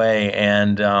long way,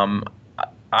 and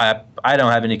I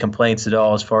don't have any complaints at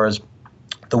all as far as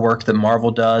the work that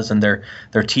Marvel does, and their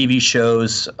TV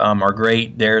shows are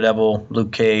great. Daredevil,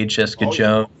 Luke Cage, Jessica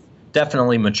Jones.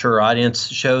 Definitely mature audience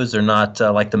shows. They're not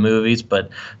like the movies,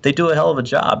 but they do a hell of a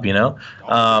job, Yeah,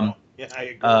 I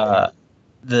agree.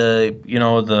 The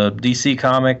DC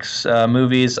Comics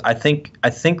movies, I think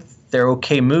they're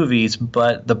okay movies,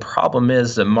 but the problem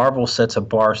is that Marvel sets a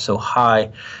bar so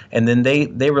high, and then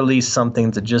they release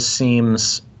something that just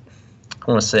seems,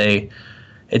 I want to say,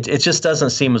 it just doesn't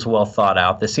seem as well thought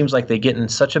out. It seems like they get in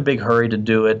such a big hurry to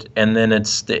do it, and then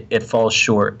it falls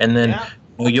short. And then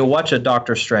you'll watch a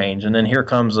Doctor Strange, and then here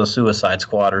comes a Suicide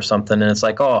Squad or something, and it's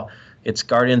like, oh, it's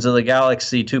Guardians of the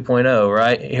Galaxy 2.0,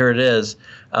 right? Here it is.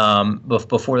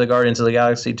 Before the Guardians of the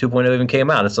Galaxy 2.0 even came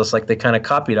out. It's just like they kind of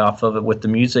copied off of it with the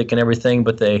music and everything,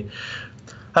 but I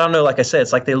don't know, like I said,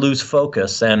 it's like they lose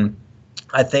focus. And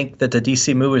I think that the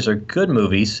DC movies are good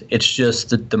movies. It's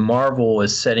just that the Marvel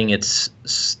is setting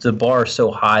the bar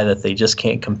so high that they just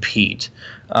can't compete.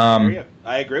 I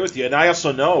agree with you. And I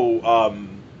also know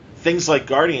things like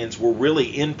Guardians were really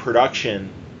in production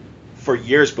for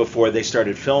years before they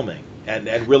started filming and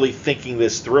really thinking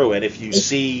this through. And if you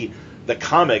see the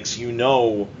comics,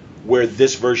 where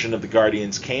this version of the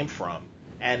Guardians came from.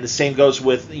 And the same goes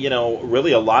with,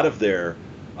 really a lot of their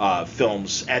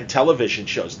films and television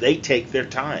shows. They take their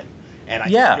time. And I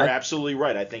think you're absolutely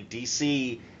right. I think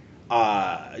DC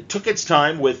took its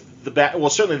time with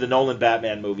certainly the Nolan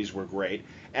Batman movies were great.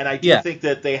 And I do think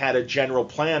that they had a general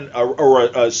plan or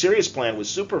a serious plan with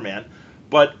Superman,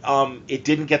 but it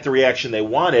didn't get the reaction they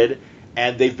wanted,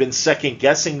 and they've been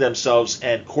second-guessing themselves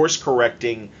and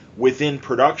course-correcting within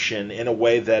production in a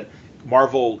way that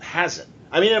Marvel hasn't.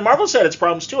 I mean, and Marvel's had its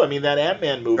problems too. I mean, that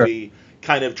Ant-Man movie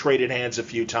kind of traded hands a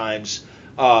few times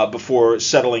before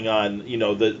settling on,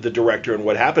 the director and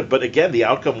what happened. But again, the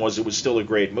outcome was it was still a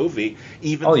great movie.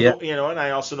 And I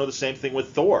also know the same thing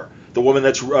with Thor. The woman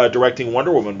that's directing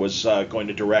Wonder Woman was going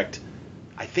to direct,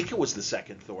 I think it was the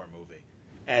second Thor movie,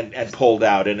 and pulled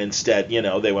out. And instead,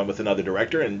 they went with another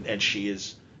director, and she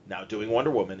is now doing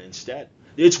Wonder Woman instead.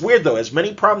 It's weird, though. As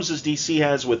many problems as DC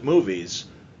has with movies,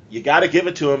 you got to give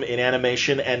it to them in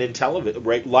animation and in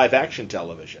live-action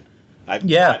television.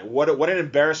 What an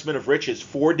embarrassment of riches.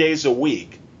 4 days a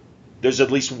week, there's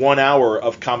at least 1 hour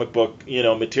of comic book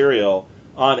material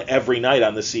on every night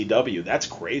on the CW. That's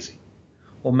crazy.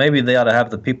 Well, maybe they ought to have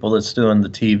the people that's doing the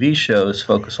TV shows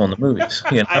focus on the movies.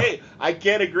 I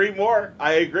can't agree more.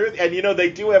 I agree with you. And they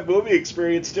do have movie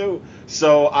experience too.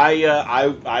 So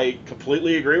I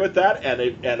completely agree with that.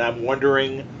 And I'm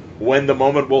wondering when the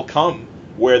moment will come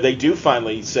where they do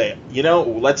finally say,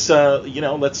 let's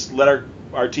let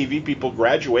our TV people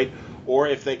graduate, or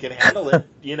if they can handle it,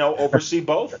 oversee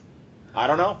both. I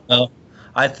don't know. Well,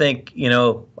 I think,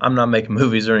 I'm not making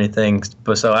movies or anything,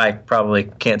 so I probably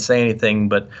can't say anything,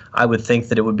 but I would think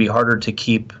that it would be harder to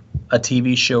keep a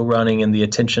TV show running and the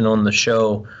attention on the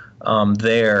show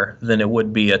there than it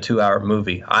would be a 2-hour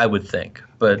movie, I would think.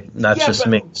 But that's just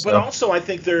me. But also, I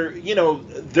think there's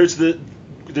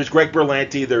Greg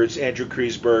Berlanti, there's Andrew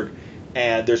Kreisberg,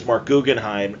 and there's Mark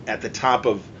Guggenheim at the top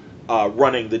of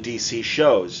running the DC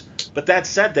shows. But that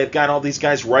said, they've got all these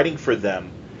guys writing for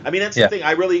them. I mean, that's the thing.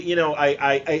 I really,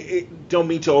 I don't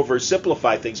mean to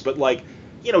oversimplify things, but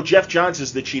Jeff Johns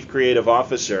is the chief creative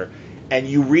officer, and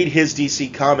you read his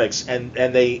DC comics, and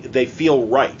they feel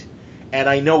right. And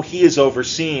I know he is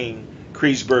overseeing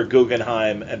Kreisberg,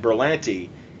 Guggenheim, and Berlanti,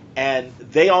 and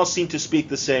they all seem to speak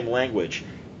the same language.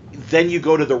 Then you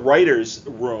go to the writers'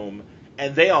 room,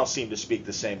 and they all seem to speak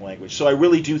the same language. So I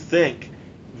really do think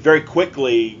very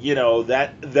quickly,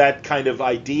 that kind of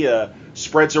idea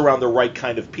spreads around the right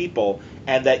kind of people,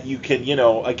 and that you can,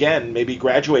 again, maybe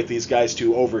graduate these guys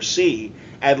to oversee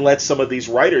and let some of these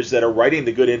writers that are writing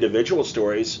the good individual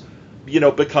stories,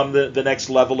 become the next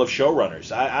level of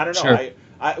showrunners. I don't know.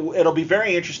 Sure. It'll be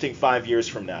very interesting 5 years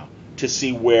from now to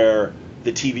see where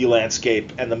the TV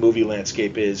landscape and the movie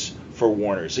landscape is for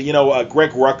Warner. So,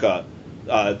 Greg Rucka,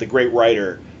 the great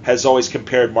writer, has always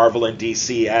compared Marvel and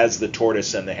DC as the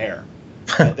tortoise and the hare.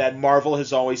 That Marvel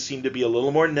has always seemed to be a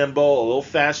little more nimble, a little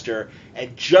faster,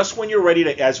 and just when you're ready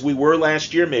to, as we were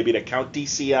last year, maybe to count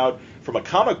DC out from a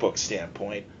comic book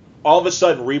standpoint, all of a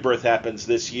sudden Rebirth happens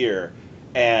this year,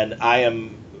 and I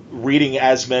am reading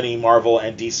as many Marvel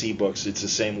and DC books. It's the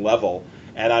same level,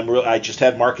 and I just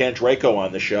had Mark Andreyko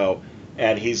on the show,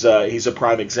 and he's a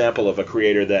prime example of a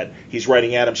creator that he's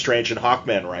writing Adam Strange and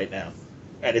Hawkman right now,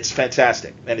 and it's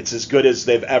fantastic, and it's as good as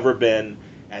they've ever been,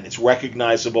 and it's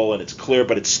recognizable and it's clear,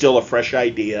 but it's still a fresh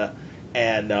idea,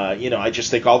 and I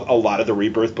just think a lot of the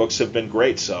Rebirth books have been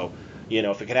great. So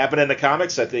if it can happen in the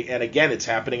comics, I think, and again, it's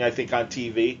happening, I think, on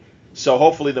TV. So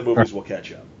hopefully the movies will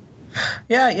catch up.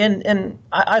 Yeah, and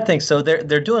I think so.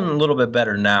 They're doing a little bit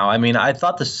better now. I mean, I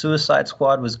thought the Suicide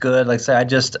Squad was good. Like I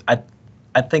say,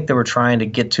 I think they were trying to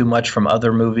get too much from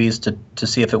other movies to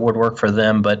see if it would work for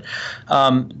them. But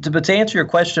to answer your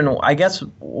question, I guess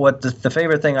what the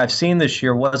favorite thing I've seen this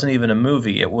year wasn't even a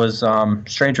movie. It was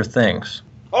Stranger Things.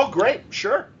 Oh, great.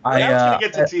 Sure. I was going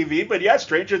to get to TV, but yeah,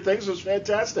 Stranger Things was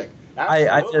fantastic.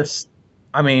 Absolutely.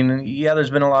 There's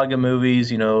been a lot of good movies,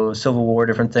 Civil War,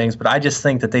 different things, but I just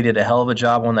think that they did a hell of a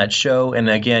job on that show. And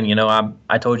again,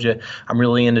 I told you I'm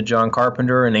really into John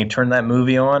Carpenter, and they turned that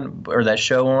movie on, or that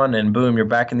show on, and boom, you're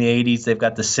back in the 80s. They've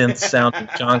got the synth sound,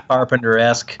 John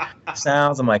Carpenter-esque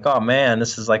sounds. I'm like, oh man,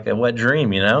 this is like a wet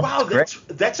dream, Wow,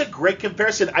 that's a great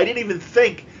comparison. I didn't even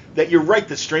think that you're right.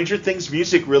 The Stranger Things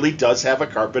music really does have a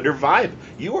Carpenter vibe.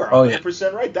 You are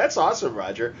 100% right. That's awesome,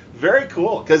 Roger. Very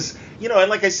cool. Because, and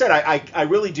like I said, I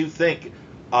really do think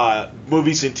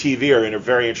movies and TV are in a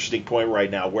very interesting point right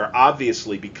now, where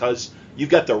obviously, because you've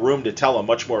got the room to tell a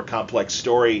much more complex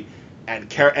story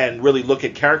and really look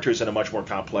at characters in a much more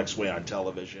complex way on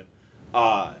television,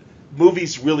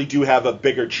 movies really do have a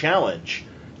bigger challenge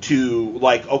to,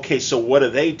 okay, so what do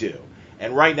they do?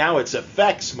 And right now it's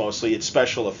effects mostly. It's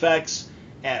special effects.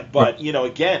 But,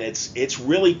 again, it's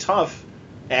really tough.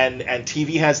 And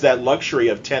TV has that luxury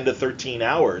of 10 to 13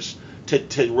 hours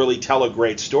to really tell a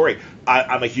great story.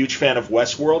 I'm a huge fan of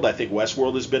Westworld. I think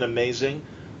Westworld has been amazing.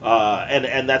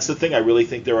 And that's the thing. I really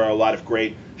think there are a lot of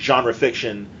great genre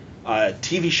fiction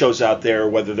TV shows out there,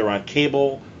 whether they're on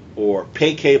cable or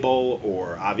pay cable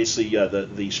or obviously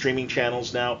the streaming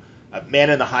channels now.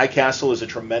 Man in the High Castle is a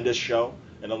tremendous show.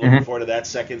 And I'm looking forward to that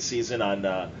second season on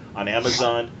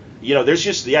Amazon. There's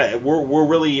just we're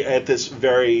really at this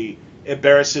very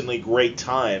embarrassingly great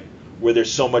time where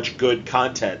there's so much good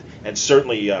content, and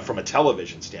certainly from a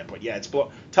television standpoint,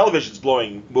 television's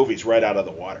blowing movies right out of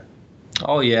the water.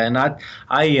 Oh yeah, and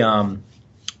I'm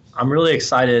really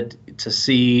excited to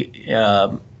see.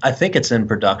 I think it's in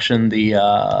production,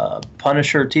 the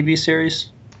Punisher TV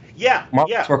series. Yeah,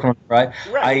 Marvel's working on it,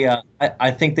 right? I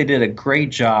think they did a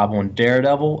great job on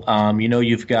Daredevil.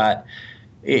 You've got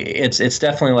it's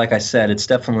definitely, like I said, it's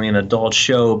definitely an adult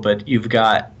show, but you've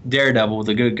got Daredevil,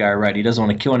 the good guy, right? He doesn't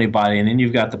want to kill anybody, and then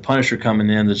you've got the Punisher coming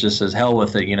in that just says, "Hell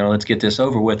with it, let's get this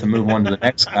over with and move on to the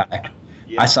next guy."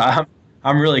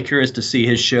 I'm really curious to see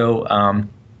his show. I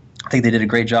think they did a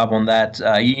great job on that.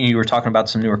 You were talking about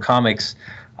some newer comics.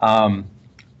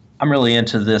 I'm really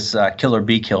into this Killer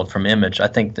Be Killed from Image. I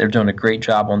think they're doing a great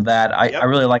job on that. I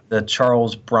really like the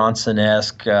Charles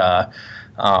Bronson-esque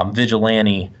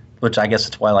vigilante, which I guess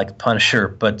that's why I like Punisher.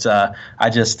 But I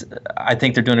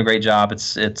think they're doing a great job.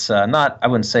 It's not, I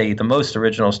wouldn't say the most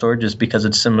original story, just because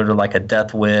it's similar to like a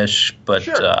Death Wish, but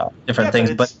different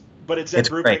things. But it's Ed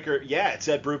Brubaker. Great. Yeah, it's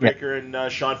Ed Brubaker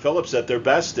and Sean Phillips at their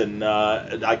best, and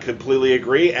I completely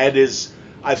agree. Ed is.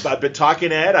 I've been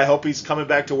talking to Ed. I hope he's coming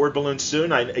back to Word Balloon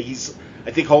soon. He's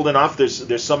I think holding off.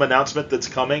 There's some announcement that's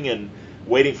coming and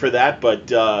waiting for that.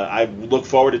 But I look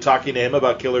forward to talking to him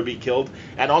about Kill or Be Killed.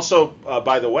 And also,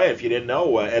 by the way, if you didn't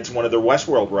know, Ed's one of their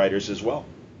Westworld writers as well.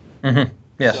 Mm-hmm.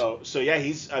 Yes. So yeah,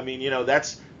 he's. I mean,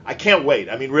 that's. I can't wait.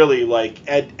 I mean, really, like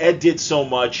Ed did so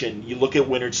much, and you look at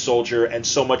Winter Soldier, and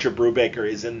so much of Brubaker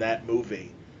is in that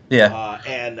movie. Yeah.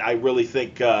 And I really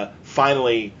think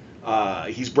finally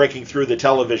he's breaking through the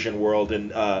television world,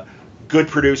 and good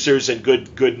producers and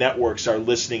good networks are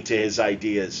listening to his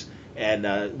ideas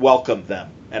and welcome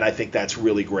them. And I think that's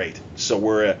really great. So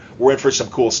we're in for some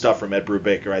cool stuff from Ed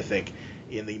Brubaker, I think,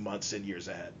 in the months and years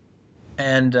ahead.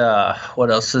 And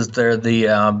what else is there?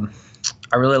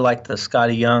 I really like the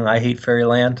Scotty Young I Hate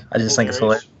Fairyland. I just think it's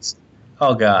hilarious.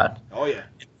 Oh God. Oh yeah.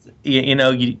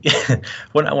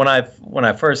 When I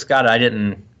first got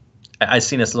it, I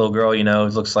seen this little girl,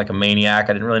 it looks like a maniac.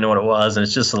 I didn't really know what it was, and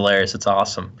it's just hilarious. It's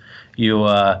awesome.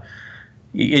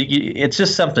 It's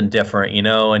just something different,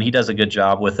 and he does a good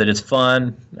job with it. It's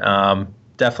fun.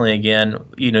 Definitely, again,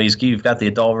 you've got the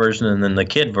adult version and then the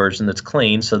kid version that's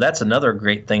clean. So that's another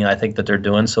great thing I think that they're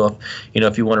doing. So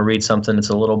if you want to read something that's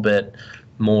a little bit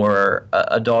more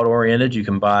adult oriented, you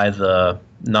can buy the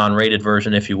non-rated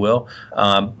version, if you will,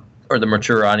 or the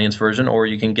mature audience version, or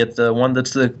you can get the one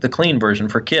that's the clean version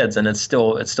for kids, and it's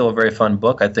still a very fun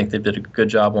book. I think they did a good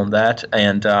job on that.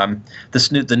 And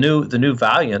the new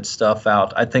Valiant stuff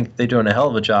out, I think they're doing a hell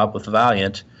of a job with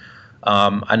Valiant.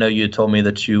 I know you told me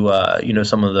that you know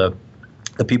some of the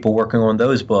people working on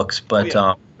those books, but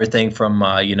everything from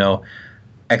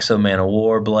Exo Man of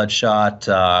War, Bloodshot.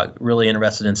 Really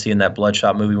interested in seeing that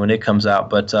Bloodshot movie when it comes out.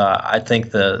 But I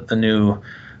think the new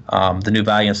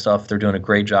Valiant stuff, they're doing a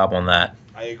great job on that.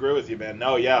 I agree with you, man.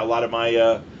 No, yeah, a lot of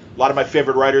my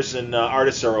favorite writers and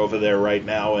artists are over there right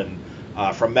now, and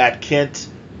from Matt Kint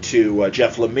to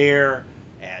Jeff Lemire,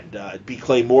 and B.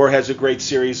 Clay Moore has a great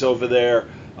series over there.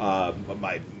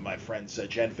 My friends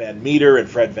Jen Van Meter and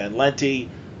Fred Van Lente.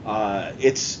 I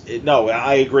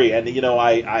agree, and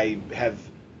I have,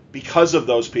 because of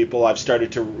those people, I've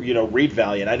started to read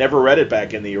Valiant. I never read it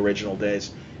back in the original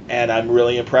days, and I'm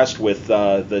really impressed with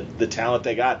the talent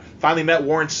they got. Finally met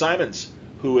Warren Simons,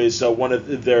 who is one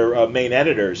of their main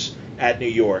editors at New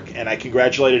York, and I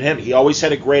congratulated him. He always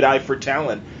had a great eye for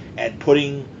talent and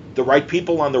putting the right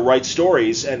people on the right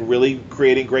stories and really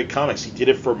creating great comics. He did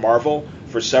it for Marvel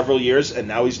for several years, and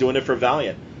now he's doing it for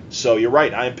Valiant. So you're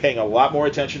right. I am paying a lot more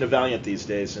attention to Valiant these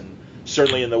days, and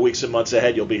certainly in the weeks and months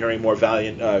ahead, you'll be hearing more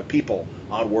Valiant people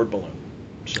on Word Balloon.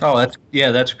 So. Oh,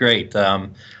 that's great. Like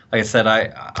I said,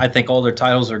 I think all their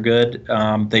titles are good.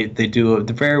 They're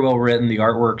very well written. The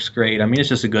artwork's great. I mean, it's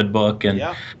just a good book, and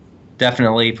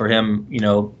definitely for him,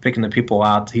 picking the people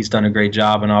out, he's done a great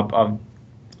job. And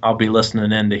I'll be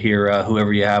listening in to hear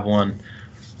whoever you have on.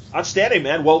 Outstanding,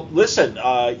 man. Well, listen,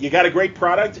 you got a great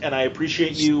product, and I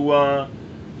appreciate you,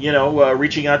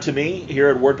 reaching out to me here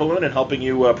at Word Balloon and helping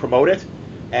you promote it.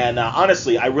 And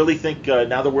honestly, I really think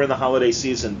now that we're in the holiday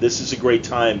season, this is a great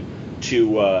time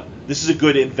to. This is a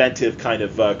good inventive kind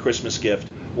of Christmas gift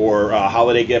or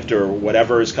holiday gift or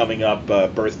whatever is coming up,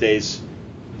 birthdays,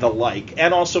 the like,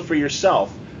 and also for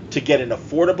yourself to get an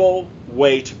affordable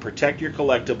way to protect your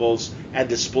collectibles and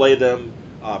display them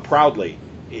proudly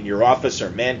in your office or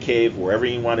man cave, wherever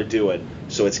you want to do it.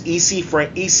 So it's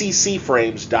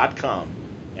ECCFrames.com,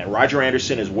 and Roger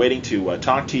Anderson is waiting to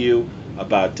talk to you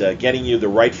about getting you the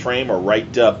right frame or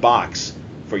right box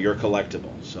for your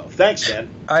collectible. So thanks, man.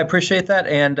 I appreciate that,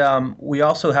 and we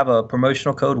also have a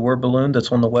promotional code, Word Balloon,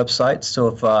 that's on the website. So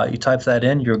if you type that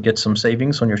in, you'll get some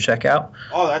savings on your checkout.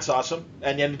 Oh, that's awesome.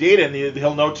 And indeed, and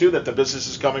he'll know, too, that the business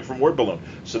is coming from Word Balloon.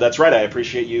 So that's right. I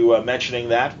appreciate you mentioning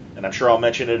that, and I'm sure I'll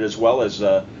mention it as well as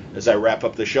I wrap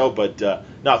up the show. But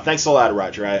no, thanks a lot,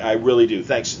 Roger. I really do.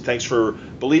 Thanks for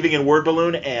believing in Word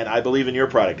Balloon, and I believe in your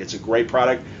product. It's a great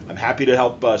product. I'm happy to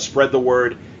help spread the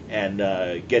word and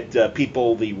get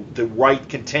people the right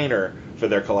container for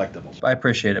their collectibles. I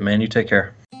appreciate it, man. You take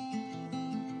care.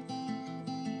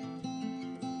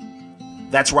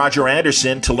 That's Roger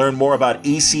Anderson. To learn more about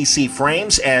ECC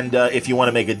Frames, and if you want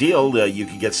to make a deal, you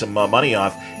can get some money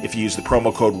off if you use the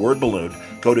promo code WordBalloon.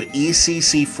 Go to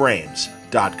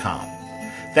ECCFrames.com.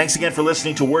 Thanks again for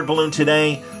listening to Word Balloon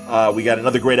today. We got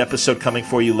another great episode coming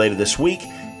for you later this week,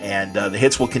 and the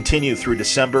hits will continue through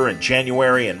December and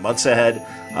January and months ahead.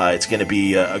 It's going to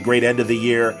be a great end of the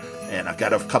year, and I've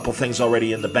got a couple things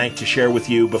already in the bank to share with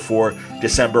you before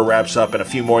December wraps up, and a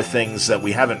few more things that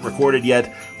we haven't recorded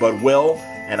yet, but will.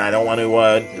 and I don't want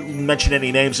to mention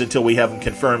any names until we have them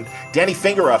confirmed. Danny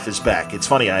Fingeroff is back. It's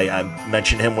funny, I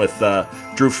mentioned him with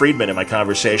Drew Friedman in my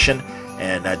conversation,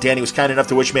 and Danny was kind enough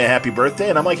to wish me a happy birthday,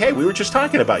 and I'm like, hey, we were just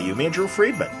talking about you, me and Drew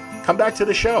Friedman. Come back to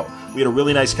the show. We had a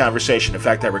really nice conversation. In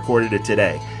fact, I recorded it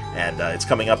today, and it's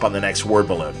coming up on the next Word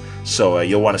Balloon. So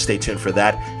you'll want to stay tuned for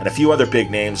that, and a few other big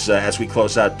names as we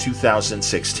close out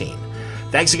 2016.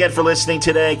 Thanks again for listening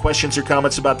today. Questions or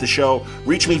comments about the show,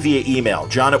 reach me via email,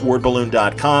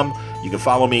 john@wordballoon.com. You can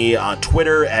follow me on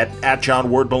Twitter at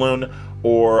JohnWordBalloon,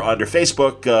 or under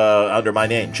Facebook under my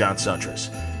name, John Suntress,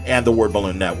 and the Word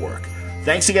Balloon Network.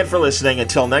 Thanks again for listening.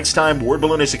 Until next time, Word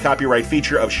Balloon is a copyright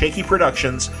feature of Shaky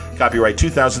Productions, copyright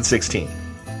 2016.